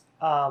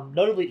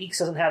 Notably, Eeks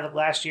doesn't have it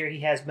last year.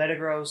 He has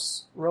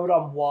Metagross,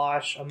 Rotom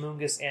Wash,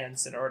 Amoonguss, and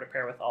Incineroar to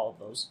pair with all of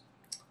those.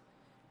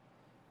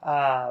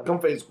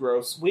 Comfey's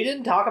gross. We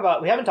haven't talked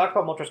about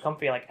Moltres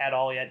Comfey like at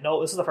all yet. No,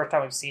 this is the first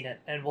time we've seen it,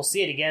 and we'll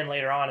see it again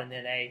later on in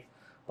NA.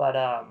 But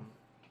I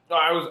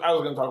was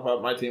going to talk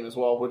about my team as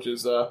well, which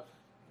is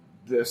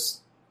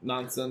this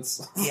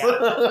nonsense.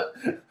 Yeah.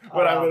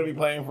 But I'm going to be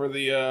playing for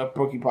the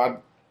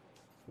Pokepod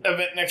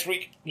event next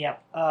week. Yeah.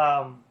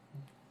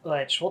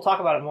 Which we'll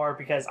talk about it more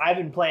because I've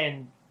been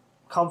playing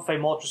Comfey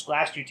Moltres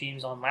Glastrier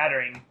teams on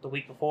laddering the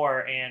week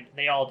before, and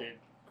they all did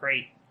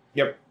great.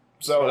 Yep.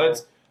 So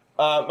that's.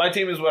 My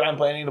team is what I'm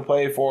planning to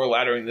play for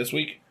laddering this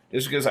week,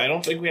 just because I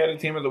don't think we had a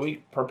team of the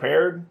week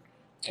prepared,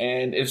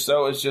 and if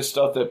so, it's just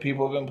stuff that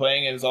people have been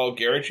playing, and it's all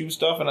Garachoo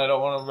stuff, and I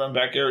don't want to run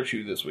back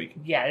Garachoo this week.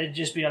 Yeah, it'd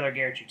just be another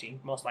Garachoo team,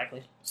 most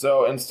likely.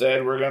 So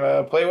instead, we're going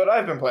to play what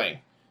I've been playing.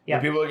 Yeah.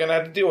 And people are going to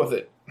have to deal with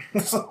it.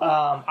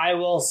 I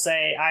will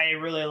say I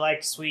really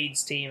liked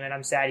Swede's team, and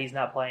I'm sad he's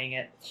not playing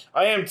it.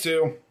 I am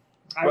too.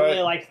 I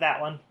really liked that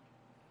one.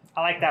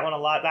 I liked that one a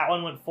lot. That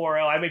one went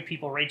 4-0. I made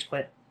people rage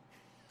quit.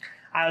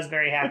 I was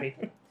very happy.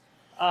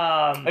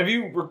 Have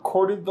you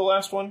recorded the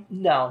last one?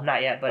 No,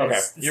 not yet. But okay,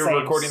 it's the you're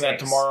same recording 6. that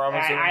tomorrow. I'm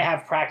assuming. I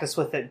have practiced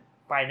with it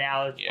by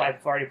now. Yeah.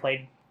 I've already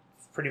played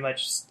pretty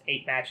much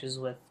 8 matches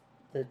with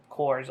the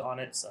cores on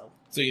it. So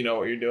you know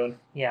what you're doing.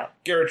 yeah.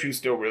 Gyarachu's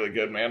still really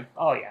good, man.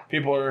 Oh yeah.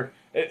 People are.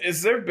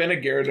 Has there been a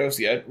Gyarados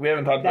yet? We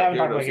haven't talked about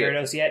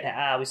Gyarados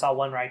yet. We saw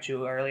one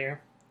Raichu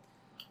earlier.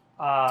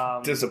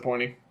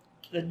 Disappointing.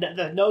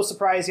 The no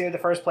surprise here. The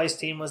first place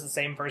team was the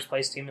same first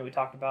place team that we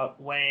talked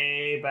about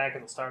way back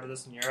at the start of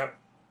this in Europe.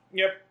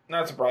 Yep,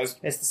 not surprised.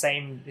 It's the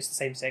same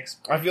 6.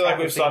 I feel like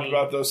we've talked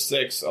about those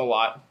 6 a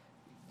lot.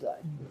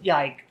 Yeah,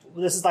 like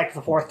this is like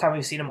the 4th time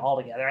we've seen them all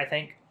together. I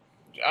think.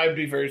 I'd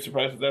be very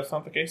surprised if that's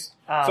not the case.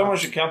 Someone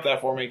should count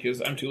that for me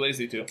because I'm too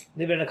lazy to.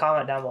 Leave it in a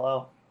comment down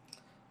below.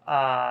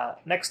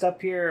 Next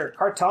up here,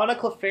 Kartana,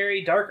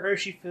 Clefairy, Dark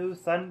Urshifu,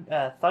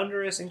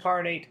 Thunderous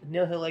Incarnate,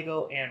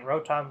 Nihilego, and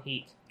Rotom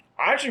Heat.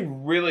 I actually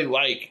really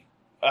like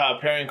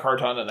pairing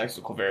Kartana next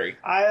to Clefairy.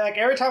 I like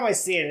every time I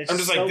see it. It's I'm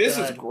just so like, this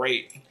good. is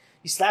great.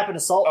 You slap an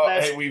Assault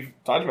Vest. Hey, we've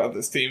talked about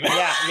this team.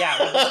 Yeah.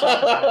 We'll just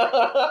talk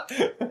about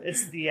it.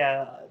 It's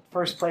the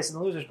first place in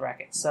the losers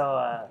bracket,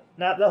 so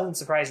nothing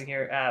surprising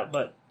here.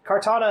 But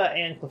Kartana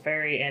and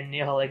Clefairy and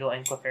Nihilego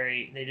and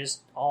Clefairy, they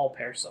just all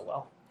pair so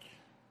well.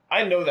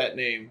 I know that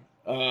name.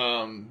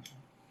 Kokoro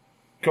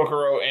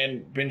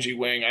and Benji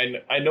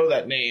Wing. I know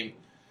that name.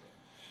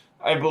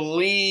 I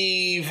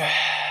believe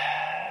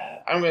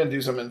I'm going to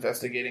do some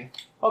investigating.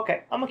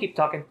 Okay, I'm going to keep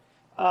talking.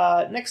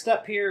 Next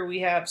up here, we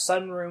have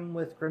Sunroom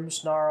with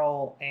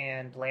Grimmsnarl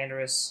and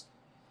Landorus.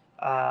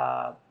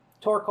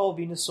 Torkoal,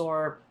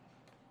 Venusaur,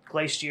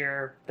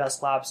 Glacier,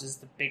 Dusclops is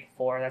the big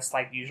 4. That's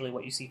like usually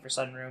what you see for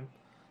Sunroom.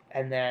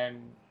 And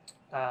then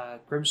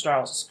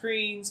Grimmsnarl is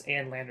Screens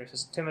and Landorus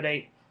is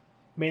Intimidate.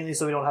 Mainly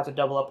so we don't have to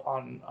double up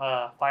on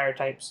fire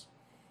types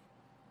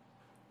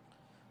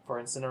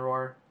for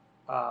Incineroar.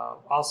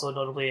 Also,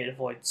 notably, it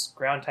avoids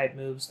ground type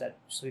moves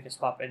so we can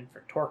swap in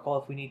for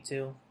Torkoal if we need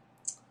to.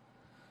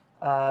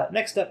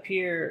 Next up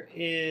here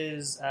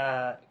is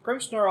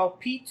Grimmsnarl,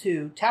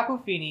 P2,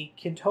 Tapu Fini,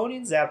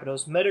 Cantonian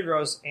Zapdos,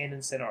 Metagross, and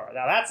Incineroar.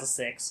 Now that's a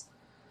 6.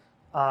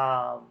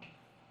 All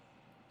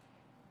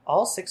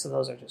 6 of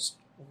those are just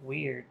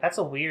weird. That's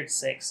a weird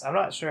 6. I'm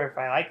not sure if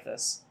I like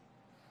this.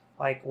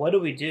 Like, what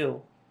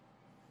do?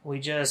 We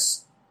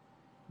just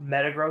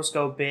Metagross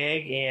go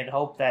big and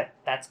hope that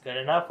that's good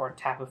enough, or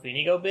Tapu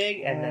Fini go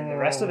big, and then the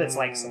rest of it's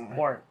like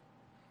support.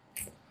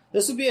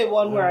 This would be a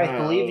one where I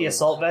believe the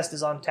Assault Vest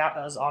is on a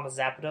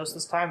Zapdos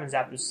this time, and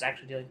Zapdos is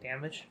actually dealing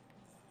damage.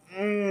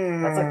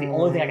 That's like the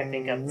only thing I can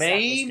think of.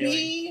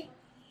 Maybe?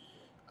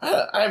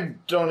 I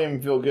don't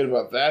even feel good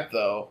about that,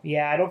 though.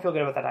 Yeah, I don't feel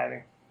good about that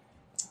either.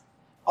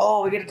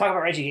 Oh, we get to talk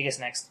about Regigigas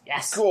next.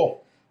 Yes.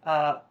 Cool.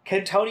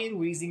 Cantonian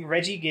Weezing,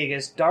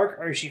 Regigigas,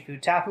 Dark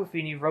Urshifu, Tapu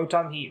Fini,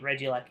 Rotom Heat,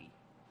 Regieleki.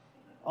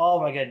 Oh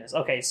my goodness.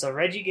 Okay, so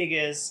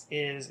Regigigas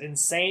is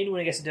insane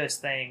when it gets to do its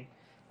thing.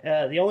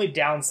 The only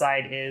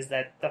downside is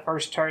that the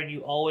first turn you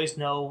always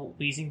know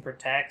Weezing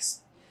protects,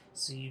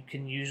 so you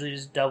can usually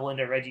just double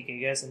into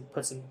Regigigas and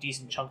put some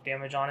decent chunk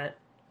damage on it.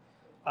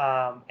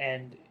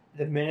 And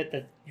the minute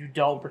that you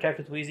don't protect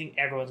with Weezing,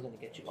 everyone's going to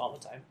get you all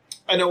the time.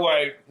 I know where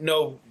I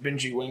know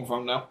Benji Wing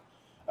from now.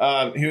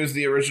 He was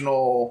the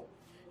original.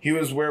 He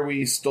was where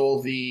we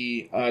stole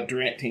the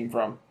Durant team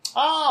from.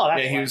 Oh,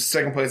 that's why. He was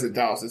second place at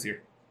Dallas this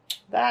year.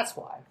 That's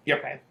why. Yep.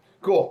 Okay.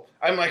 Cool.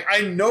 I'm like,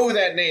 I know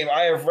that name.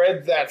 I have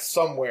read that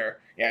somewhere.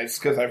 Yeah, it's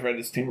because I've read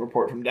his team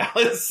report from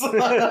Dallas.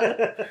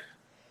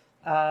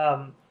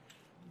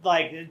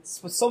 Like,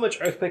 it's with so much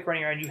Earthquake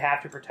running around, you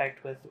have to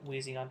protect with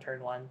Weezing on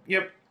turn 1.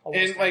 Yep.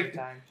 Almost And, every like,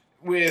 time.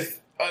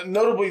 with,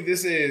 notably,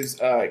 this is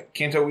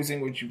Kanto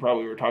Weezing, which you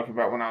probably were talking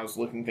about when I was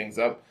looking things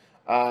up,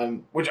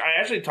 which I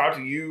actually talked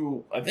to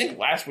you, I think,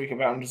 last week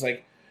about. I'm just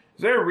like,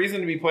 is there a reason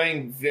to be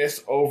playing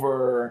this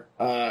over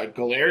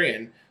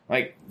Galarian?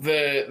 Like,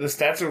 the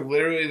stats are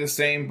literally the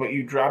same, but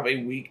you drop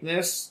a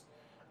weakness.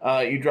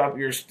 You drop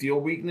your steel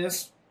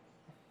weakness,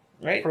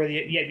 right?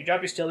 You drop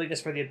your steel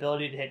weakness for the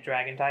ability to hit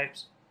dragon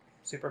types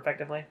super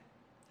effectively.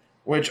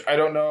 Which I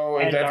don't know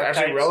if And that's dark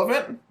actually types.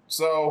 relevant.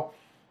 So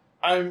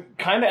I'm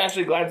kind of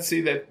actually glad to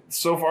see that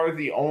so far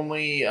the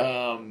only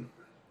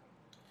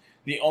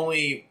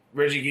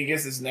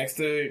Regigigas is next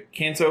to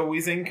Kanto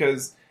Weezing,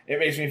 because it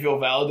makes me feel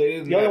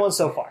validated. The only one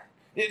so far.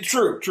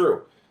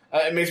 True.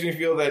 It makes me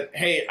feel that,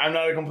 hey, I'm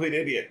not a complete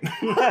idiot.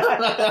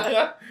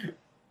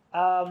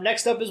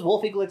 Next up is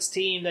Wolfie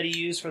team that he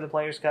used for the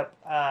Players' Cup.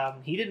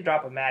 He didn't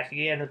drop a match.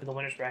 He ended up in the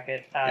winner's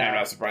bracket. Yeah, I'm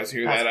not surprised to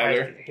hear that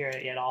either. To hear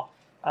it at all.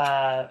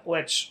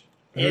 Which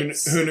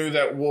Who knew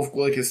that Wolf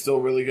Glick is still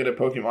really good at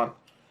Pokemon?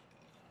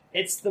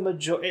 it's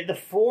the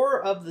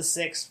 4 of the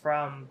 6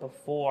 from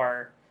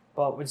before,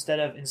 but instead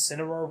of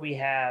Incineroar we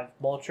have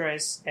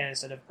Moltres, and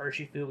instead of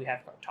Urshifu we have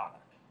Kartana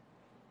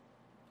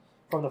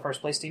from the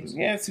first place teams.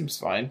 Yeah, it seems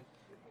fine.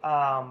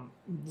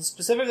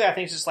 Specifically, I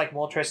think it's just like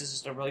Moltres is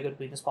just a really good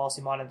weakness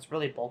policy mod, and it's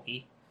really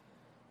bulky.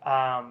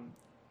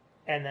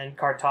 And then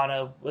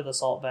Kartana with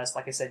Assault Vest,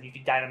 like I said, you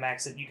could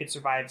Dynamax it. You could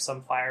survive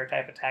some fire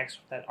type attacks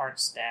that aren't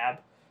stab,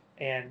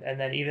 and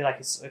then even like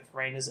if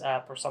rain is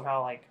up or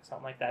somehow like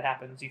something like that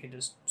happens, you can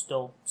just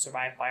still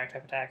survive fire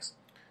type attacks.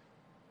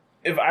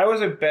 If I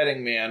was a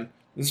betting man,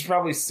 this is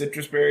probably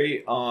Citrus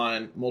Berry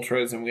on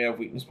Moltres, and we have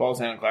Weakness Balls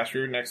and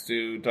Glastrier next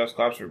to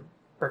Dusclops for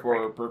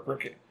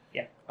Brick.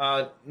 Yeah.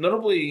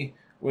 Notably,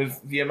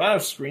 with the amount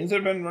of screens that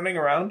have been running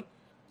around,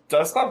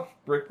 Dusclops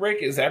Brick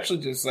Break is actually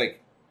just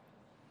like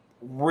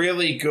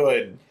really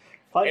good.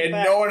 Fun And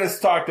fact, no one has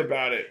talked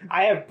about it.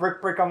 I have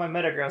Brick on my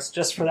Metagross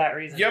just for that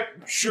reason.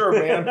 Yep, sure,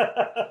 man.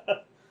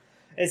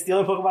 It's the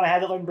only Pokemon I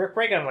had that learned Brick,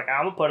 and I'm like,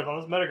 I'm gonna put it on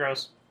this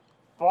Metagross.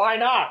 Why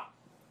not?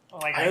 I'm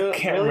like, I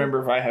can't really?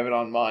 remember if I have it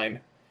on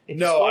mine. If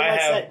you No, stole I that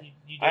have. set,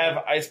 you I have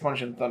Ice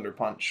Punch and Thunder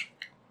Punch.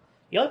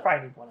 You only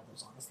probably need one of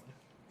those, honestly.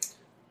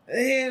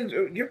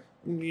 And you're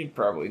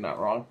probably not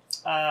wrong.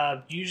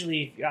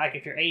 Usually, like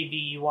if you're AV,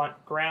 you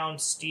want Ground,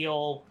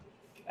 Steel,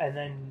 and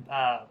then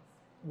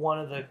one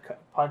of the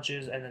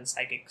punches, and then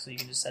Psychic, so you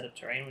can just set up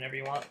terrain whenever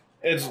you want.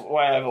 It's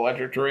why I have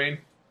Electric Terrain.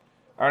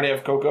 I already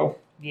have Coco.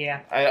 Yeah.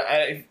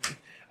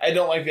 I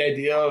don't like the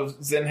idea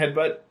of Zen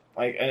Headbutt.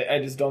 Like I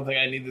just don't think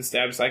I need the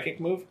Stab Psychic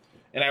move,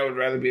 and I would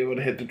rather be able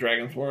to hit the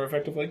dragons more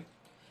effectively.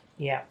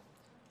 Yeah.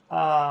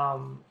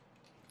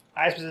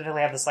 I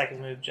specifically have the Psychic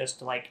move just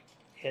to like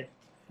hit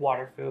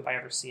Waterfoo if I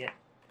ever see it,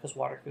 because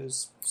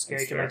Waterfoo's scary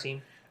That's to my fair.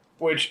 team.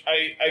 Which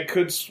I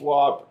could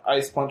swap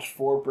Ice Punch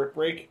for Brick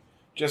Break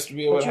just to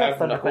be able But to you have have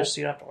Thunder Knuckle. Punch,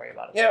 so you don't have to worry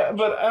about it. Yeah, so much.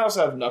 but I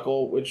also have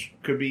Knuckle, which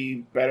could be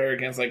better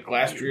against like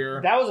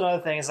Glastrier. That was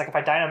another thing. Is like if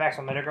I Dynamax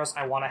on Metagross,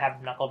 I want to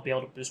have Knuckle to be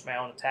able to boost my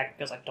own attack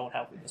because I don't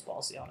have Weakness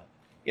Policy on it.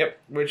 Yep,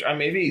 which I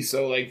may be.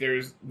 So like there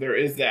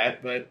is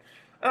that, but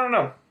I don't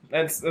know.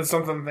 That's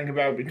something to think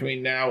about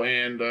between now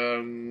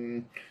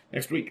and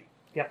next week.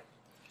 Yep.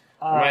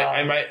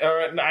 I might.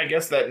 I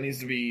guess that needs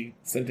to be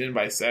sent in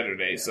by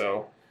Saturday.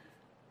 So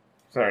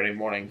Saturday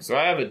morning. So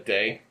I have a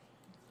day.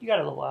 You got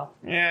a little while.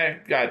 Yeah,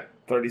 I got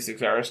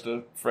 36 hours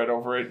to fret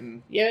over it,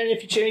 and Yeah, and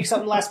if you change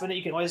something last minute,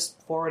 you can always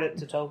forward it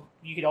to Tofu.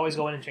 You can always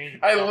go in and change it.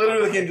 I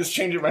literally can just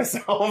change it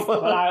myself.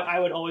 But I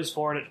would always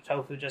forward it to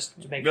Tofu just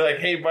to make Be like,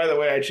 hey, by the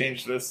way, I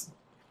changed this.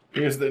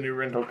 Here's the new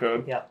rental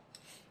code. Yep.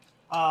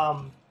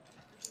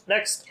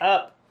 Next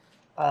up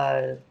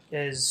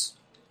is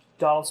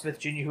Donald Smith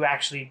Jr., who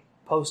actually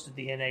posted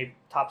the NA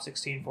top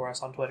 16 for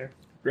us on Twitter.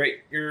 Great,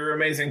 you're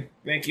amazing.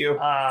 Thank you.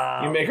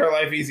 Uh, You make our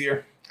life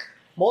easier.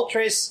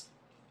 Moltres,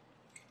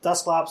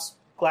 Dusclops,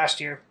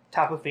 Glastrier,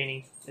 Tapu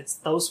Fini. It's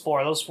those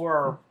four. Those four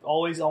are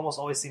almost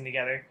always seen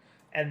together.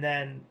 And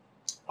then,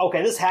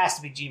 okay, this has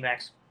to be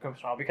G-Max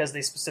Grimmsnarl because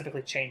they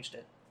specifically changed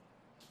it.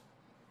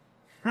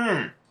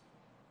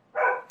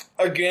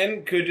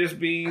 Again, could just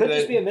be Could that,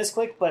 just be a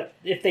misclick, but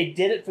if they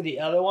did it for the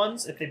other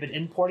ones, if they've been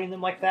importing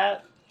them like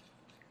that,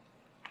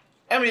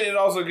 I mean, it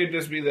also could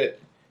just be that,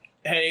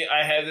 hey,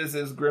 I have this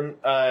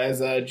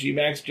as a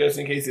G-Max just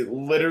in case it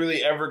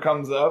literally ever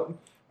comes up,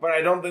 but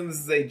I don't think this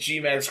is a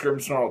G-Max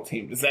Grimmsnarl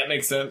team. Does that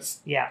make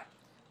sense? yeah.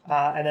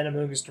 And then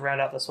Amoonguss to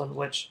round out this one,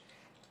 which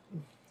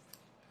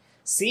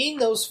seeing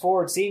those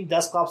forward, seeing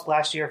Dusclops,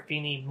 Glastrier,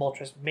 Fini,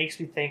 Moltres makes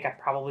me think I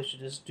probably should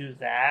just do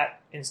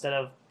that instead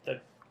of the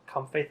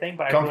Comfey thing.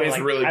 But Comfey's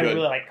really I good.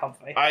 really like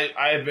Comfey.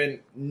 I have been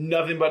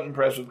nothing but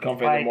impressed with Comfey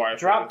the more Like, I've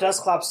drop played it.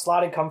 Dusclops,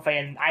 slotted Comfey,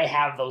 and I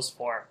have those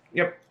four.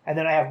 Yep. And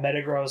then I have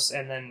Metagross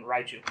and then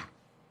Raichu.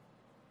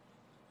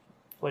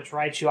 Which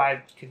Raichu,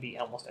 I could be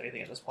almost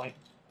anything at this point.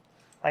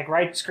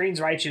 Like, Screens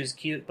Raichu is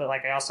cute, but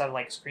like I also have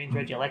like Screens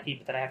Regieleki,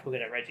 but then I have to go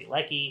get a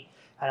Regieleki.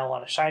 I don't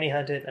want to shiny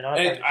hunt it.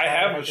 I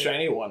have a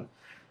shiny one.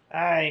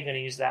 I ain't gonna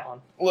use that one.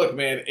 Look,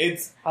 man,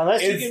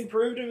 Unless you It's- can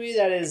prove to me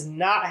that is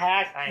not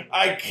hacked,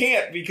 I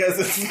can't because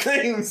its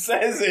name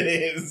says it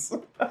is.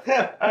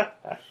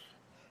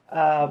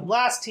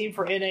 Last team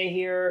for NA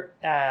here.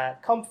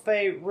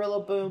 Comfey,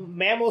 Rillaboom,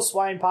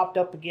 Mamoswine popped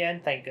up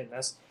again, thank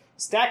goodness.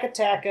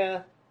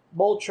 Stakataka,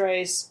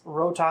 Moltres,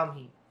 Rotom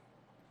Heat.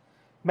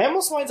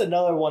 Mamoswine's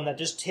another one that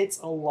just hits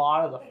a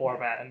lot of the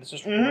format, and it's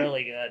just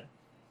really good.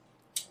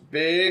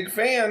 Big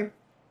fan.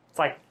 It's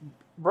like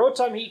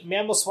Rotom Heat,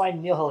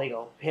 Mamoswine,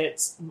 Nihilego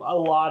hits a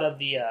lot of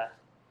the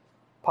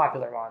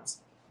popular ones.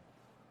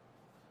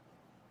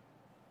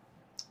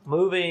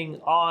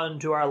 Moving on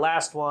to our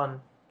last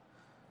one.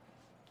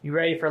 You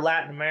ready for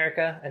Latin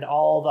America and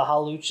all the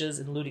Haluchas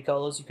and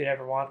Ludicolo's you could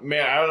ever want?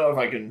 Man, I don't know if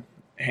I can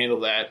handle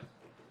that.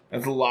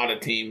 That's a lot of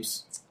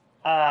teams.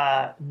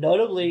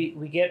 Notably,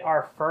 we get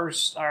our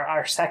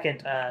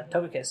second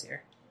Togekiss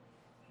here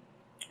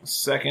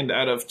Second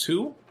out of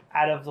two?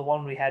 out of the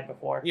one we had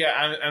before.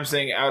 Yeah, I'm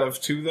saying out of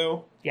two,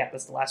 though. Yeah,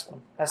 that's the last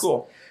one. That's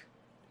Cool.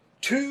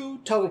 2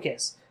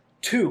 Togekiss.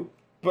 2.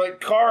 But,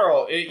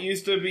 Carl, it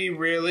used to be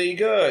really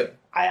good.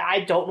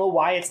 I don't know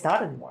why it's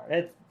not anymore.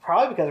 It's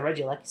probably because of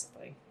Regieleki's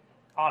thing,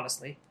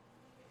 honestly.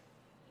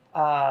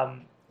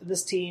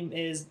 This team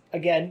is,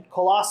 again,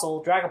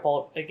 Colossal.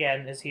 Dragapult,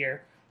 again, is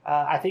here.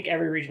 I think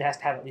every region has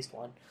to have at least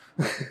one.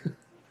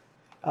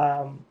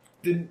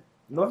 Did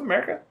North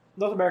America?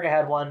 North America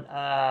had one.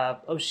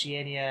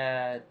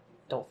 Oceania,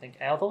 I don't think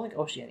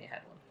Oceania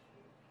had one.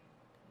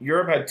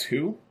 Europe had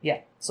two?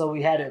 Yeah, so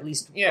we had at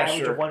least Yeah, average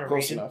sure. of one in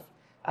Close region. enough.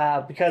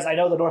 because I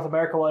know the North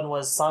America one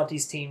was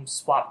Santi's team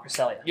swap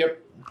Cresselia.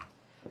 Yep.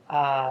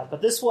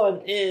 But this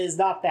one is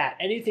not that.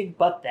 Anything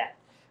but that.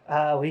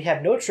 We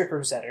have no Trick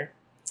Room Center.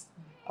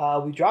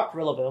 We dropped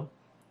Rillaboom.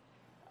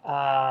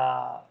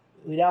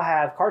 We now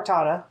have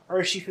Kartana,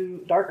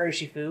 Urshifu, Dark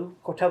Urshifu,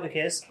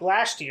 Cortopagus,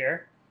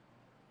 Glastier.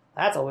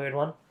 That's a weird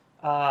one.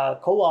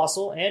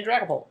 Colossal, and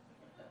Dragapult.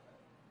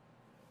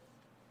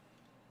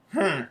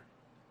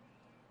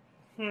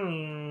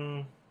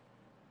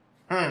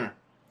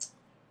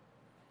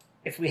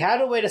 If we had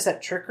a way to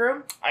set Trick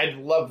Room... I'd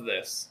love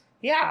this.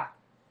 Yeah.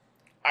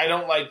 I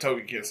don't like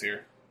Togekiss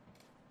here.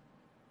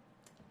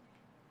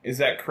 Is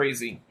that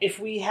crazy? If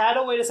we had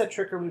a way to set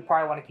Trick Room, we'd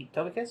probably want to keep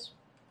Togekiss.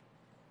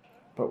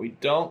 But we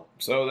don't,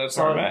 so that's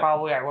So our that's bet.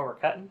 probably where we're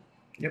cutting.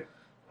 Yep.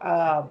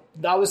 I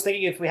was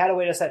thinking if we had a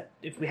way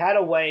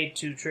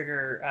to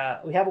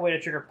trigger, we have a way to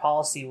trigger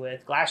policy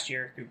with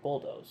Glastier through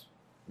Bulldoze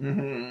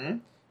Mm-hmm.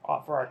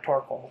 for our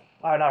Torkoal.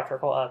 Not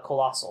Torkoal,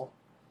 Colossal.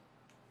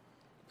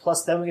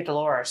 Plus, then we get to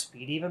lower our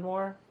speed even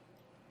more.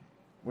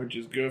 Which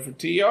is good for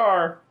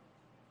TR.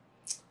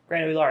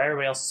 Granted, we lower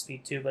everybody else's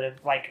speed too, but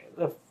if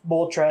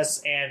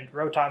Moltres and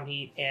Rotom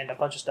Heat and a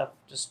bunch of stuff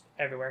just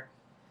everywhere.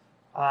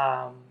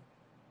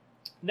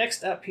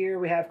 Next up here,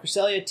 we have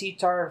Cresselia,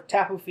 T-Tar,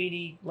 Tapu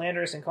Fini,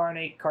 Landorus,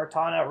 Incarnate,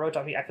 Kartana,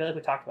 Rotom Heat. I feel like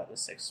we talked about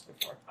this 6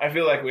 before. I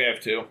feel like we have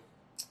to.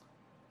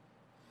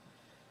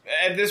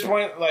 At this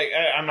point, like,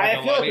 I'm not I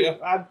going to feel lie to you.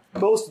 like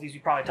most of these we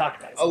probably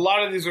talked about. A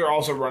lot of these are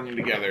also running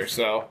together,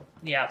 so...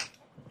 Yeah.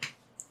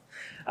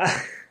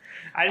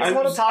 I just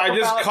want to talk about... I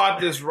just caught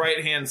this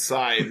right-hand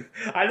side.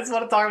 I just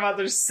want to talk about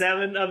there's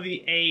 7 of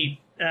the 8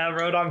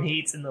 Rotom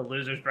Heats in the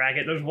losers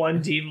bracket. There's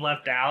one team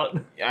left out.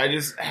 I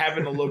just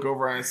happened to look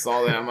over and I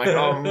saw that. I'm like,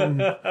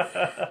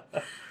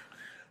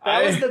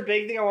 That was the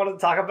big thing I wanted to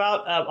talk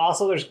about.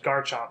 Also, there's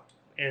Garchomp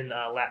in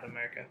Latin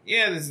America.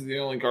 Yeah, this is the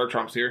only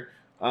Garchomps here.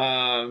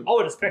 And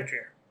a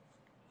Spectrier.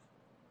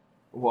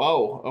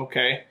 Whoa,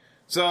 okay.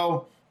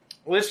 So,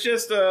 let's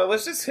just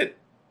hit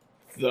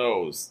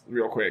those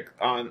real quick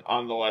on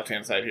the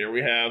left-hand side here.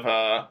 We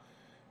have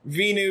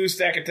Venu,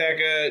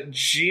 Stakataka,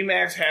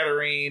 G-Max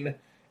Hatterene,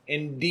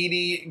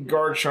 Indeedee,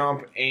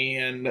 Garchomp,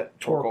 and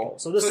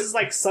Torkoal. So this is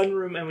like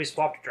Sunroom, and we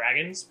swapped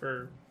dragons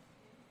for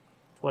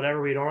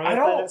whatever we normally I play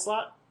don't that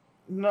slot.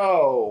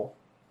 know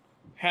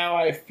how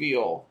I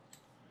feel.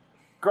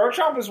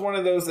 Garchomp is one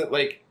of those that,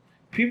 like,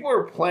 people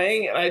are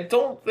playing, and I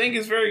don't think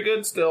is very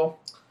good still.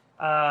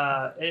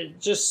 It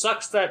just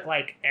sucks that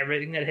like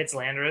everything that hits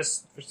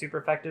Landorus for super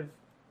effective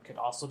could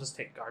also just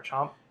hit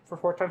Garchomp for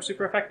 4 times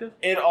super effective.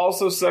 It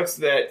also sucks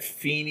that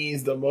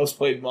Feeney's the most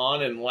played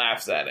Mon and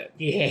laughs at it.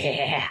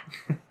 Yeah.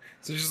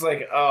 So just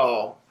like,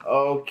 oh,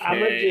 okay. I'm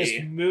gonna just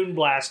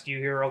moonblast you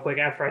here real quick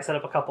after I set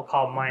up a couple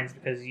calm minds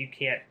because you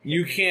can't.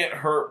 You can't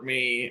hurt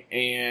me,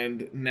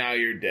 and now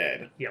you're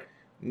dead. Yep.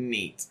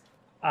 Neat.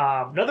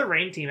 Another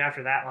rain team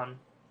after that one.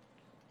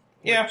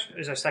 Yeah.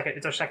 Is our second.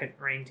 It's our second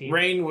rain team.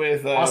 Rain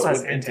with Also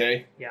has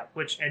Entei. Yeah,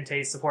 which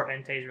Entei support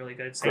Entei is really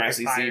good.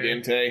 Grassy Seed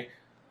Entei.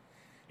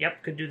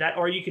 Yep, could do that.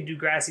 Or you could do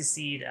Grassy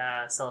Seed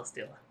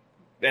Celesteela.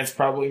 That's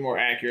probably more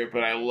accurate,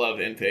 but I love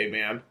Entei,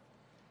 man.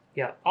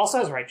 Yeah, also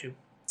has Raichu.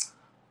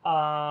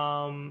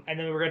 And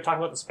then we're going to talk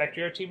about the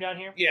Spectrier team down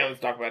here. Yeah,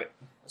 let's talk about it.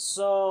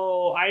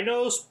 So, I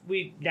know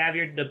we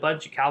navigated a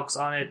bunch of calcs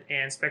on it,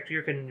 and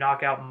Spectrier can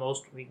knock out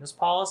most weakness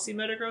policy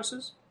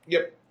Metagrosses.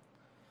 Yep.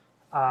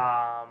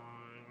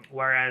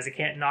 Whereas it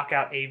can't knock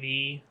out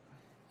AV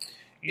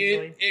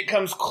usually. It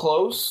comes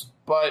close,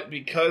 but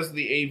because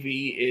the AV,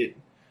 it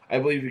I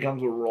believe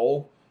becomes a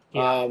roll.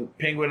 Yeah.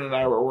 Penguin and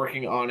I were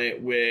working on it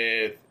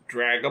with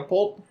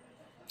Dragapult,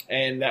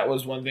 and that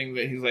was one thing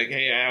that he's like,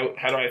 hey,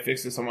 how do I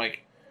fix this? I'm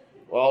like,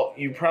 well,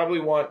 you probably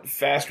want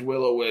fast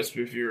Will-O-Wisp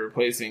if you're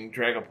replacing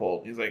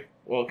Dragapult. He's like,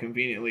 well,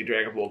 conveniently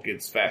Dragapult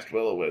gets fast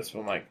Will-O-Wisp.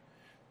 I'm like,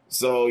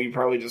 so you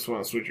probably just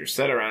want to switch your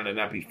set around and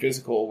not be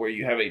physical where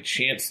you have a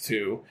chance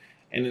to,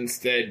 and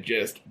instead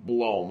just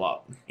blow him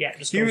up. Yeah,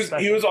 just He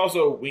was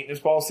also weakness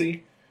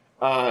policy,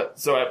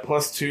 so at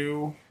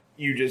 +2,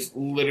 you just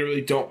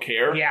literally don't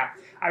care. Yeah,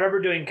 I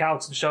remember doing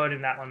calcs and showing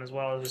him that one as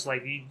well. It's just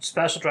like,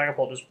 special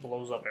Dragapult just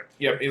blows up everything.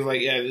 Yep, he's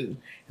like, yeah, he's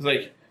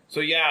like, so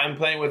yeah, I'm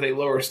playing with a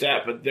lower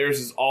stat, but theirs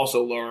is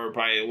also lower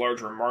by a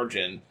larger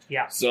margin.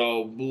 Yeah.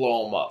 So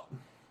blow them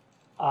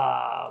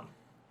up.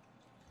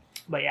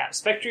 But yeah,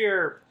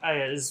 Spectrier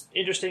is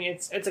interesting.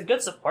 It's a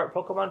good support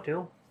Pokemon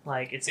too.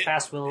 Like it's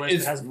fast Will-O-Wisp.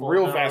 It's It has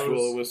real Bulldoze. fast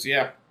Will-O-Wisp,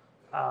 yeah.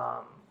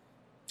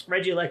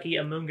 Regieleki,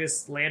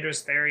 Amoonguss,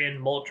 Landorus, Therian,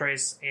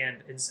 Moltres,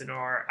 and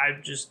Incineroar.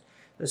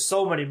 There's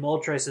so many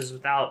Moltreses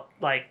without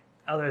like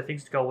other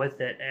things to go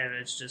with it, and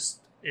it's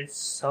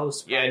so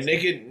surprising.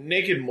 Yeah,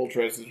 naked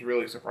Moltres is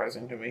really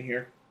surprising to me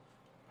here.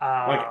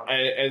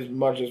 As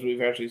much as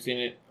we've actually seen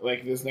it,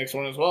 like this next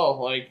one as well.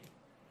 Like,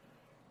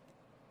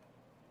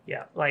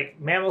 yeah,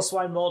 like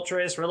Mamoswine,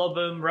 Moltres,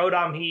 Rillaboom,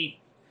 Rotom Heat,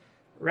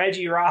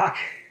 Regirock.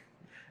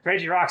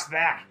 Regirock's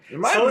back.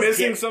 Am I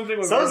missing something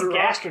with So is Regirock?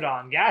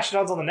 Gastrodon.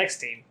 Gastrodon's on the next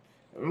team.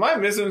 Am I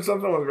missing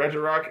something with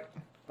Regirock?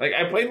 Like,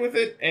 I played with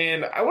it,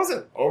 and I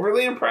wasn't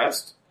overly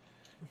impressed.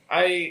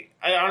 I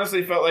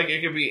honestly felt like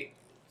it could be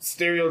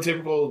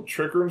stereotypical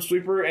Trick Room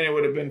Sweeper, and it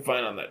would have been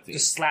fine on that team.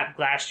 Just slap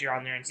Glacier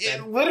on there instead.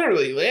 Yeah,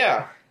 literally,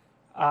 yeah.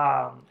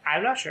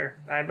 I'm not sure.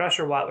 I'm not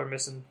sure what we're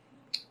missing.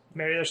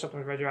 Maybe there's something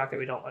with Regirock that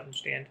we don't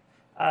understand.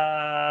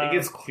 It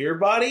gets Clear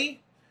Body,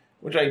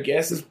 which I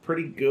guess is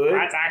pretty good.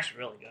 That's actually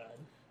really good.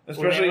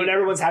 Especially when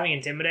everyone's having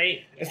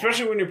Intimidate.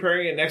 Especially when you're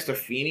pairing it next to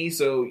Feeny,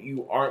 so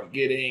you aren't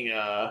getting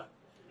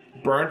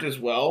burnt as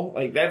well.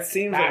 Like, that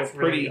seems like a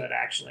pretty... really good,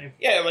 actually.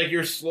 Yeah, like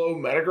you're slow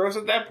Metagross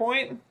at that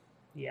point.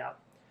 Yeah.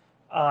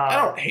 I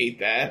don't hate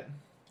that.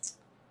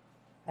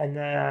 And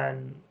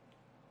then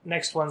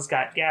next one's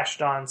got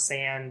Gaston,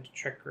 Sand,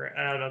 Trick Room.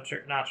 Not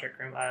Trick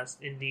Room.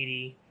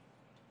 Indeedee.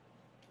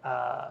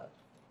 I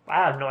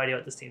have no idea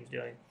what this team's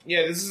doing.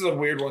 Yeah, this is a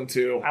weird one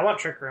too. I want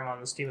Trick Room on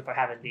this team if I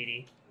have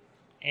Indeedee.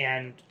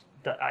 And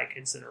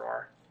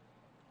Incineroar.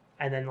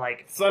 And then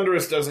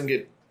Thundurus doesn't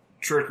get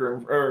Trick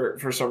Room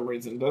for some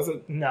reason, does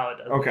it? No, it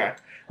doesn't. Okay.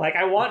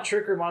 I want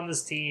Trick Room on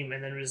this team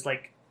and then just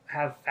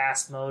have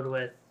fast mode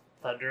with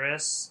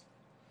Thundurus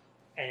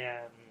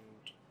and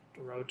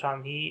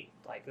Rotom Heat.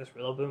 This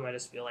Rillaboom I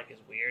just feel like is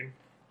weird.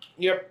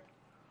 Yep.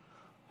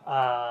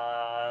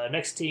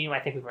 Next team I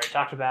think we've already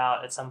talked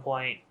about at some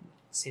point.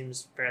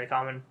 Seems fairly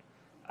common.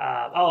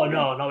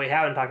 No, we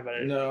haven't talked about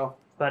it. No.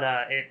 But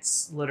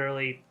it's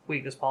literally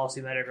Weakness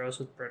Policy Metagross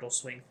with Brittle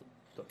Swing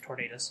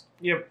Tornadus.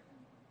 Yep.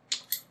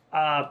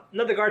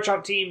 Another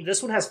Garchomp team.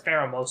 This one has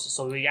Pheromosa,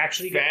 so we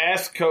actually get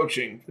fast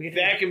coaching.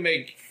 That can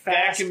make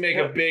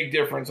a big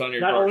difference on your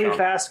not Garchomp. only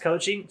fast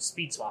coaching,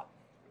 speed swap.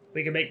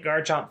 We can make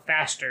Garchomp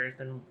faster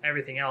than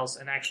everything else,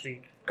 and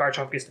actually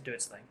Garchomp gets to do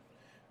its thing.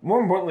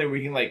 More importantly,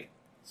 we can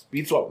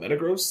speed swap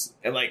Metagross,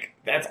 and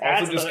that's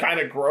also just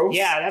kind of gross.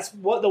 Yeah, that's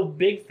what the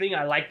big thing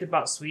I liked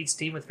about Sweet's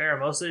team with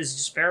Pheromosa is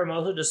just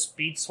Pheromosa just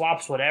speed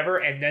swaps whatever,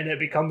 and then it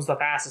becomes the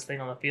fastest thing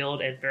on the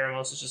field, and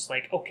Pheromosa's just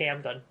okay,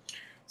 I'm done.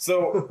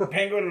 So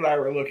Penguin and I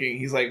were looking.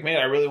 He's like, man,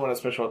 I really want a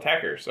special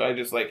attacker. So I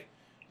just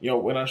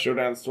went on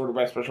Showdown, sorted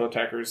by special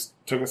attackers,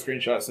 took a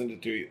screenshot, sent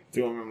it to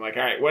him. I'm like,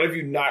 all right, what have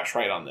you not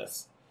tried on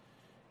this?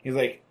 He's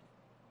like,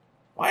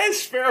 why is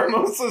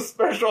Pheromosa's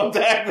special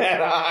attack that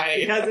high?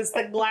 Because it's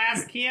the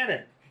glass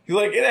cannon. He's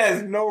like, it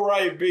has no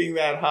right being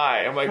that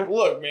high. I'm like,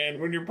 look,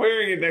 man, when you're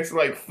pairing it next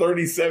to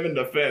 37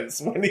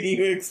 defense, what do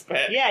you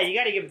expect? Yeah, you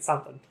got to give it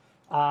something.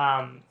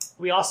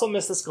 We also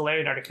missed this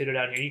Galarian Articuno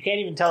down here. You can't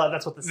even tell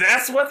that's what this is.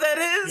 That's what that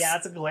is? Yeah,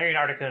 that's a Galarian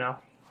Articuno.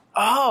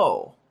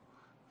 Oh.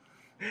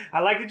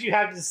 I like that you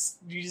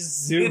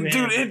just zoom in.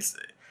 Dude, it's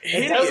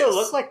hideous. It doesn't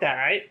look like that,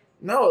 right?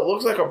 No, it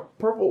looks like a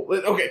purple...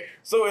 Okay,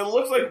 so it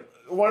looks like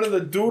one of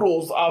the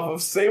doodles off of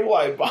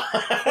Sableye Bonds.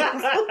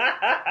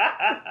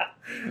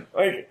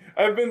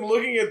 I've been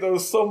looking at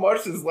those so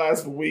much this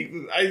last week,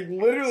 I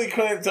literally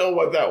couldn't tell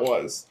what that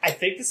was. I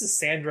think this is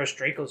Sandrush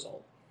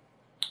Dracozolt.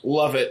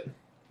 Love it.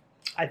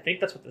 I think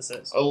that's what this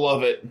is. I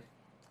love it.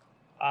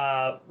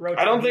 Rotom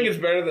I don't think Heat. it's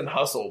better than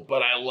Hustle,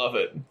 but I love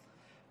it.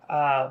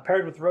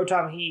 Paired with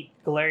Rotom Heat,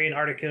 Galarian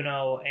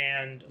Articuno,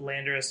 and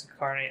Landorus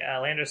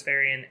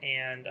Therian,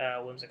 and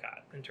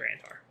Whimsicott and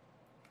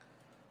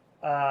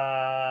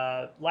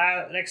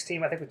Tyranitar. Next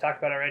team, I think we talked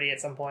about already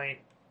at some point.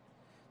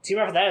 Team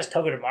after that is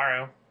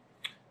Togedemaru.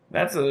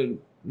 That's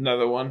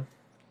another one.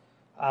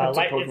 That's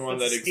a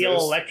Pokemon it's that Steel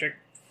exists. Electric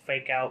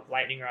Fake Out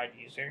Lightning Rod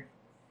user.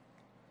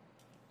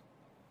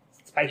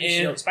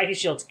 Spiky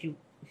Shield's cute.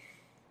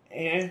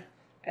 Eh.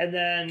 And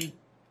then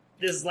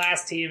this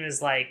last team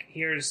is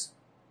here's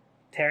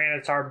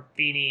Tyranitar,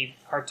 Feeny,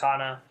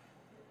 Hartana,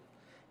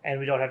 and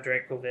we don't have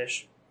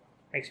Dracovish.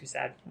 Makes me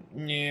sad.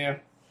 Yeah.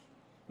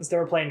 Instead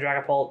we're playing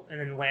Dragapult and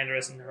then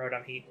Landorus and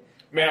Rotom Heat.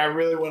 Man, I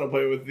really want to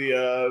play with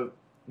the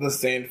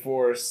Sand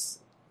Force.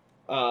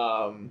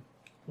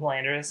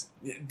 Landorus.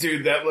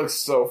 Dude, that looks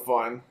so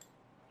fun.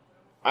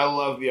 I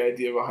love the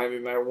idea behind it,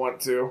 and I want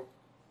to.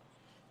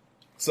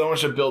 Someone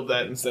should build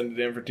that and send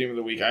it in for Team of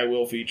the Week. I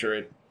will feature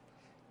it.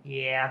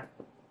 Yeah.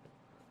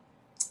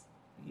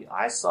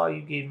 I saw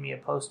you gave me a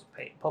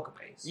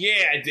Pokepace.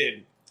 Yeah, I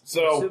did.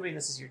 So, I'm assuming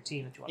this is your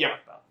team that you want to talk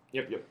about.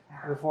 Yep.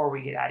 Before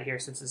we get out of here,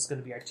 since this is going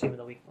to be our Team of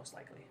the Week, most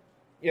likely.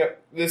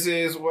 Yep, this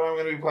is what I'm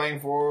going to be playing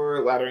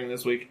for laddering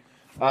this week.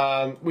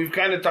 We've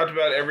kind of talked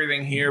about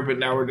everything here, but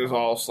now we're just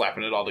all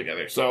slapping it all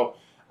together. So,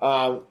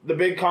 the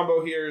big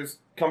combo here is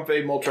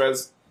Comfey,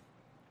 Moltres.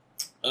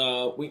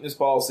 Weakness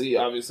Policy,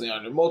 obviously,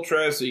 on your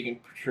Moltres, so you can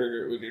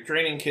trigger it with your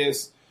Draining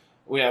Kiss.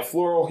 We have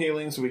Floral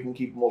Healing, so we can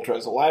keep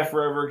Moltres alive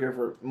forever, give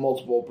her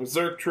multiple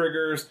Berserk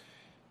triggers.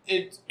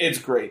 It's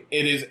great.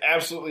 It is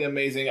absolutely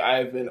amazing. I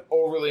have been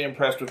overly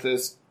impressed with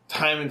this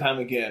time and time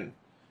again.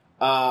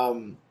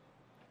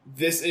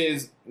 This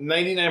is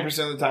 99%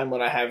 of the time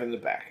what I have in the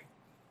back.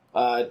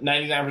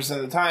 99%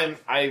 of the time,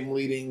 I'm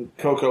leading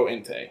Coco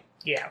Entei.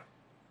 Yeah.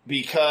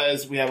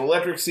 Because we have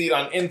Electric Seed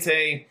on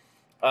Entei.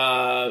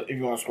 If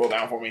you want to scroll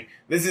down for me.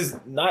 This is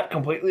not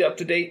completely up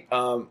to date.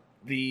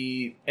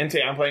 The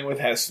Entei I'm playing with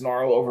has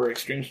Snarl over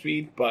Extreme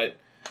Speed, but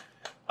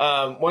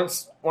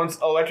once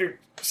Electric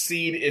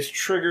Seed is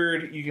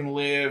triggered, you can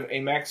live a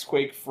Max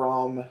Quake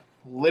from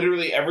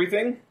literally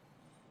everything.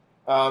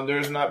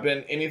 There's not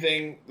been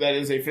anything that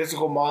is a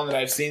physical mon that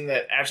I've seen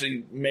that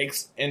actually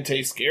makes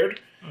Entei scared,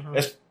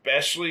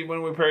 especially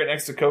when we pair it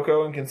next to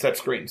Coco and can set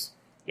screens.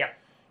 Yeah.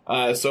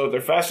 So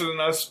they're faster than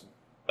us.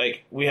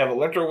 Like, we have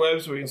electro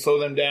webs, so we can slow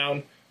them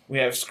down. We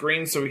have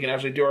screens, so we can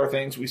actually do our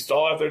things. We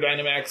stall out their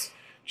Dynamax,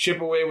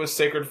 chip away with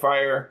Sacred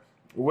Fire,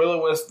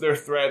 will-o-wisp their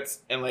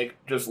threats, and like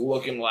just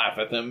look and laugh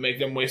at them, make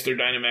them waste their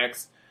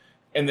Dynamax,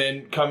 and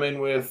then come in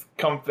with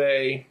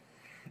Comfey,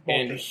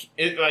 and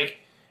it like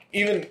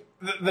even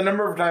the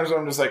number of times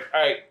I'm just like, all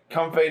right,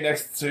 Comfey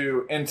next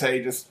to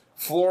Entei, just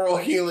floral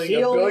healing a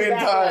billion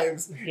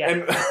times,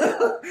 and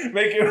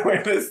make it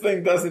where this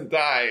thing doesn't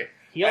die.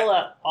 Heal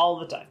up all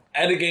the time. I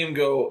had a game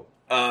go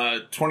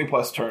 20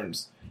 plus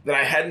turns that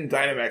I hadn't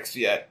Dynamaxed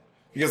yet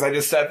because I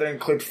just sat there and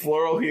clicked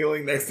floral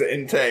healing next to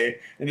Entei,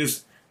 and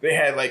just they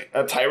had like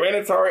a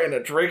Tyranitar and a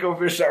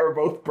Dracovish that were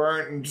both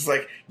burnt, and just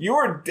like, you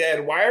are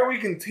dead. Why are we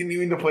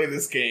continuing to play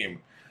this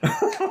game?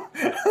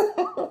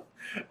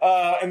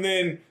 And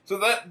then, so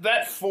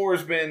that 4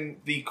 has been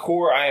the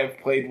core I have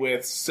played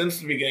with since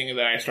the beginning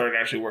that I started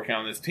actually working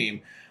on this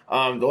team.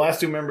 The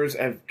last 2 members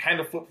have kind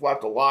of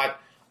flip-flopped a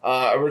lot.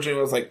 Originally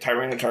it was like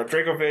Tyranitar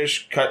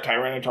Dracovish, cut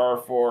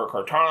Tyranitar for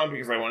Kartana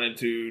because I wanted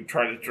to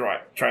try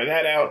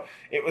that out.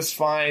 It was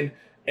fine.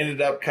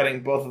 Ended up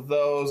cutting both of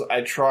those.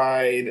 I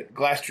tried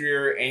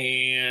Glastrier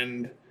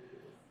and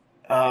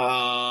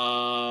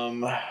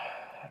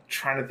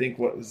trying to think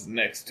what was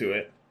next to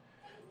it.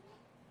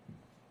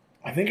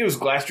 I think it was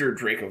Glastrier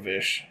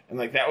Dracovish, and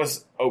like that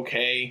was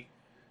okay.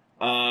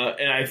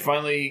 And I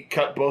finally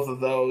cut both of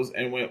those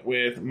and went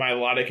with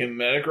Milotic and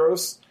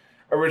Metagross.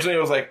 Originally, I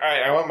was like, all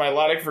right, I want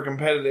Milotic for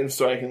competitive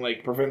so I can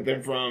like prevent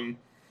them from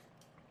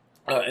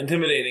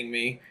intimidating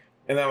me.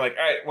 And then I'm like,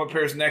 all right, what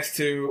pairs next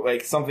to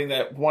like something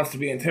that wants to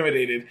be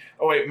intimidated?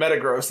 Oh wait,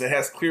 Metagross. It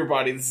has Clear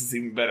Body. This is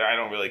even better. I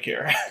don't really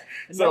care.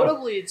 So,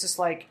 notably, it's just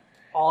like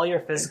all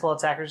your physical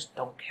attackers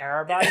don't care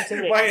about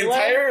intimidation. My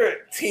entire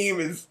team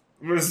is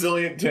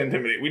resilient to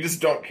intimidate. We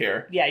just don't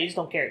care. Yeah, you just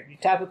don't care. Your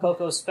Tapu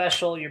Koko is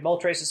special. Your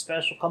Moltres is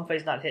special.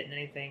 Comfey's not hitting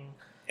anything.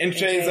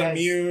 Entei is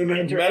immune.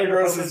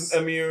 Metagross is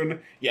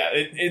immune. Yeah,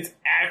 it's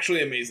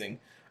actually amazing.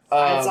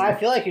 I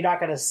feel like you're not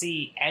going to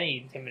see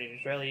any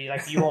intimidators really.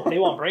 Like they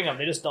won't bring them.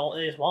 They just don't.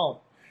 They just won't.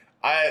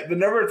 The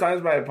number of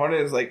times my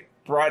opponent has like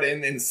brought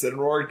in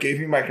Incineroar, gave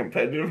me my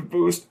competitive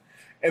boost,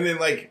 and then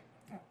like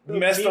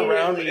messed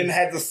around and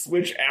had to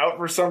switch out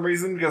for some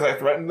reason because I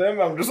threatened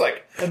them. I'm just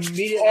like, you're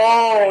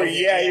going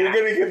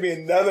to give me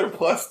another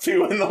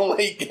 +2 in the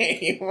late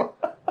game.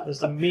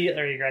 Just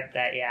immediately regret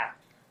that. Yeah.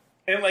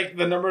 And like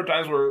the number of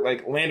times where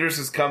like Landers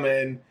has come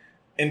in,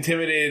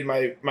 intimidated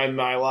my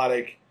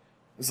Milotic.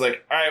 It's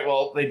like, all right,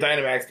 well, they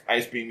Dynamaxed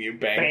Ice Beam you,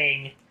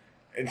 bang.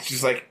 It's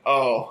just like,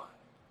 oh.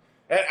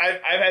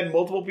 I've had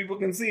multiple people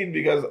concede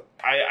because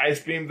I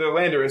Ice Beamed their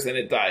Landorus and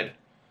it died.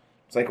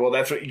 It's like, well,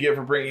 that's what you get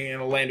for bringing in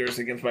a Landorus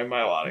against my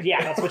Milotic.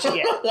 Yeah, that's what you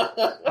get.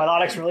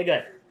 Milotic's really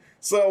good.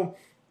 So,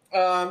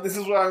 this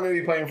is what I'm going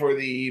to be playing for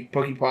the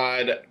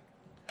Pokepod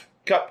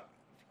Cup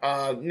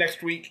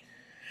next week.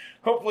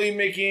 Hopefully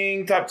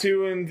making top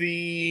 2 in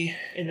the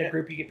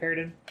group you get paired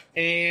in.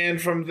 And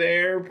from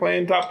there,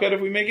 playing Top Cut if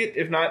we make it.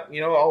 If not,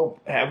 I'll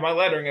have my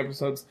laddering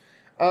episodes.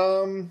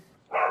 I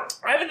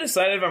haven't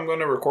decided if I'm going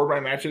to record my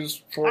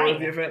matches for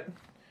the event.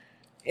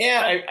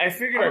 Yeah, I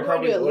figured I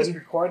probably would. At least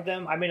record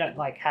them. I may not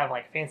have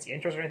fancy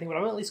intros or anything, but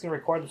I'm at least going to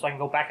record them so I can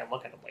go back and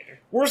look at them later.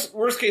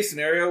 Worst case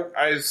scenario,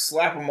 I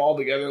slap them all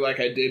together like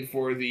I did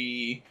for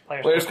the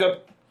Players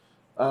Cup.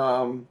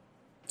 So,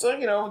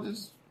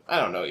 just, I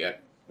don't know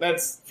yet.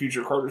 That's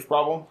future Carter's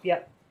problem.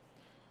 Yep.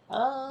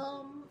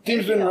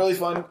 Team's been really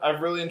fun.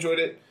 I've really enjoyed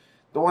it.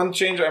 The one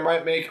change I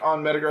might make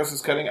on Metagross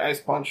is cutting Ice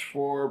Punch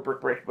for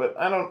Brick Break, but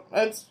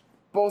it's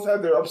both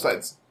have their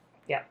upsides.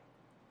 Yeah.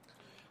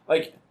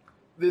 Like,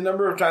 the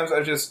number of times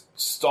I've just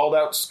stalled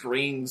out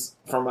screens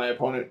from my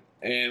opponent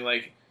and,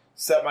 like,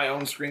 set my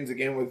own screens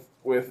again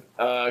with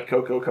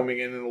Coco coming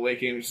in the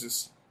late game.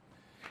 It's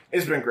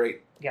been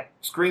great. Yeah.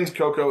 Screens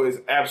Coco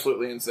is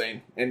absolutely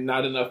insane, and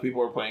not enough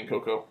people are playing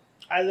Coco.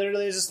 I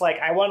literally was just like,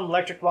 I want an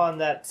electric one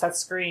that sets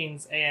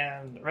screens,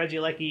 and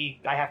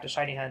Regieleki I have to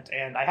shiny hunt,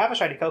 and I have a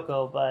shiny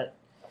Coco, but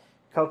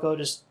Coco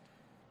just,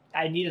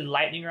 I needed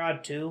Lightning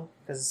Rod too,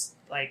 because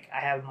like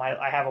I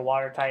have a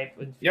water type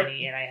with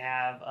Finny, and I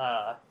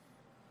have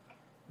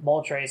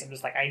Moltres. I'm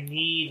just like, I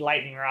need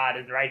Lightning Rod,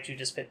 and Raichu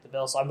just fit the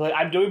bill. So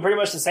I'm doing pretty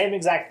much the same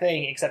exact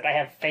thing, except I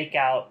have Fake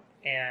Out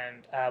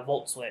and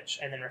Volt Switch,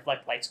 and then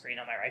Reflect Light Screen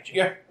on my Raichu.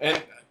 Yeah,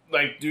 and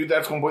like, dude,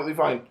 that's completely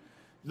fine.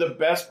 The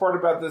best part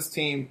about this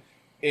team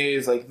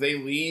is like they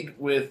lead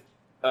with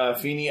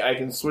Feeny. I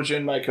can switch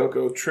in my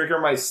Coco,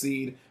 trigger my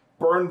Seed,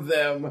 burn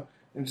them,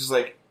 and just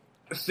like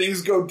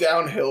things go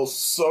downhill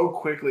so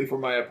quickly for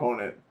my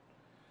opponent.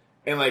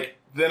 And like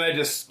then I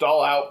just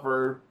stall out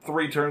for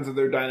 3 turns of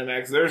their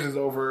Dynamax. Theirs is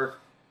over,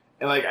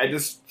 and like I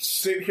just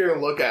sit here and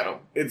look at them.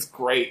 It's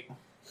great.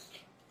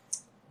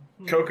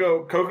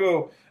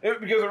 Coco,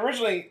 because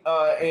originally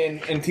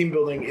in team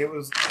building it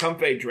was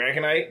Comfey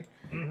Dragonite,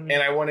 and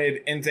I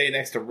wanted Entei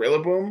next to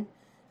Rillaboom.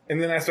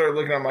 And then I started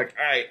looking, I'm like,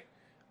 all right,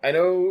 I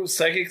know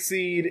Psychic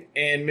Seed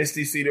and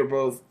Misty Seed are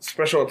both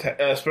special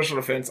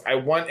defense. I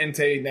want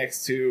Entei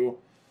next to,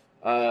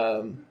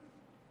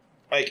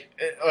 like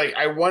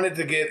I wanted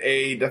to get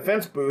a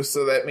defense boost,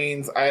 so that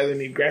means I either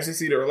need Grassy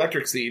Seed or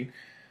Electric Seed.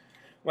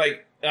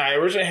 Like, I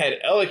originally had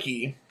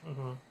Eliki,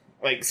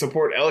 like,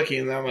 support Eliki,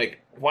 and then I'm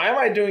like, why am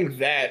I doing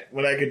that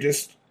when I could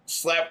just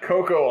slap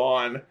Coco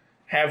on,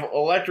 have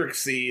Electric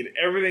Seed,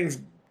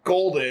 everything's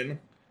golden,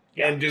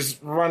 and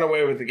just run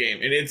away with the game?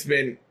 And it's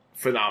been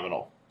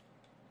phenomenal.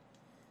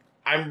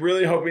 I'm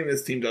really hoping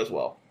this team does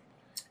well.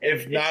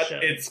 If not,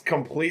 it's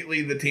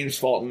completely the team's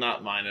fault and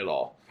not mine at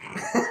all.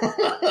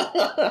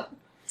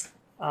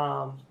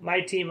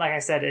 My team, like I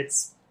said,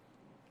 it's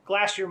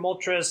Glacier,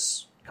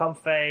 Moltres,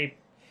 Comfey,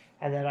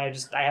 and then I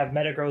have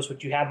Metagross,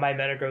 which you have my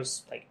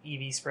Metagross like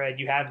EV spread.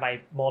 You have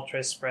my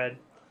Moltres spread.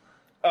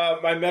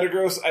 My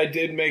Metagross, I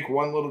did make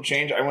one little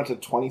change. I went to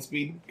 20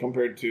 speed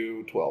compared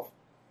to 12.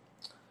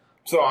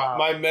 So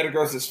my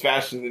Metagross is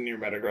faster than your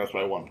Metagross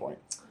by 1 point.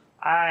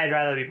 I'd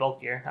rather be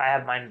bulkier. I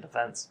have mine in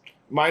defense.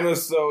 Mine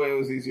was so it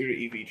was easier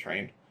to EV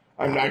train.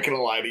 I'm not going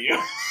to lie to you.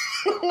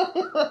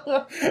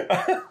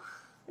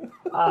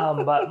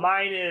 But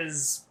mine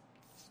is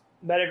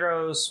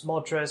Metagross,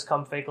 Moltres,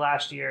 Comfey,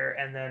 Glacier,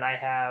 and then I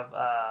have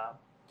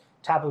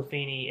Tapu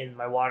Fini in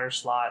my water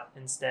slot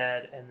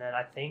instead. And then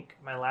I think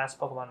my last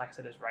Pokemon, like I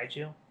said, is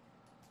Raichu.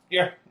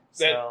 Yeah.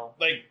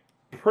 Like,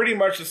 pretty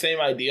much the same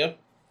idea.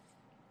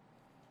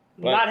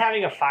 But not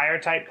having a fire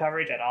type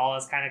coverage at all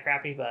is kind of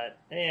crappy, but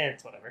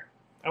it's whatever.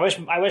 I wish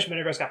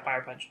Metagross got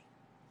Fire Punch.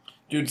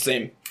 Dude,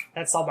 same.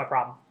 That solved my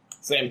problem.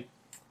 Same.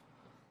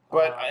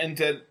 But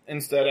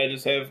instead, I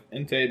just have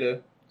Entei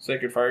to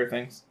Sacred Fire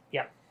things.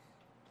 Yeah.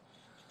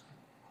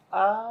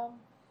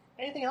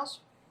 Anything else?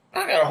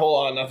 I got a whole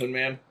lot of nothing,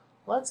 man.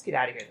 Let's get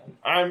out of here then.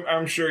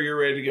 I'm sure you're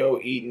ready to go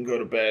eat and go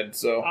to bed.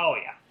 So. Oh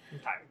yeah, I'm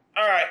tired.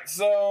 All right,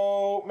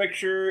 so make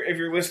sure if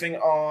you're listening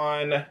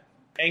on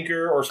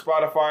Anchor or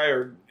Spotify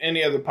or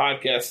any other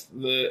podcast,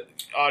 the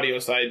audio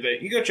side,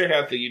 that you go check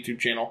out the YouTube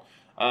channel.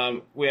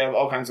 We have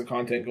all kinds of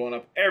content going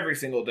up every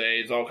single day.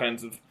 It's all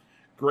kinds of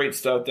great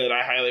stuff that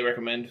I highly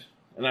recommend,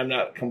 and I'm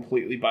not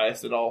completely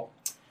biased at all.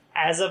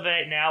 As of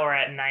right now, we're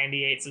at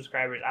 98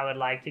 subscribers. I would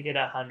like to get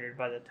 100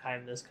 by the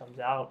time this comes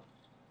out.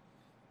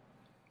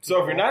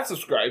 So if you're not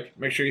subscribed,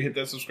 make sure you hit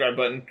that subscribe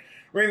button.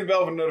 Ring the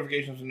bell for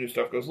notifications when new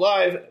stuff goes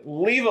live.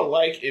 Leave a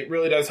like. It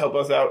really does help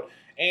us out.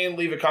 And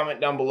leave a comment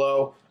down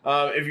below.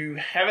 If you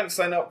haven't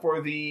signed up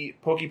for the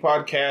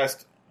Pokepod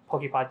Cup.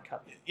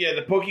 Yeah,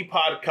 the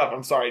Pokepod Cup.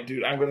 I'm sorry,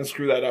 dude. I'm going to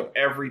screw that up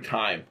every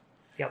time.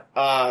 Yep.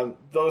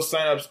 Those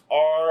signups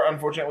are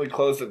unfortunately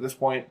closed at this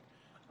point.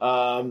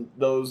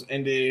 Those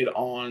ended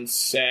on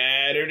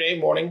Saturday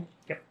morning.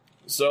 Yep.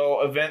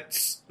 So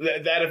events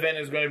that event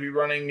is going to be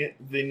running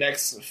the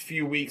next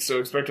few weeks. So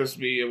expect us to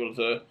be able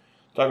to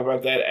talk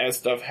about that as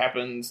stuff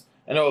happens.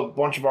 I know a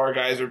bunch of our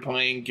guys are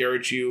playing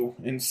Garachu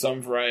in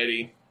some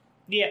variety.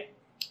 Yeah.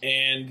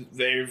 And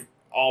they've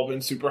all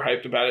been super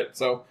hyped about it.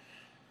 So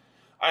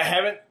I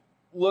haven't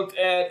looked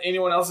at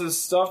anyone else's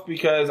stuff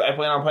because I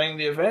plan on playing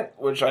the event,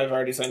 which I've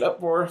already signed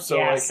up for. So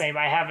yeah, same.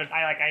 I haven't.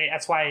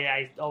 That's why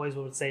I always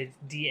would say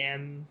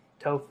DM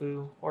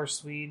Tofu or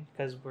Swede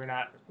because we're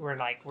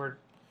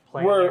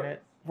playing in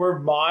it. We're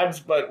mods,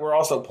 but we're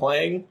also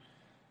playing,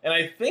 and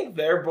I think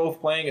they're both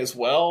playing as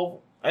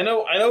well. I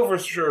know for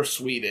sure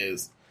Swede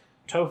is.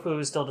 Tofu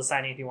is still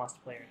deciding if he wants to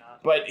play or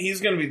not. But he's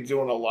going to be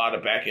doing a lot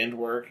of back end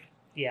work.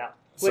 Yeah.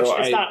 Which so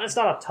it's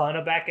not a ton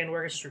of back end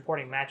work, it's just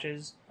reporting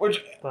matches.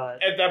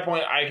 But at that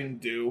point I can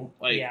do.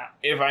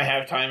 If I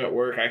have time at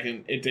work,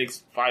 it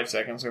takes 5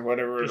 seconds or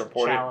whatever to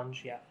report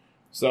challenge, yeah.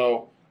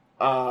 So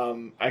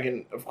I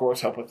can of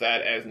course help with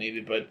that as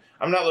needed, but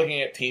I'm not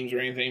looking at teams or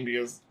anything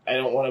because I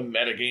don't want to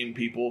metagame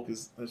people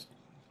because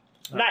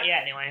not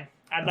yet anyway.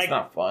 It's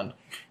not fun.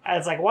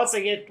 It's like once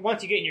you get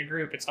in your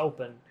group, it's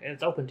open.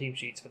 It's open team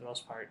sheets for the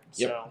most part.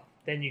 Yep. So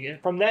then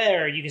from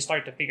there you can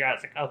start to figure out.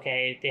 It's like,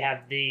 okay, they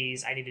have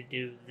these. I need to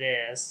do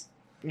this.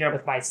 Yep.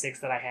 With my 6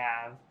 that I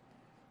have.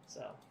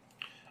 So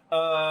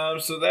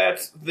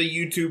that's the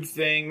YouTube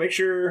thing. Make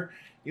sure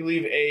you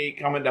leave a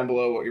comment down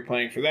below what you're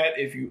playing for that.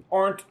 If you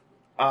aren't,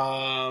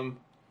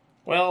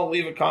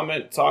 leave a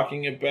comment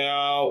talking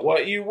about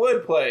what you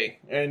would play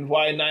and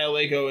why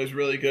Nihilego is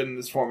really good in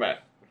this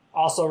format.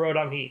 Also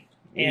Rotom Heat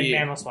and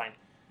Mamoswine.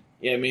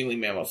 Yeah, mainly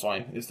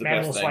Mamoswine is the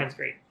best thing. Mamoswine's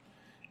great.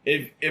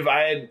 If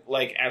I had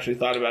actually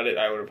thought about it,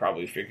 I would have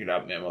probably figured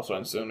out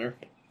Mamoswine sooner.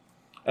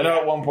 I know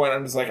at one point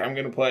I'm just like, I'm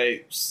going to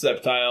play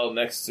Sceptile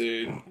next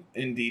to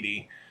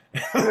Indeedee.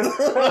 I'm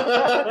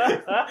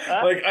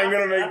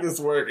going to make this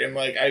work, and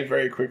I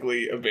very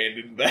quickly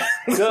abandoned that.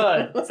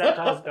 Good.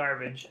 Sceptile's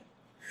garbage.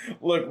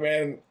 Look,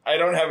 man, I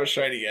don't have a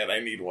shiny yet. I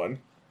need one.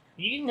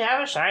 You can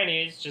have a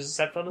shiny, it's just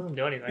Sceptile doesn't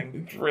do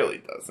anything. It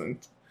really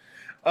doesn't.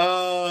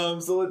 So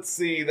let's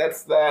see.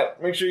 That's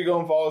that. Make sure you go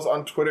and follow us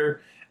on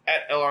Twitter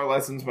at LR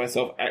Lessons,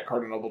 myself at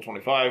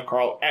Cardinal25,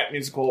 Carl at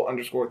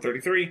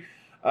musical_33.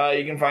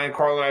 You can find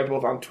Carl and I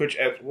both on Twitch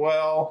as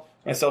well.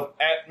 Myself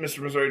at Mr.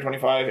 Missouri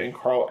 25 and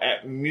Carl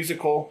at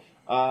Musical.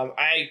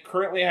 I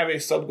currently have a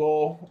sub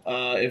goal,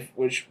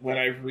 when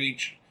I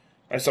reach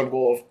my sub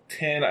goal of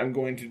 10, I'm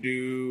going to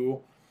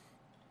do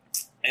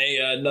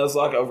a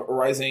Nuzlocke of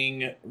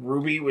Rising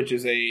Ruby, which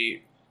is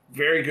a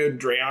very good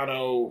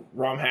Drayano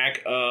ROM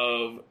hack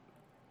of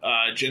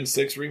Gen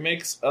 6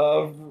 remakes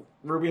of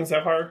Ruby and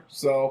Sapphire.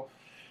 So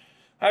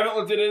I haven't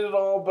looked at it at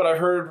all, but I've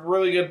heard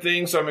really good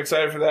things, so I'm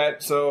excited for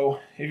that. So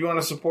if you want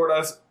to support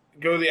us,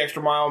 go the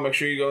extra mile. Make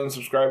sure you go and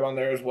subscribe on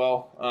there as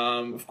well.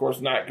 Of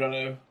course, not going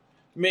to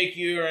make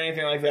you or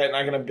anything like that.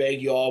 Not going to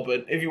beg you all,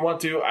 but if you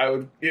want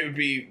to, it would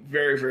be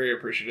very, very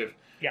appreciative.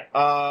 Yeah.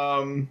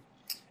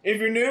 If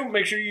you're new,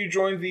 make sure you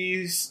join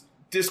the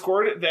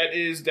Discord. That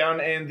is down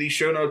in the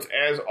show notes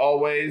as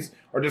always.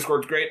 Our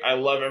Discord's great. I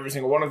love every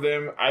single one of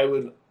them. I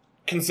would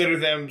consider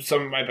them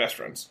some of my best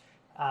friends.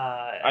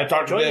 I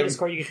talked to them. Join the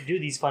Discord, you get to do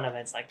these fun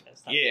events like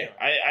this. Yeah,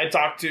 I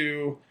talk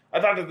to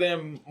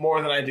them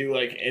more than I do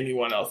like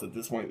anyone else at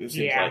this point. It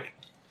seems like.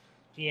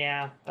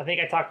 Yeah, I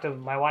think I talked to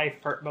my wife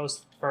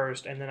most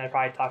first, and then I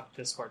probably talked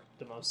to Discord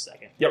the most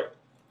second. Yep.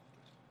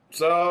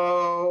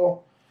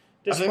 So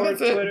Discord,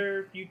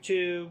 Twitter,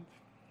 YouTube,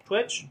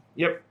 Twitch.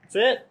 Yep. That's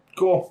it.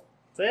 Cool.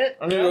 That's it.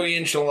 I'm gonna go eat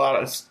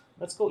enchiladas.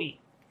 Let's go eat.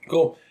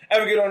 Cool.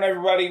 Have a good one,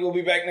 everybody. We'll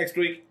be back next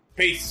week.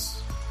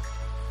 Peace.